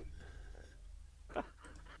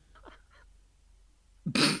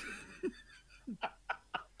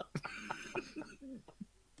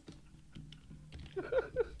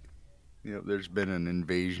 There's been an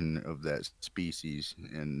invasion of that species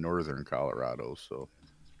in northern Colorado, so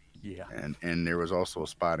yeah. And there was also a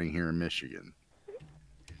spotting here in Michigan.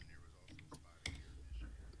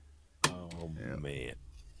 Oh man.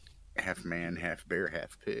 Half man, half bear,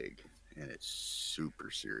 half pig. And it's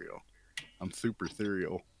super cereal. I'm super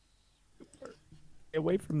cereal. Stay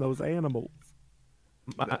away from those animals.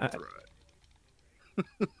 That's right.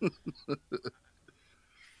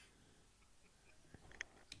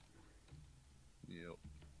 Yep.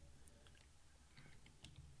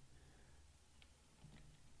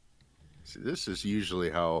 See, this is usually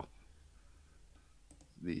how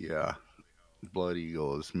the blood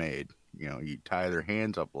eagle is made. You tie their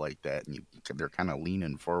hands up like that, and they're kind of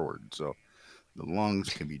leaning forward, so the lungs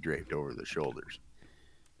can be draped over the shoulders.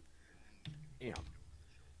 Yeah.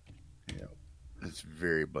 Yeah. It's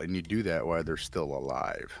very, and you do that while they're still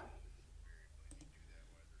alive.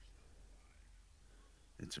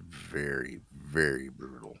 It's very, very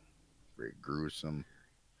brutal, very gruesome.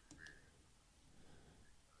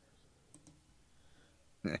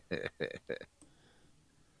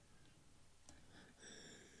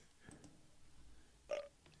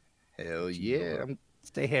 Hell yeah.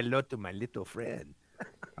 Say hello to my little friend.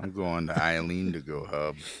 I'm going to Eileen to go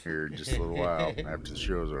hub here in just a little while after the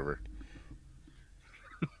show's over.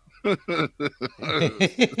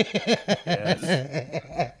 Yes.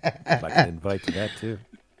 I can invite to that too.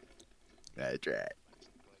 That's right.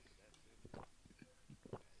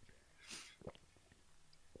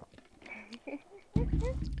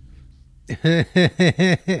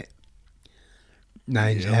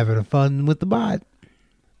 Nine's having fun with the bot.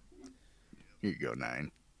 Here you go,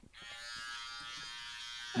 Nine.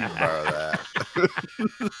 You can borrow that.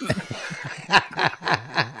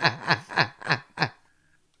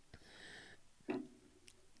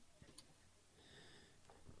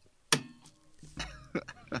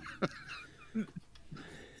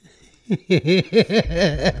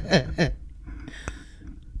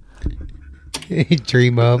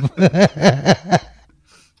 Dream of.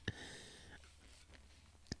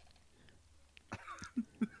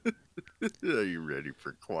 Are you ready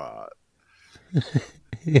for quad?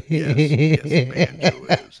 Yes, Banjo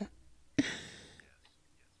is.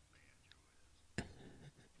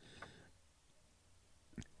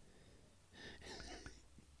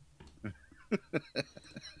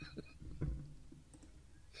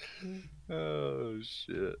 Oh,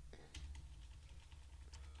 shit.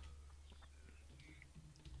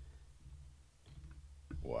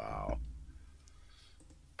 Wow.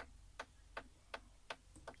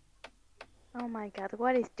 Oh my god,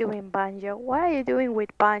 what is doing Banjo? What are you doing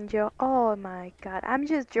with Banjo? Oh my god, I'm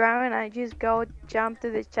just driving. I just go jump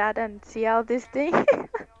to the chat and see all this thing.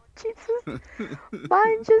 Jesus,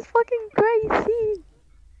 Banjo's fucking crazy.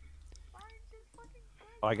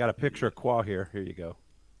 Oh, I got a picture of Qua here. Here you go.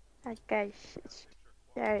 Okay,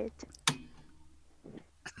 share it.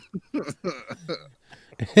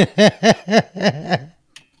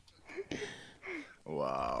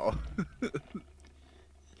 Wow.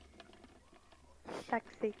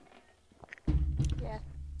 Taxi.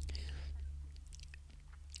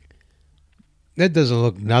 That doesn't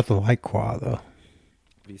look nothing like Qua, though.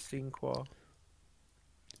 Have you seen Qua?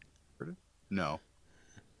 No.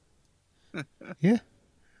 Yeah.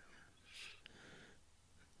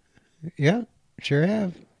 Yeah, sure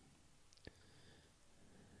have.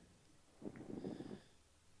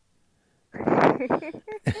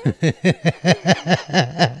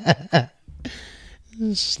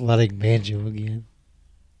 Slutting banjo again.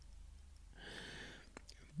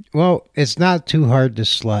 Well, it's not too hard to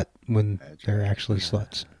slut when they're actually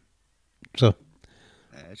sluts. So.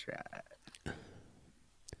 That's right.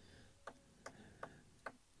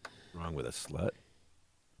 Wrong with a slut.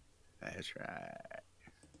 That's right.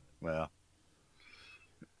 Well,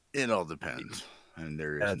 it all depends. And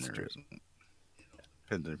there is and there isn't.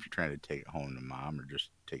 Depends if you're trying to take it home to mom or just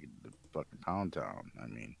take it to fucking Pound Town. I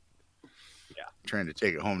mean, yeah, trying to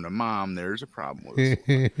take it home to mom, there's a problem with it.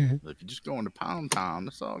 But if you're just going to Pound Town,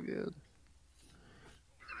 that's all good.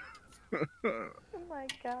 Oh my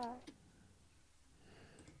god.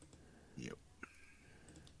 Yep.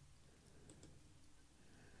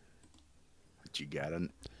 But you gotta.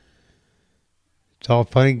 It's all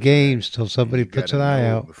fun and games till somebody puts an eye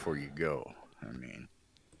out. Before you go. I mean,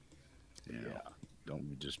 you know, don't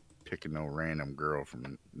be just picking no random girl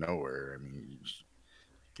from nowhere. I mean, you just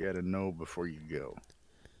gotta know before you go.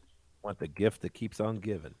 Want the gift that keeps on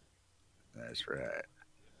giving. That's right.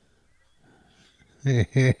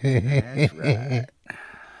 That's right.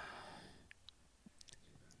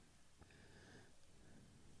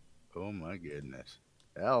 Oh my goodness.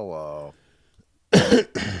 Hello. God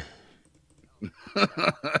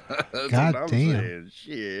damn.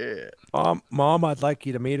 Shit. Mom, I'd like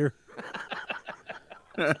you to meet her.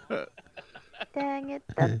 Dang it,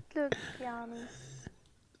 that looks yummy.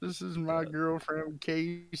 This is my girlfriend,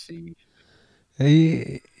 Casey.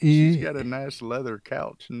 Hey, she's got a nice leather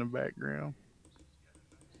couch in the background.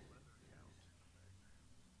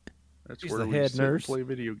 That's she's where the we head sit nurse. And play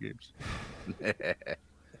video games.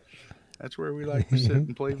 That's where we like to sit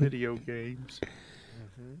and play video games.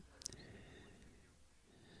 Mm-hmm.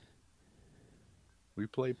 We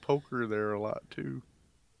play poker there a lot too.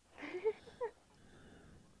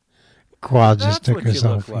 Quad just took us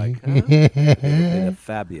off. Like, huh?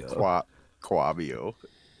 Fabio. Quabio.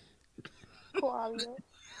 Quabio.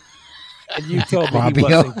 And you told me he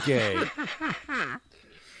wasn't gay.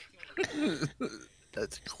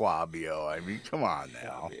 That's Quabio. I mean, come on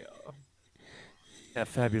now. Have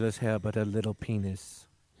fabulous hair, but a little penis.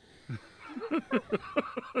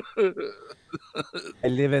 I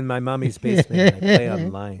live in my mommy's basement. And I play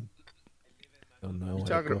online. Don't know.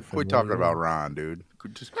 Quit talking about Ron, dude.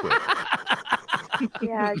 Just quit.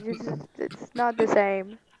 Yeah, it's not the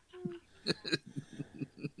same.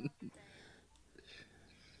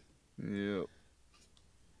 Yep.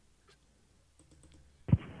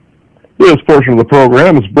 This portion of the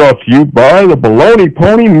program is brought to you by the Baloney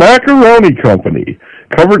Pony Macaroni Company.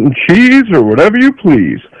 Covered in cheese or whatever you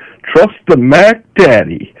please. Trust the Mac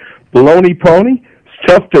Daddy. Baloney Pony is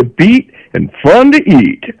tough to beat and fun to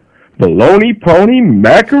eat. Baloney Pony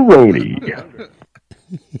Macaroni.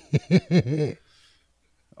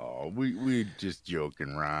 Oh, we just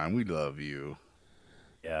joking, Ron. We love you.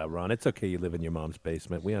 Yeah, Ron, it's okay you live in your mom's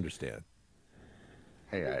basement. We understand.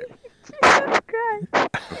 Hey, Jesus Christ.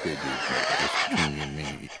 Okay, dude, just between you and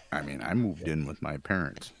me. I mean, I moved in with my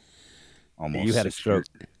parents. Almost. You had a stroke.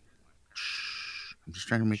 Shh. I'm just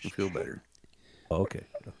trying to make you feel better. Oh, okay.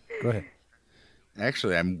 Go ahead.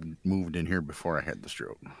 Actually, I moved in here before I had the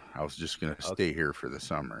stroke. I was just going to stay here for the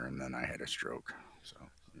summer, and then I had a stroke. So,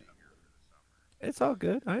 yeah. It's all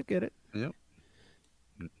good. I get it. Yep.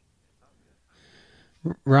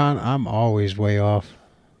 Ron, I'm always way off.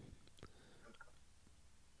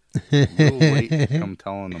 A little late to come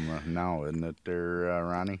telling them now, isn't it there,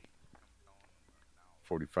 Ronnie?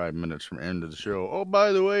 45 minutes from end of the show. Oh,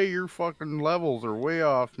 by the way, your fucking levels are way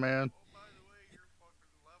off, man.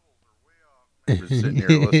 You're sitting here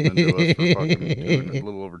listening to us for fucking doing a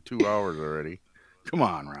little over 2 hours already. Come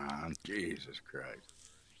on, Ron. Jesus Christ.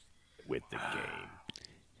 With the game.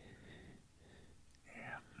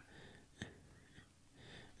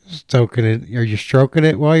 Stoking it. Are you stroking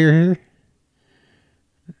it while you're here?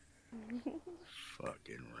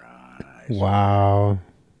 Fucking right. Wow.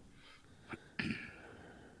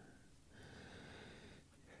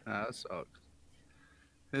 That sucks.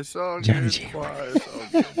 It's all Johnny good. Jam. It's all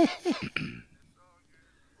good.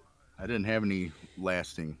 I didn't have any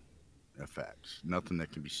lasting effects. Nothing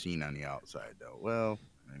that can be seen on the outside, though. Well,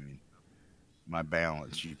 I mean, my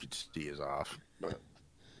balance you could see is off, but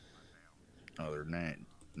other than that,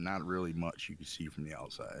 not really much you can see from the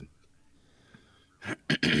outside.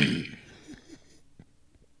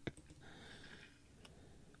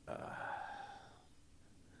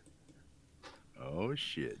 Oh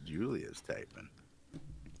shit, Julia's typing.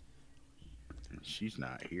 She's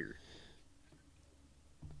not here.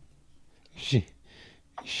 She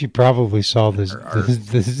probably saw this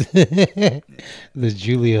the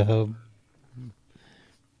Julia hub.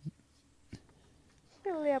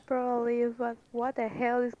 Julia probably is what the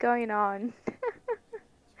hell is going on?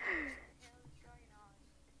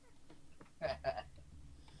 Yeah.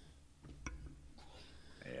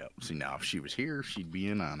 See, now if she was here, she'd be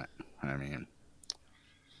in on it. I mean,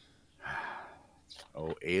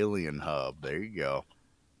 oh, Alien Hub. There you go.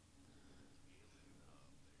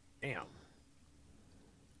 Damn.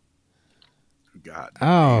 God.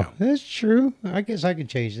 Oh, damn. that's true. I guess I can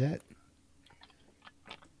change that.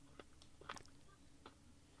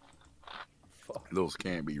 Those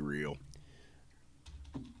can't be real.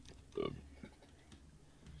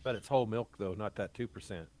 But it's whole milk, though, not that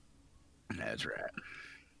 2%. That's right.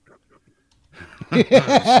 She needs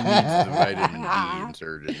the vitamin D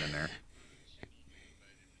inserted in there.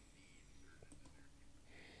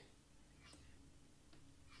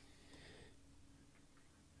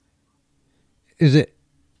 Is it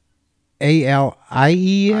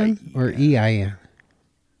ALIEN or EIN?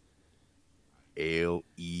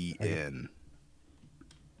 ALEN.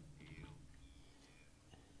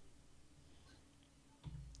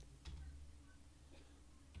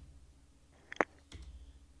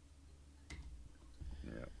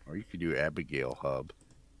 Yeah, or you could do Abigail Hub.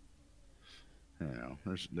 You know,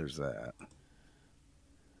 there's that.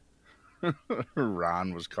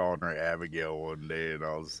 Ron was calling her Abigail one day, and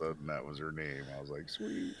all of a sudden that was her name. I was like,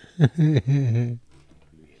 sweet.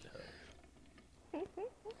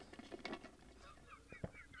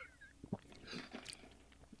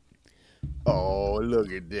 Oh,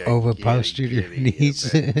 look at that. Overposted your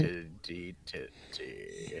knees.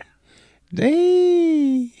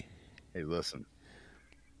 Hey, listen.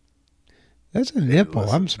 That's a nipple.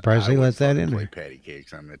 Listen, I'm surprised they let that in play there. patty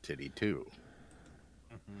cakes on the titty, too.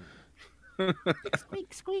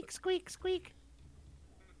 Squeak, squeak, squeak, squeak.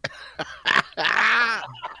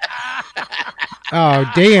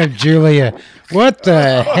 Oh, damn, Julia. What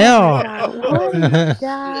the hell?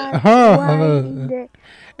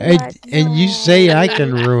 And you say I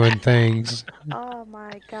can ruin things. Oh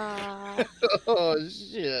my god. Oh,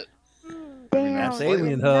 shit. Damn, That's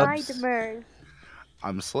Alien Hubs. nightmares.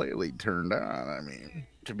 I'm slightly turned on, I mean,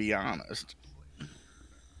 to be honest.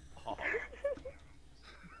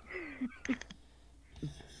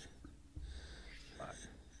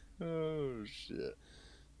 Oh, shit.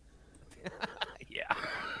 Yeah.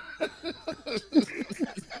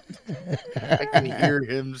 I can hear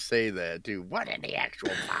him say that, too. What in the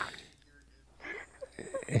actual fuck?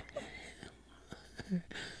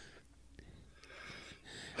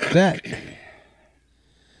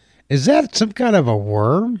 Is that some kind of a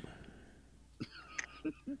worm?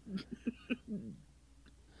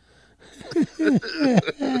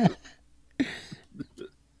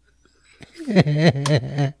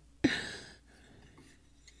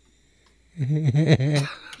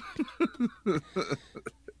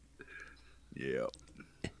 Yeah.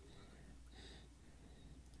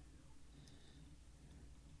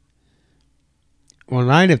 Well,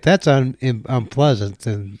 nine. If that's unpleasant,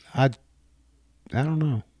 then I don't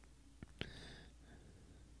know.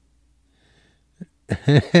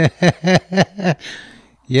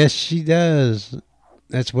 Yes, she does.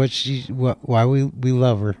 That's why we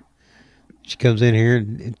love her. She comes in here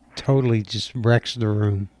and totally just wrecks the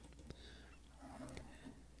room.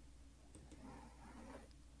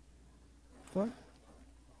 What?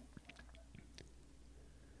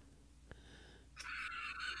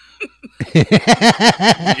 You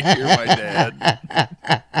hear my dad?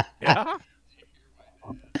 Yeah.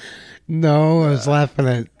 No, I was laughing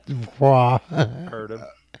at Wah. Heard him.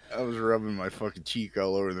 I was rubbing my fucking cheek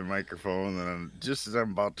all over the microphone, and just as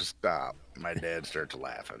I'm about to stop, my dad starts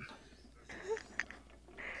laughing.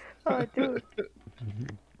 Oh, dude.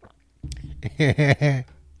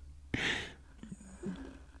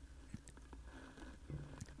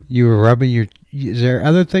 You were rubbing your... Is there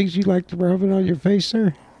other things you like to rub it on your face,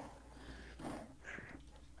 sir?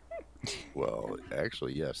 Well,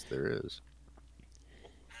 actually, yes, there is.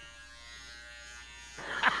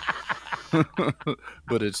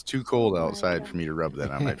 But it's too cold outside for me to rub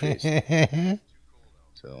that on my face.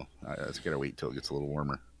 So I just gotta wait till it gets a little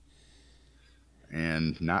warmer.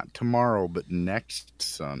 And not tomorrow, but next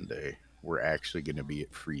Sunday, we're actually going to be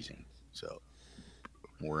at freezing. So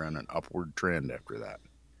we're on an upward trend after that.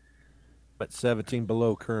 But 17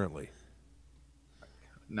 below currently.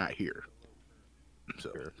 Not here.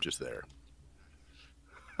 So just there.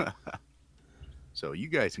 So you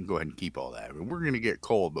guys can go ahead and keep all that. I mean, we're going to get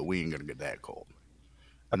cold, but we ain't going to get that cold.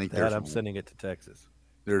 I think I'm sending it to Texas.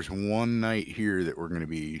 There's one night here that we're going to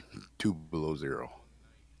be 2 below zero.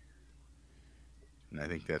 And I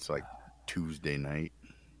think that's like Tuesday night.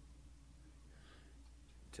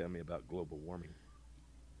 Tell me about global warming.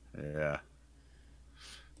 Yeah.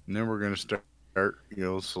 And then we're going to start,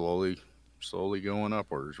 slowly going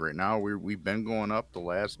upwards. Right now, we've been going up the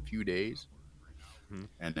last few days. Mm-hmm.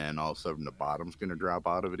 And then all of a sudden the bottom's going to drop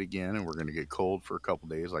out of it again. And we're going to get cold for a couple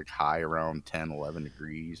days, like high around 10, 11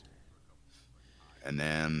 degrees. And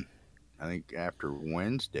then I think after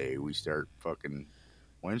Wednesday,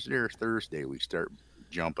 Wednesday or Thursday, we start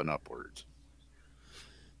jumping upwards.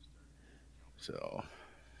 So,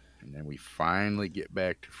 and then we finally get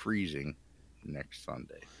back to freezing next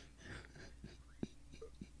Sunday.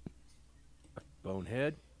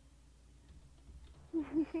 Bonehead? God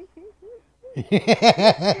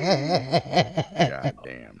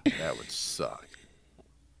damn, that would suck.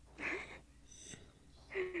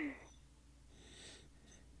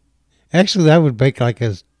 Actually, that would make like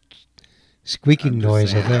a squeaking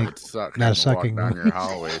noise, I think. Suck, not a sucking noise. Down your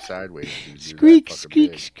hallway sideways. Squeak,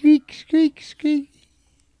 squeak, squeak, squeak, squeak.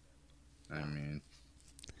 I mean,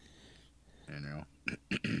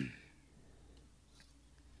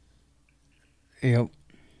 Yep.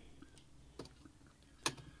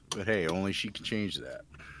 But hey, only she can change that.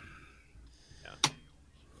 Yeah.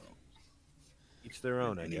 Each their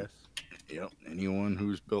own, I guess. Yep. Anyone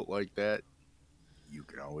who's built like that, you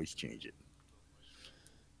can always change it.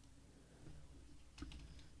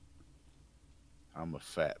 I'm a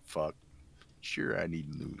fat fuck. Sure, I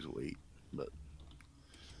need to lose weight, but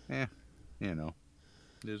it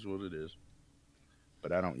is what it is.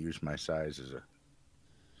 But I don't use my size as a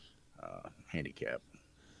handicap.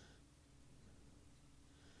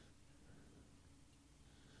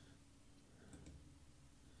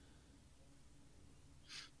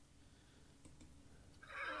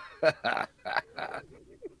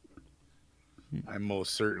 I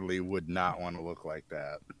most certainly would not want to look like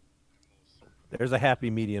that. There's a happy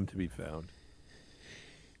medium to be found.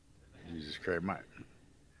 Jesus Christ,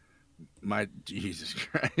 my Jesus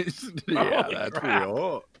Christ. Yeah, that's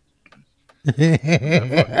real.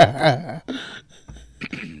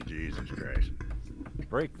 Jesus Christ.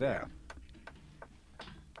 Break that.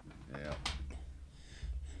 Yeah.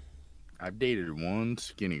 I've dated one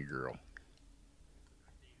skinny girl.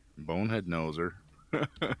 Bonehead knows her.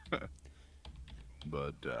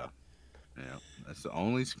 But, that's the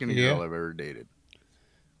only skinny girl I've ever dated.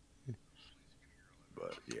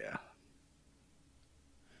 But, yeah.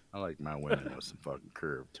 I like my women with some fucking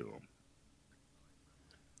curve to them.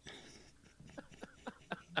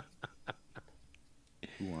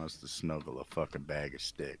 Who wants to snuggle a fucking bag of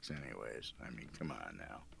sticks anyways? I mean, come on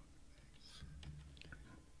now.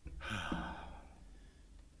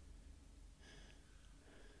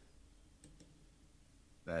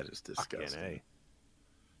 That is disgusting.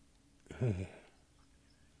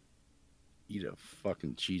 Eat a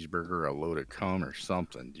fucking cheeseburger, a load of cum, or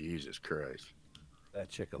something. Jesus Christ. That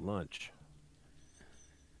chick at lunch.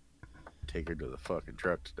 Take her to the fucking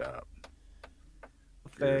truck stop.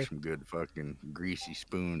 Okay. There's some good fucking greasy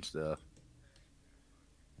spoon stuff.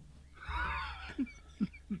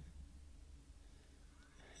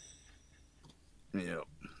 Yep.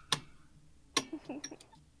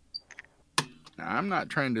 Now, I'm not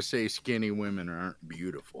trying to say skinny women aren't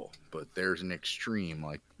beautiful, but there's an extreme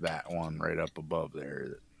like that one right up above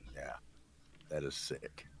there. That is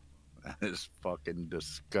sick. That is fucking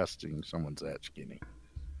disgusting. Someone's that skinny.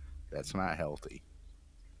 That's not healthy.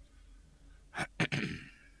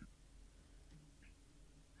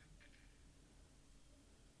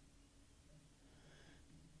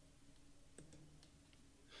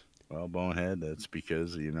 Well, Bonehead, that's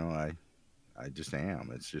because, I just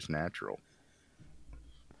am. It's just natural.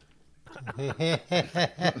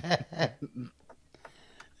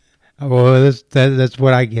 Well, that's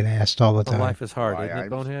what I get asked all the time. Life is hard, isn't it,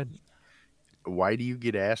 Bonehead? Why do you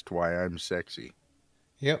get asked why I'm sexy?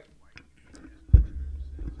 Yep.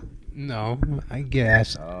 No, I get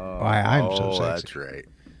asked why I'm so sexy. That's right.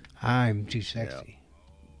 I'm too sexy.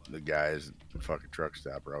 Yeah. The guys at the fucking truck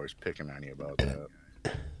stop are always picking on you about that.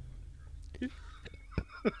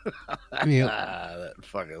 That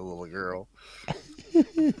fucking little girl.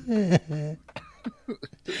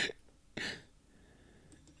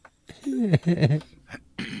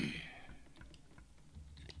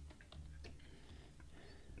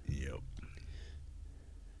 Yep.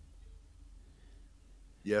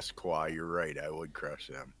 Yes, Kwa, you're right. I would crush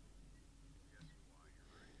them.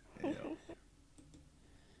 Yep.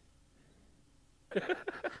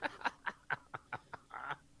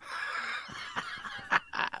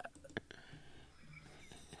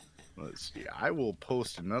 Yeah, I will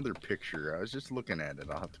post another picture. I was just looking at it.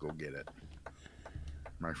 I'll have to go get it.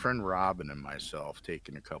 My friend Robin and myself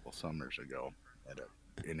taken a couple summers ago at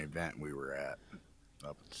an event we were at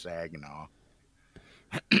up in Saginaw.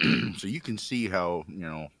 So you can see how,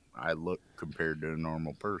 I look compared to a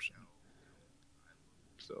normal person.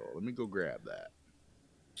 So let me go grab that.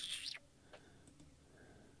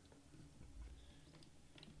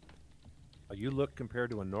 You look compared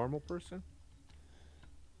to a normal person?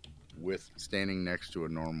 With standing next to a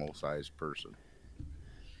normal sized person.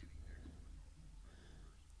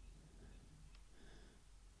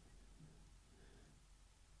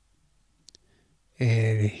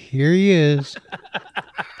 And here he is.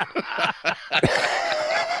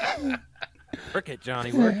 Work it,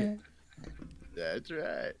 Johnny, work it. That's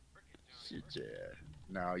right. Shit, yeah.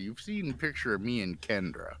 Now, you've seen a picture of me and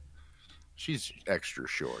Kendra. She's extra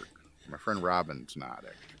short. My friend Robin's not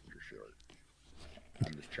extra short.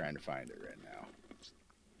 I'm just trying to find it right now.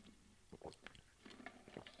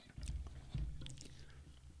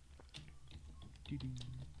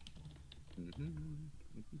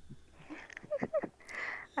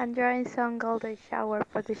 Enjoying some golden shower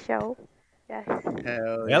for the show. Yes.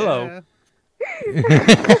 Hell Hello.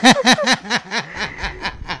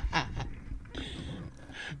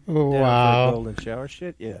 Wow. Golden shower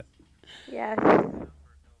shit? Yeah. Yes.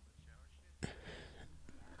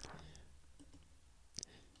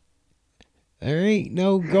 There ain't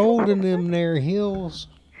no gold in them there hills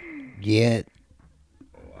yet.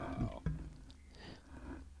 Wow.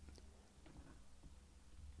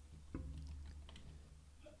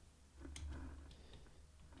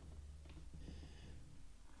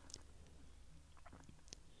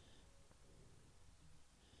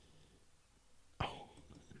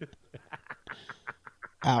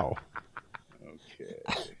 Ow. Okay.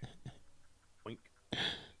 Boink.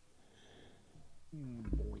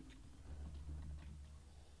 Boink.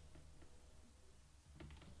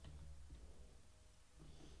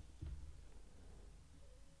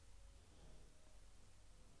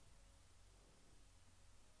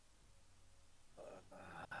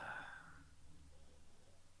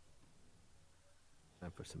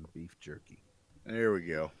 Time for some beef jerky. There we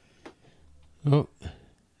go. Oh,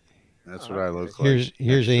 That's what I look like. here's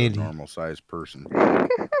next to a Andy. normal sized person. So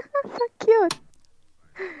cute.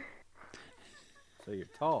 So you're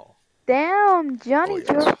tall. Damn, Johnny, Oh, yes.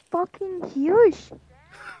 you're fucking huge.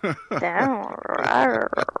 Damn. Rawr,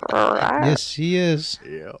 rawr. Yes, he is.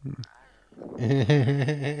 Yeah.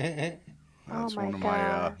 Oh That's my one of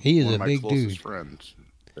God. He is one a of my big closest dude. friends.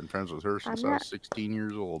 Been friends with her since I'm I not- was 16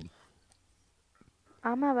 years old.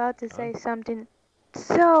 I'm about to say something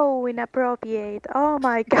so inappropriate. Oh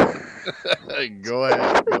my God. Go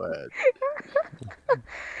ahead. Go ahead.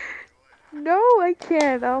 No, I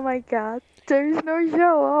can't. Oh my God. There's no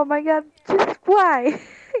show. Oh my God. Just why?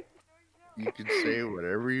 You can say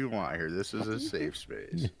whatever you want here. This is a safe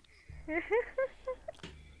space.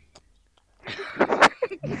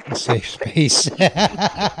 Safe space.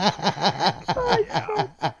 Yeah.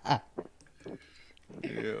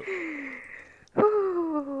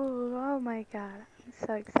 Ooh, oh my God. I'm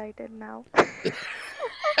so excited now.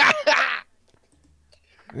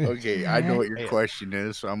 Okay, I know what your question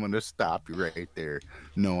is, so I'm going to stop you right there.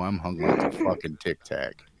 No, I'm hung like a fucking Tic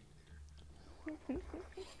Tac.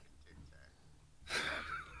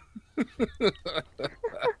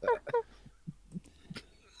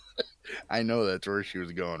 I know that's where she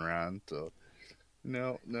was going around, so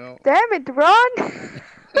no. Damn it, Ron.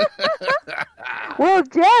 Well,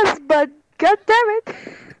 yes, but God damn it.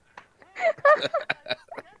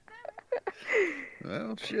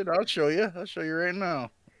 Well, shit, I'll show you. I'll show you right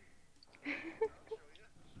now.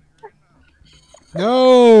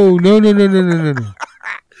 No.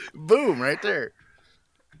 Boom, right there.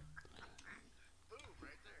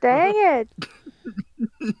 Dang it.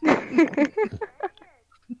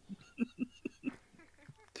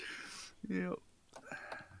 Yep.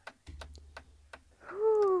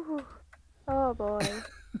 Whew. Oh boy.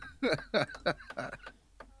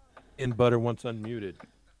 In butter once unmuted.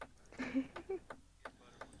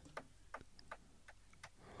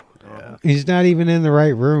 Yeah. He's not even in the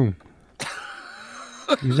right room.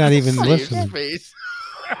 He's not even Safe listening. space.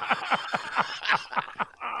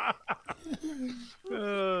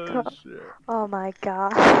 Oh, shit. Oh my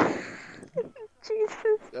God.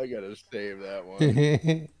 Jesus. I gotta save that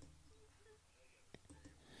one.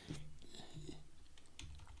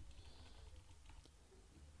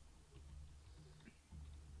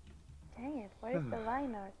 Dang it. Where's the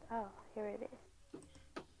line art? Oh, here it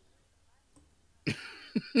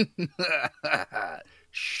is.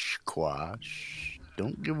 Shh, Quash.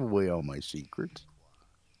 Don't give away all my secrets.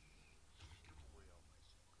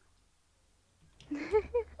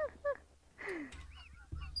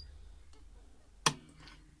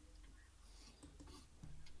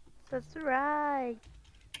 That's right.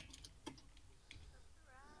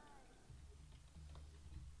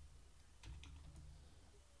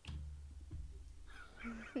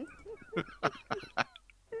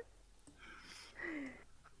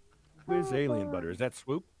 Whiz alien butter. Is that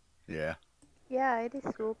swoop? Yeah. Yeah, it is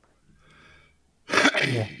soup.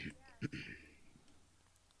 Yeah.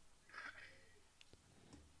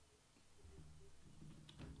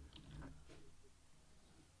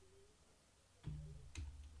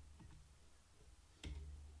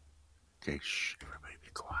 Okay, shh, everybody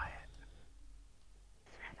be quiet.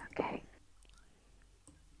 Okay.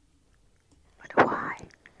 But why?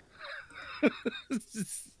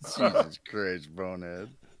 Jesus Christ, bonehead.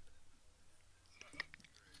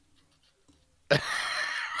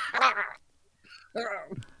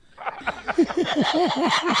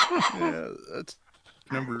 Yeah, that's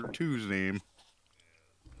number 2's name.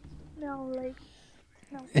 No, like,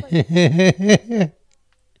 no, like.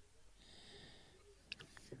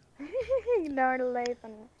 Ignore the leaf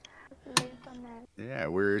on that. Yeah,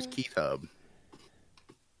 where is Keith Hub?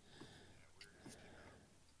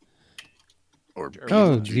 Or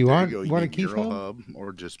Oh, do you want a a Keith Mural Hub?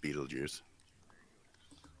 Or just Beetlejuice?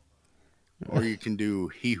 Or you can do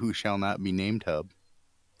He Who Shall Not Be Named Hub.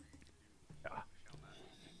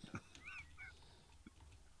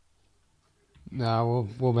 No,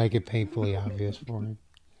 we'll make it painfully obvious for him.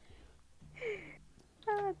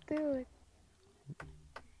 Oh, dude.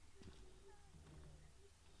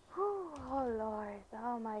 Oh, Lord.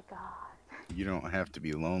 Oh, my God. You don't have to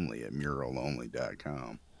be lonely at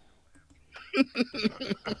muralonly.com.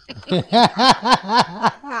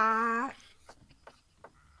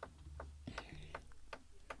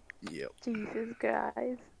 Yep. Jesus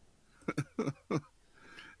Christ.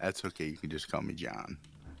 That's okay. You can just call me John.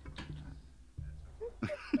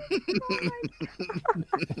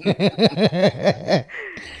 The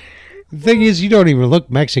thing is, you don't even look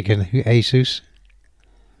Mexican, Jesus.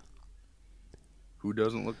 Who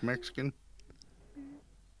doesn't look Mexican?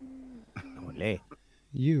 Ole.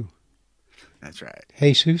 You. That's right.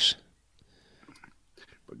 Jesus.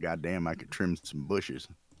 But goddamn, I could trim some bushes.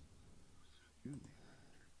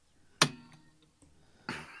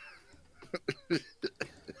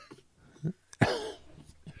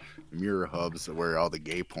 Mirror hubs are where all the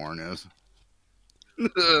gay porn is.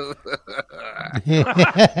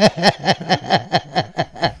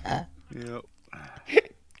 Yep.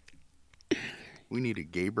 We need a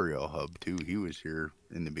Gabriel hub too. He was here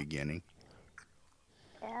in the beginning.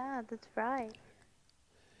 Yeah, that's right.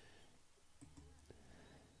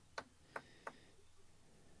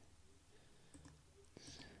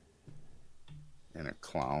 And a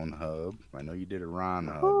clown hub. I know you did a Ron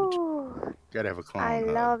hub. Ooh, Gotta have a clown I hub.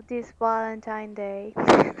 love this Valentine Day.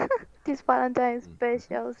 This Valentine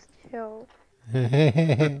special show. Yep.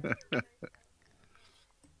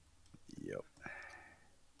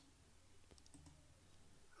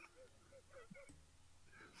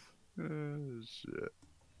 Oh, shit.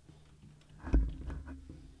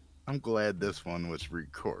 I'm glad this one was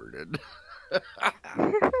recorded.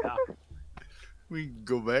 We can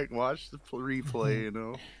go back and watch the replay, you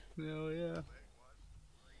know. Oh, yeah.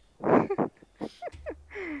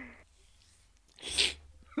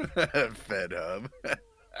 Fed hub.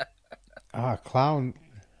 Clown.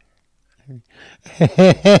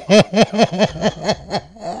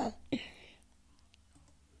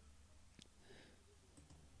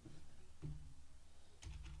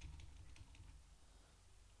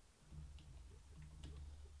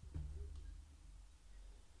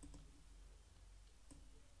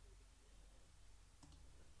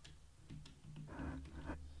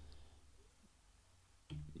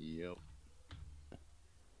 Yep.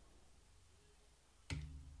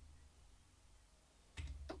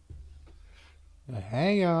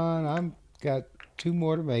 Hang on, I've got 2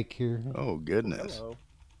 more to make here. Oh, goodness. Hello.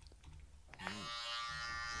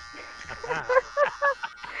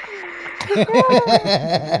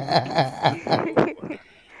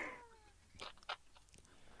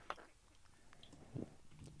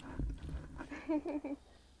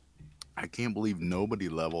 I can't believe nobody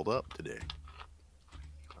leveled up today.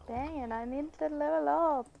 Dang it, I need to level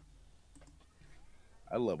up.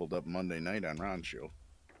 I leveled up Monday night on Ron's show.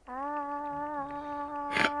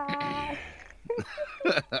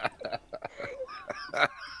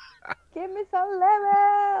 Give me some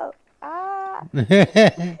level. Oh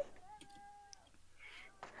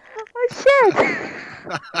shit.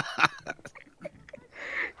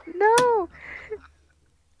 No.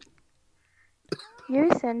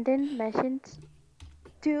 You're sending messages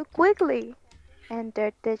too quickly.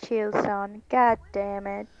 Enter the chill zone. God damn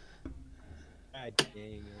it. Why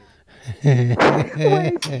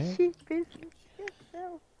is she pissing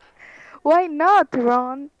herself? Why not,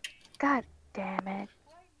 Ron? God damn it.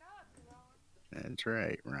 That's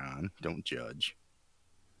right, Ron. Don't judge.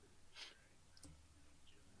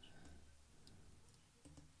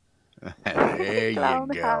 There you Clown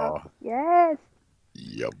go. house. Yes.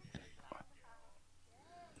 Yep.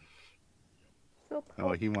 So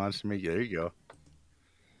Oh, he wants to make it. There you go.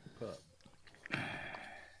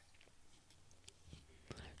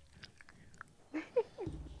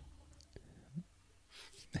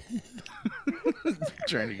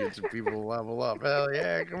 Trying to get some people to level up. Hell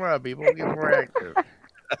yeah, come on, people, get more active.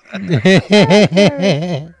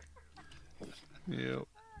 Yep.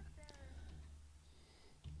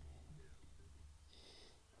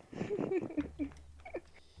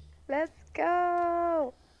 Let's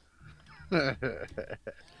go.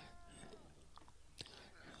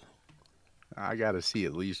 I gotta see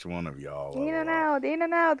at least one of y'all. In and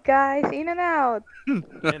out, guys. In and out. In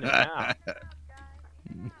and out.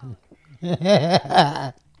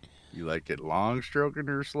 You like it long stroking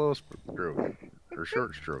or slow stroking? Or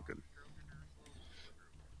short stroking?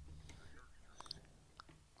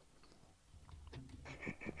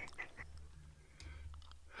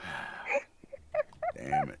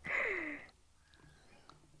 Damn it.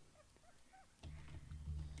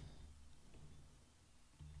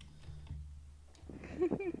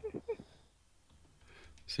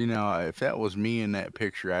 See, now, if that was me in that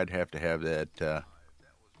picture, I'd have to have that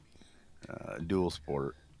dual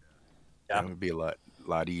sport. Yeah. That would be a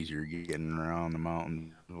lot easier getting around the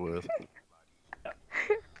mountain with.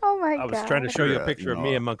 Oh my god. I was trying to show you a Yeah, picture of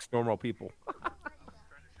me amongst normal people.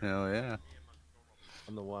 Hell yeah.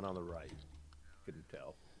 I'm the one on the right. Couldn't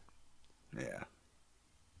tell. Yeah.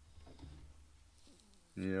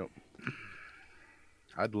 Yep.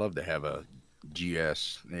 I'd love to have a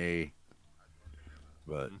GSA,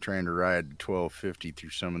 but trying to ride 1250 through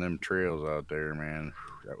some of them trails out there, man,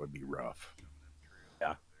 that would be rough.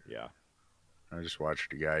 Yeah. I just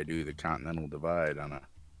watched a guy do the Continental Divide on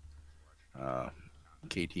a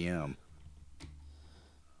KTM.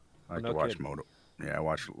 I like to watch moto. Yeah,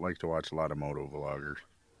 like to watch a lot of moto vloggers.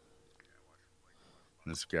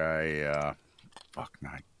 This guy, fuck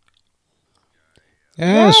night.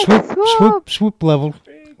 Yeah, swoop level.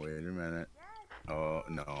 Wait a minute. Oh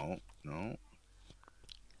no.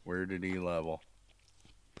 Where did he level?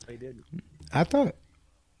 He didn't. I thought.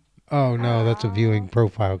 Oh no, that's a viewing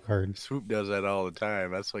profile card. Swoop does that all the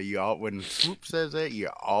time. That's why when Swoop says that, you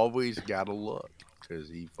always gotta look, cause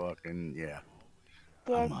he fucking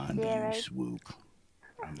I'm on to you, Swoop.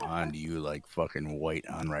 I'm on to you like fucking white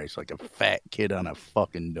on rice, like a fat kid on a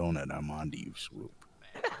fucking donut. I'm on to you, Swoop.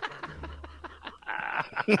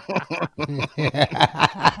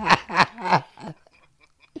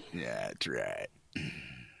 Yeah, that's right.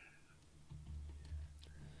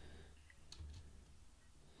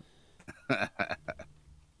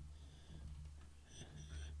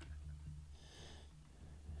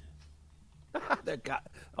 That guy.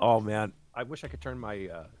 Oh man, I wish I could turn my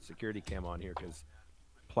security cam on here because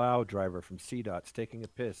plow driver from CDOT's taking a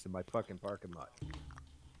piss in my fucking parking lot.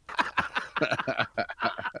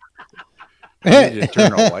 You need to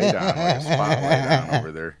turn a light on, like a spotlight on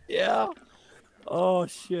over there. Yeah. Oh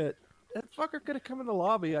shit. That fucker could have come in the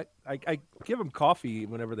lobby. I give him coffee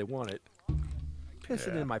whenever they want it.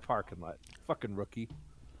 Pissing in my parking lot. Fucking rookie.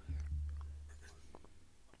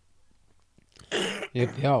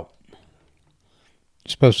 Yep. You're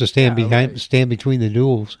supposed to stand between the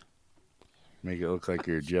duels. Make it look like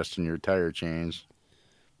you're adjusting your tire chains.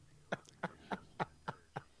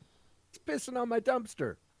 He's pissing on my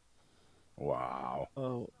dumpster. Wow.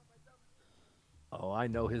 Oh, I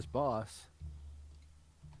know his boss.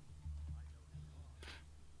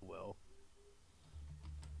 Well.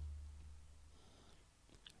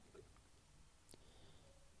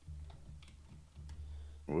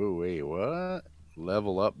 Whoa, wait, what?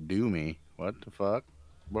 Level up, do me. What the fuck?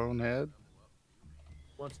 Bonehead?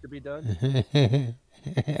 Wants to be done?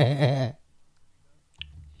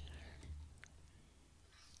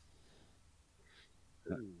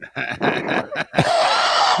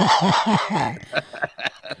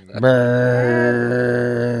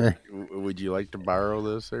 Would you like to borrow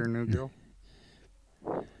this there, new girl?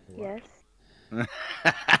 Yes. What?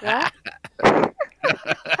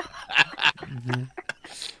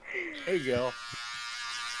 There you go.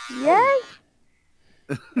 Yes.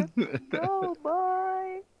 Let's go,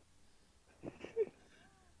 boy.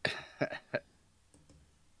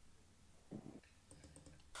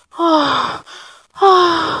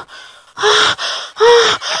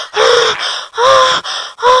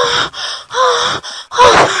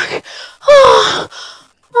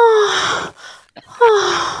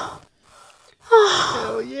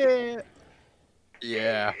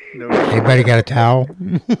 Anybody got a towel?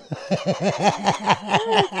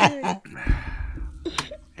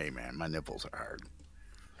 Hey, man, my nipples are hard.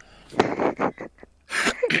 I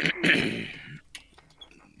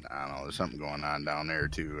don't know. There's something going on down there,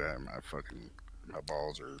 too. My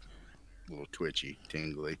balls are a little twitchy,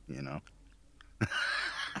 tingly, you know.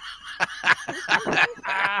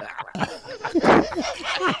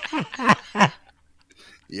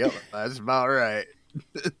 Yep, that's about right.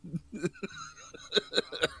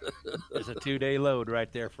 There's a 2-day load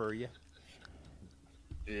right there for you.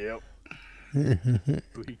 Yep. 2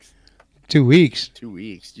 weeks. 2 weeks. 2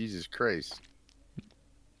 weeks. Jesus Christ.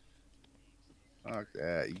 Fuck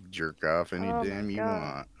that. You can jerk off any damn you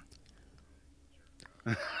want.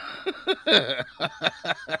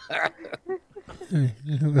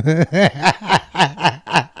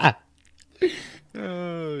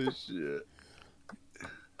 Oh, shit.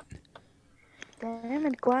 Damn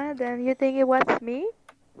it, Quan, then you think it was me?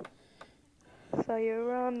 So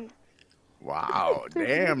you're on... Wow,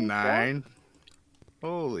 damn, 9.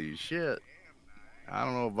 Holy shit. I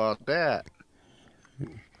don't know about that.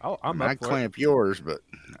 Oh, I'm I up for clamp yours, but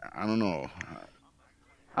I don't know.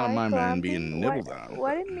 I don't mind mine clamping? being nibbled on.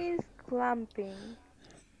 What it means clamping?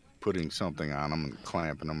 Putting something on them and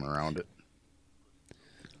clamping them around it.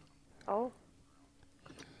 Oh.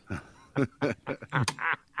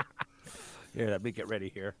 Here, let me get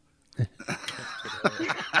ready here.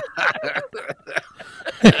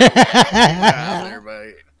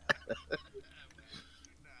 Everybody.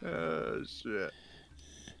 Oh, shit.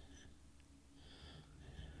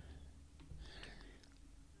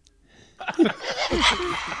 On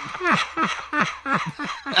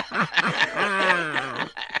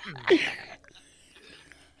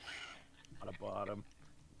the bottom.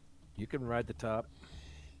 You can ride the top.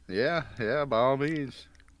 Yeah, by all means.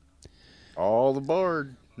 All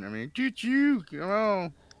aboard. I mean, choo-choo, come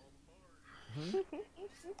on.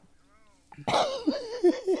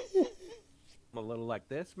 A little like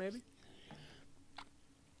this, maybe?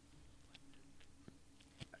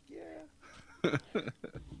 Yeah.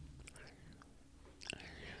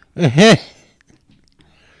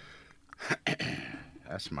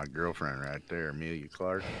 That's my girlfriend right there, Amelia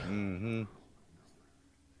Clark. Mm-hmm.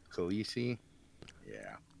 Khaleesi.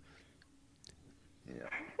 Yeah. Yeah.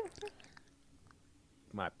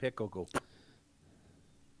 My pickle go.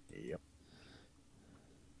 Yep.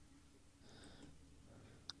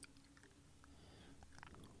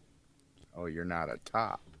 Oh, you're not a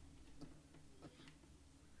top.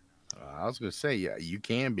 I was gonna say, yeah, you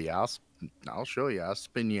can be. I'll show you. I'll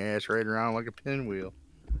spin your ass right around like a pinwheel.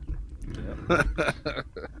 Yep. So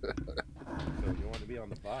you want to be on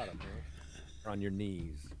the bottom, man. Or on your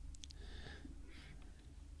knees.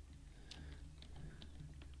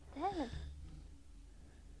 Damn it.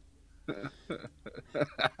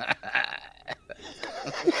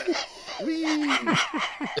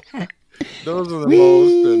 Those are the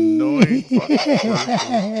most annoying fucking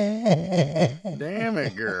persons. Damn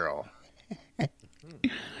it, girl.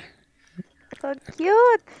 So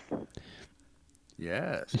cute.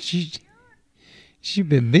 Yes. She's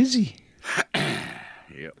been busy.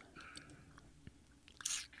 Yep.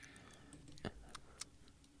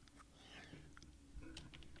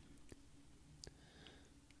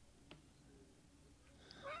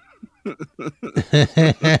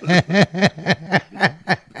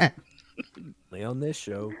 On this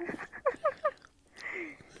show.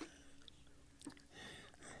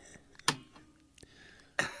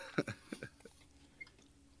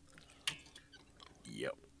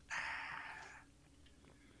 Yep.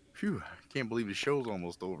 Phew, I can't believe the show's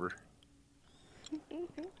almost over.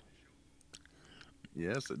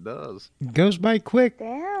 Yes, it does. It goes by quick.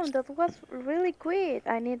 Damn, that was really quick.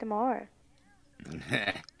 I need more. All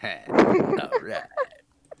right.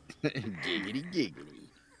 Giggity, giggity.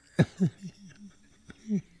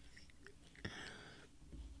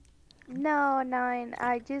 No, Nine.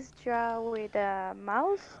 I just draw with a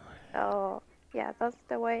mouse. Oh, yeah, that's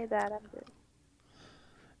the way that I'm doing.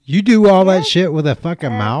 You do all that shit with a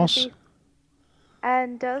fucking mouse?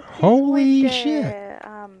 And does holy with shit!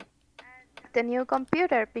 The new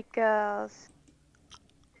computer, because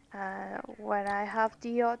when I have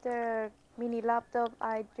the other mini laptop,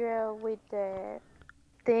 I draw with the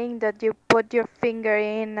thing that you put your finger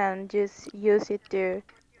in and just use it to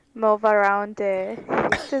move around the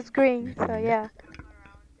screen. So yeah.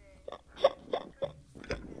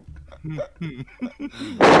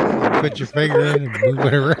 Put your finger in and move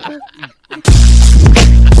it around.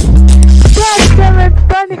 God damn it,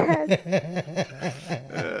 Bunnyhead!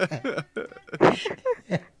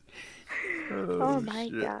 Oh my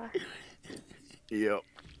shit. god. Yep.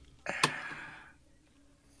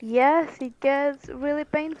 Yes, it gets really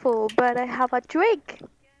painful, but I have a trick.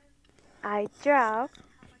 I draw,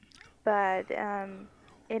 but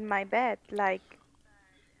in my bed, like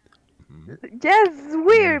just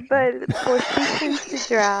weird, but positions to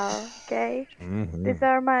draw. Okay, these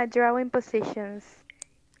are my drawing positions.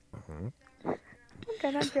 I'm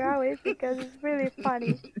gonna draw it because it's really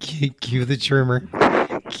funny. Cue the trimmer.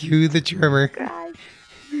 Cue the trimmer. Gosh.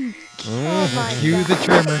 Oh my Cue the God.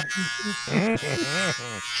 trimmer.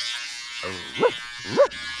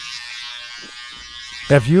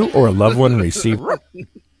 Have you or a loved one received?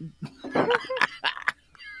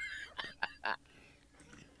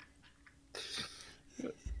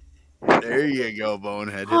 There you go,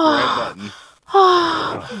 Bonehead. Hit the right button.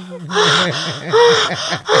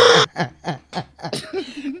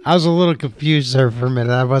 I was a little confused there for a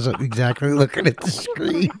minute. I wasn't exactly looking at the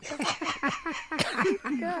screen.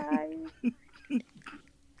 Guys.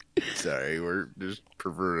 Sorry, we're just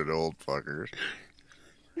perverted old fuckers.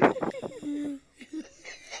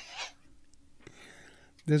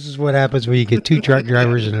 This is what happens when you get two truck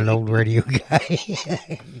drivers and an old radio guy.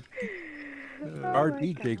 Our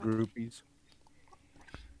DJ groupies.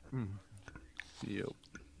 Yep.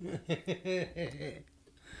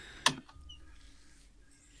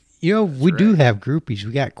 You know, we do have groupies.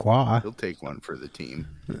 We got Qua He'll take one for the team.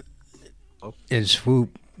 and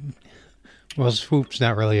Swoop. Well, Swoop's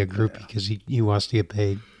not really a groupie because he wants to get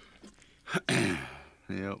paid.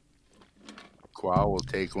 Yep. Qua will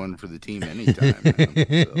take one for the team anytime.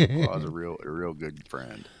 Man. So Qua's a real good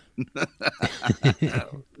friend. Oh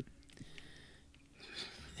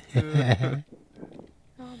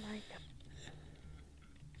my God.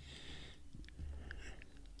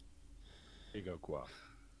 Here you go, Qua.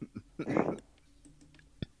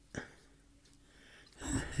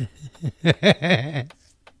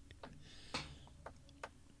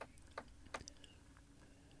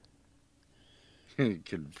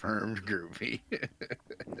 Confirmed groupie.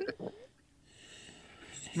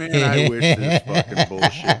 Man, I wish this fucking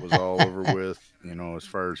bullshit was all over with, you know, as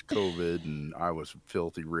far as COVID, and I was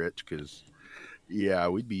filthy rich, because, yeah,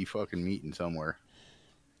 we'd be fucking meeting somewhere.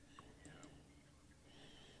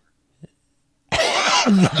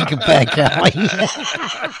 Like a back alley.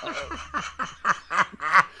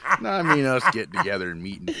 No, I mean us getting together and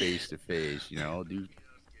meeting face to face, you know, do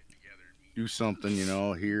something, you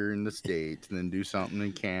know, here in the States, and then do something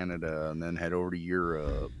in Canada, and then head over to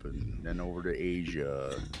Europe, and then over to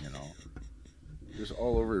Asia, you know. Just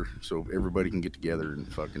all over so everybody can get together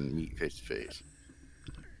and fucking meet face to face.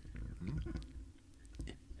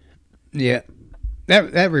 Yeah.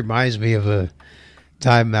 That reminds me of a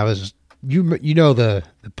time I was you know the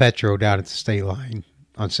Petro down at the state line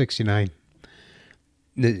on 69.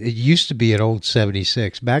 It used to be an old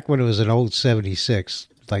 76. Back when it was an old 76,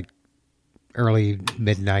 like early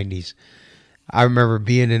mid 90s. I remember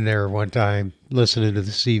being in there one time listening to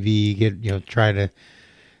the CV, trying to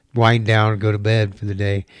wind down and go to bed for the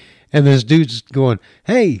day. And this dude's going,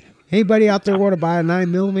 "Hey, anybody out there want to buy a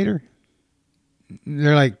 9mm?"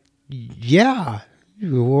 They're like, "Yeah.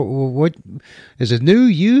 What is it, new,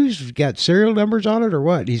 used, got serial numbers on it or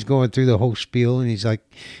what?" He's going through the whole spiel, and he's like,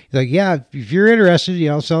 "Yeah, if you're interested,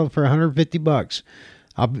 I'll sell it for $150.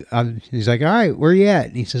 He's like, "All right, where you at?"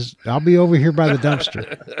 And he says, "I'll be over here by the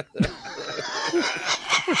dumpster."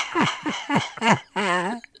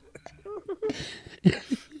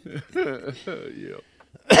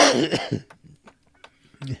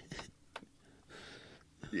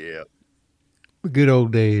 Yeah. Good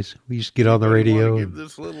old days. We used to get on the radio. Give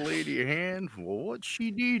this little lady a hand. Well, what's she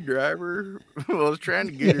need, driver? Well, I was trying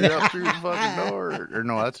to get her up through the fucking door. Or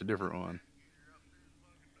no, that's a different one.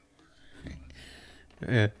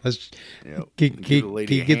 Yeah, let's get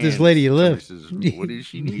this lady a lift. Says, "What does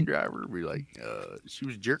she need, driver?" Be like, she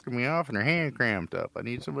was jerking me off and her hand cramped up. I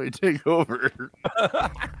need somebody to take over.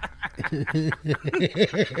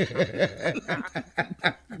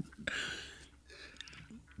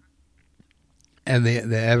 And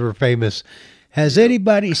the ever famous, "Has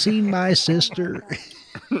anybody seen my sister?"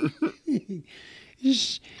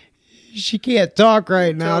 She can't talk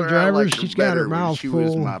right now, driver. She's got her mouth full. She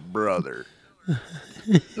was my brother.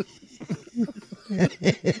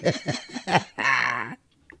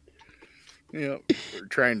 Yep, we're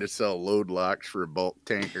trying to sell load locks for a bulk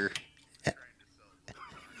tanker.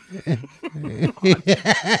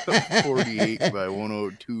 48 by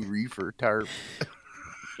 102 reefer tarp.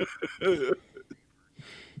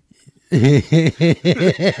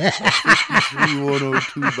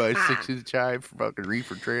 102 by 6-inch high fucking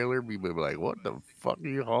reefer trailer. People be like, "What the fuck are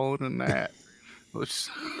you hauling in that?"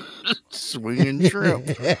 Swinging shrimp.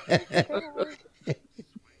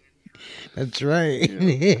 That's right.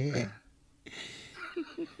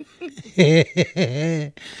 He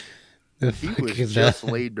was just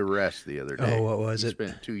laid to rest the other day. Oh, what was he it?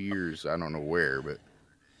 Spent 2 years, I don't know where, but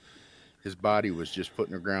his body was just put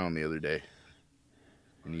in the ground the other day.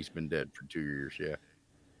 And he's been dead for 2 years, yeah.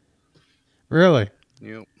 Really?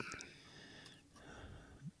 Yep.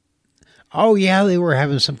 Oh, yeah, they were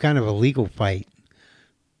having some kind of a legal fight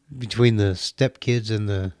between the stepkids and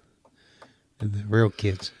the real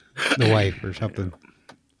kids, the wife or something.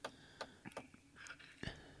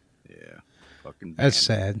 Yeah. Fucking That's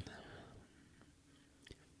bandit. sad.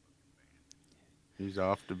 He's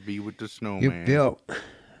off to be with the snowman. Yep.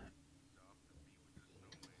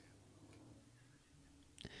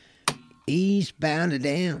 Eastbound to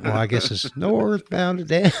down. Well, I guess it's northbound to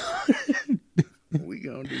down. We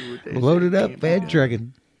gonna do what they Loaded say, up, bad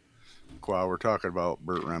trucking. While we're talking about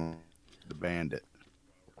Burt Reynolds, the bandit,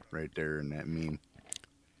 right there in that meme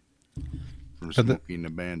from Smokey and the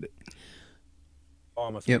Bandit.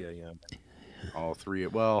 Almost. Yep. Yeah. All three.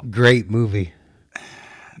 Well, Great movie.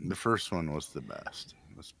 the first one was the best.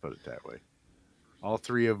 Let's put it that way. All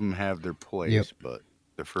three of them have their place, Yep. but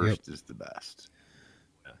the first is the best.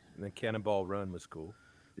 And then Cannonball Run was cool.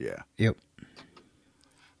 Yeah. Yep.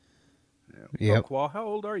 Oh, Qual, how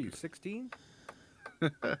old are you? 16?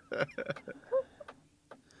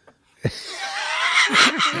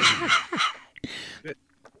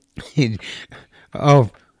 Oh,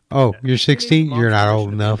 you're 16? You're not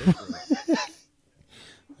old enough.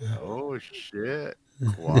 Oh, shit.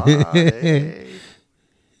 Quad.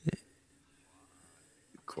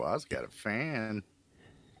 Quad's got a fan.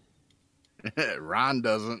 Ron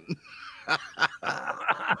doesn't.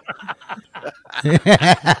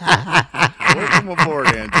 Welcome aboard,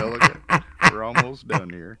 Angelica. We're almost done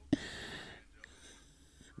here.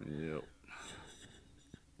 Yep.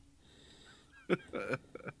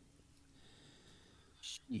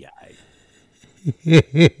 Yikes.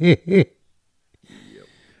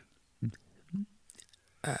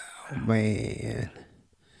 Oh, man.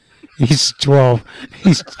 He's 12.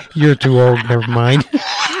 You're too old. Never mind.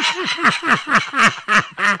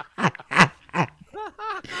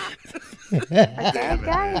 Okay,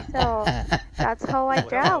 guys, so that's how I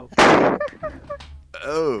drown.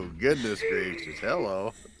 Oh, goodness gracious.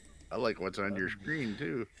 Hello. I like what's on your screen,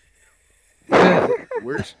 too.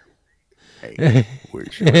 Where's... Hey,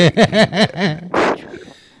 where's your...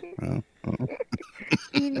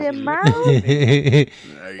 In the mouse.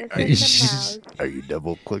 Are you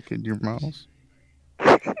double-clicking your mouse?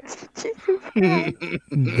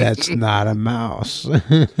 That's not a mouse.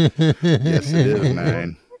 Yes, it is,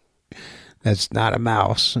 man. That's not a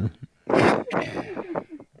mouse. Yeah,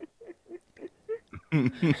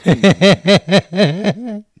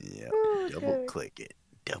 double-click it.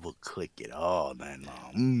 Double-click it all night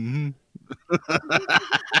long.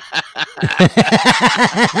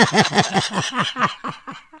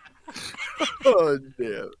 Oh,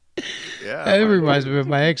 damn. Yeah. That reminds me of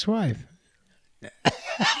my ex-wife.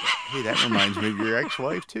 Hey, that reminds me of your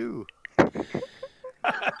ex-wife, too.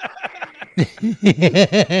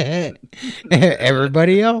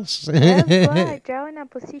 Everybody else. That's why I draw in a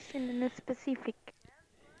position in a specific.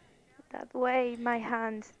 That way my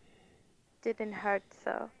hands didn't hurt,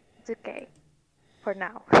 so it's okay for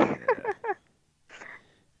now.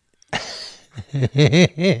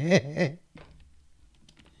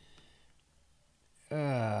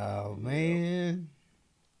 Oh, man.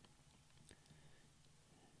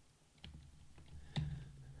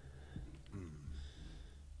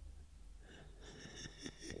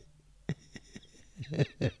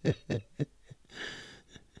 The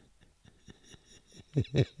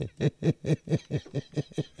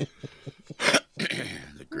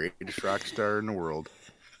greatest rock star in the world.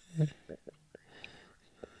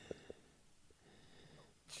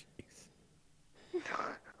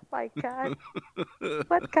 My God.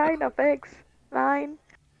 What kind of eggs? Mine?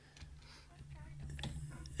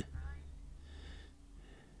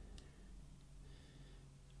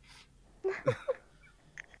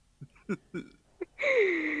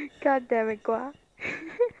 God damn it, Gua.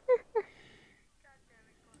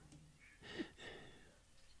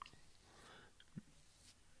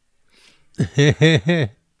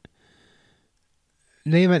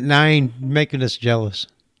 Name it 9, making us jealous.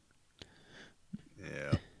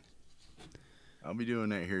 Yeah. I'll be doing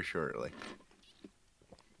that here shortly.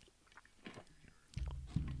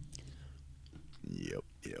 Yep.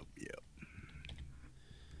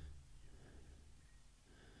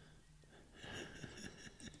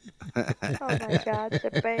 Oh my God,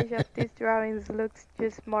 the page of these drawings looks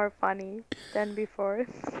just more funny than before.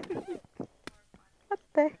 What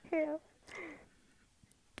the hell?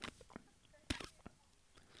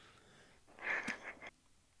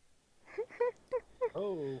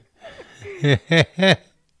 Oh.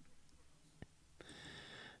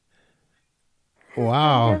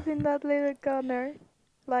 Wow. Just in that little corner,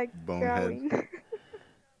 like Bonehead. drawing.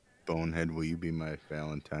 Bonehead, will you be my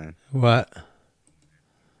Valentine? What?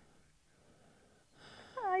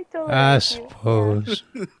 I totally I get you. suppose.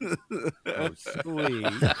 Oh, sweet.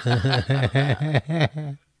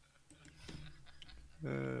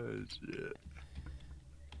 Shit.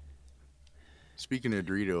 Speaking of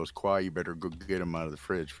Doritos, Quai, you better go get them out of the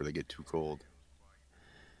fridge before they get too cold.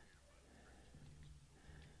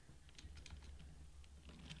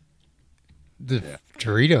 The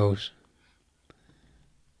Doritos.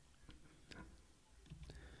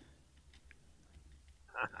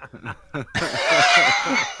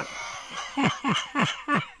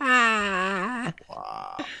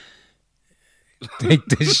 Wow. Take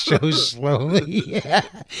this show slowly.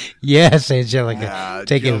 Yes, Angelica. Yeah,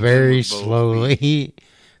 Take it jump in very with both slowly.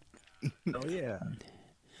 Oh yeah.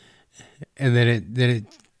 And then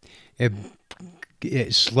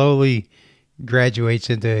it slowly graduates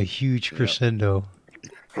into a huge crescendo.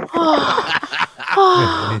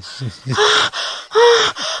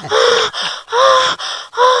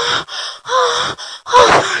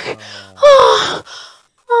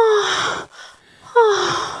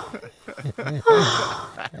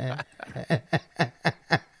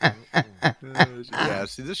 Yeah,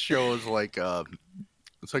 see, this show is like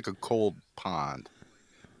it's like a cold pond.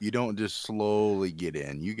 You don't just slowly get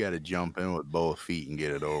in. You got to jump in with both feet and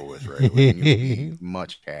get it over with right away. And you'll be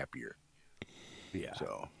much happier. Yeah.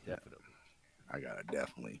 So Definitely. I gotta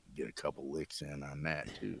definitely get a couple licks in on that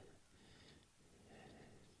too.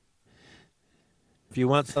 If you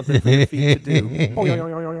want something for your feet to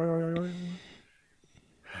do.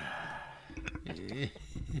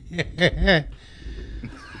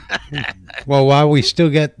 Well, while we still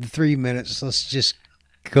got the 3 minutes, let's just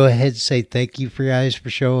go ahead and say thank you for guys for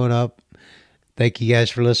showing up. Thank you guys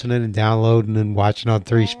for listening and downloading and watching on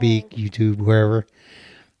 3Speak, YouTube, wherever.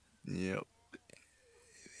 Yep.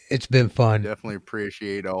 It's been fun. Definitely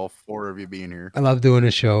appreciate all 4 of you being here. I love doing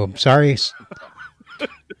the show. I'm sorry.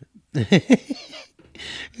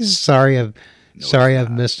 Sorry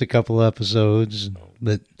I've missed a couple episodes,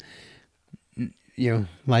 but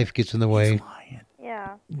life gets in the way.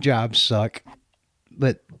 Yeah. Jobs suck.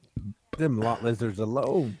 But Them lot lizards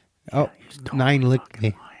alone. oh, 9 licked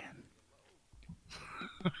me.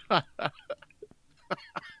 I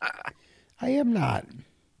am not.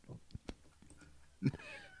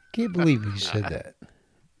 Can't believe you said that.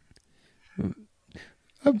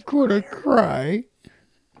 I'm gonna cry.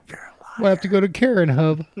 We'll have to go to Karen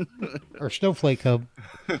Hub or Snowflake Hub.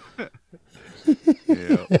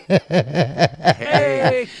 Yeah.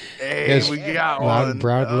 Hey, Yes, we got loud one. and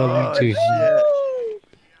proud, love you too. Shit.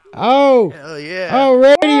 Oh, Hell yeah. oh,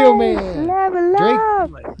 Radio Man. Level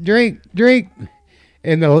up. Drink.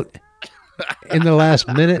 In the last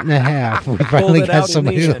minute and a half, we finally it got out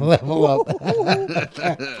somebody in to the level up.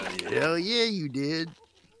 Hell yeah, you did.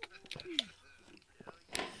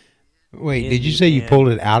 Wait, In did you the say you end. pulled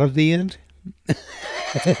it out of the end?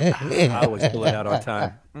 I always pull it out on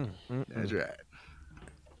time. That's right.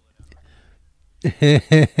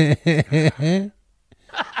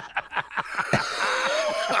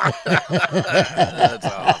 That's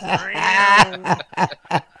awesome.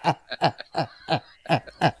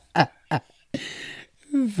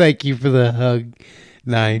 Thank you for the hug,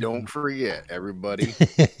 9. Don't forget, everybody.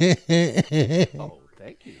 Oh,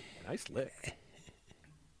 thank you. Nice lick.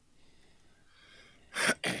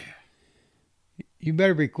 You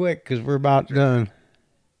better be quick because we're about done.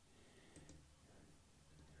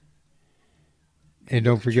 And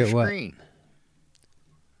don't forget Your what? screen.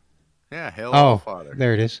 Yeah, hello, Father.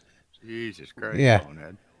 There it is. Jesus Christ, Yeah.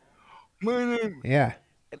 Bonehead. My name. Yeah.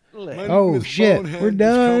 Lick. My Oh, name is shit, Bonehead. we're Just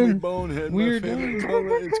call me done. Bonehead. We're My favorite done.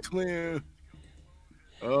 color is clear.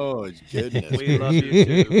 Oh, it's goodness. We love you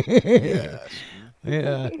too. Yes.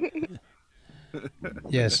 Yeah.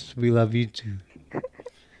 Yes, we love you too.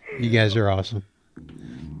 You guys are awesome.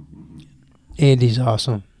 Andy's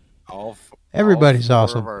awesome. Everybody's all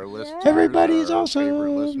 4 awesome. Of our listeners Everybody's are our awesome.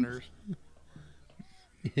 favorite listeners.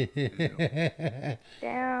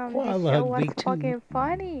 Damn, Well, I this love show was me too. fucking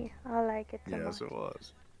funny. I like it so Yes, much. it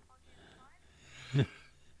was.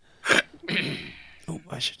 Oh,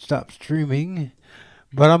 I should stop streaming.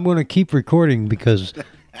 But I'm going to keep recording because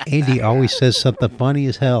Andy always says something funny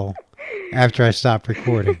as hell after I stop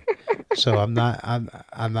recording. So I'm not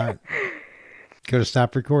going to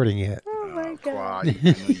stop recording yet. Oh my god. Quad, I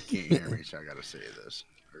know you can't hear me, so I got to say this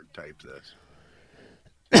or type this.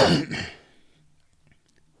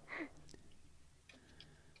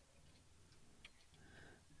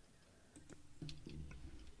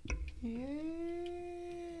 Yeah.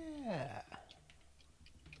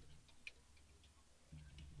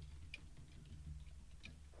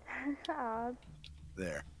 Oh,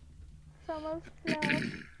 There. so much love.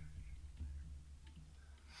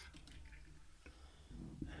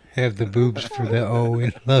 Have the boobs for the O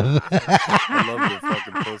in love. I love the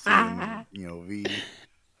fucking pussy and, V.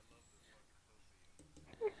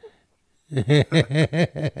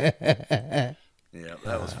 Yeah,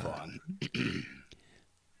 that was fun.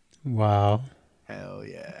 Wow. Hell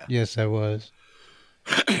yeah. Yes, I was.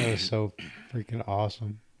 That was so freaking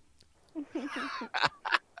awesome.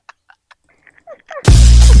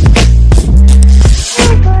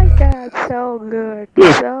 Oh my God, so good.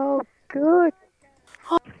 So good.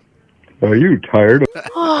 Are you tired of...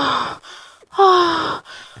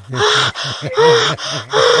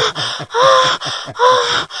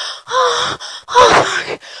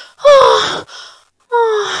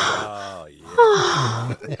 Oh, yeah.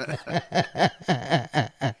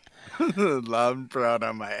 Loud and proud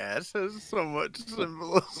on my ass has so much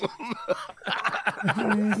symbolism.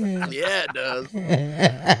 Yeah, it does.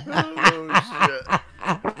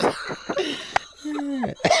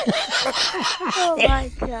 Oh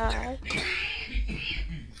my God.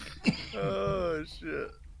 Oh,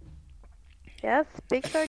 shit. Yes,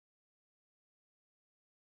 pics are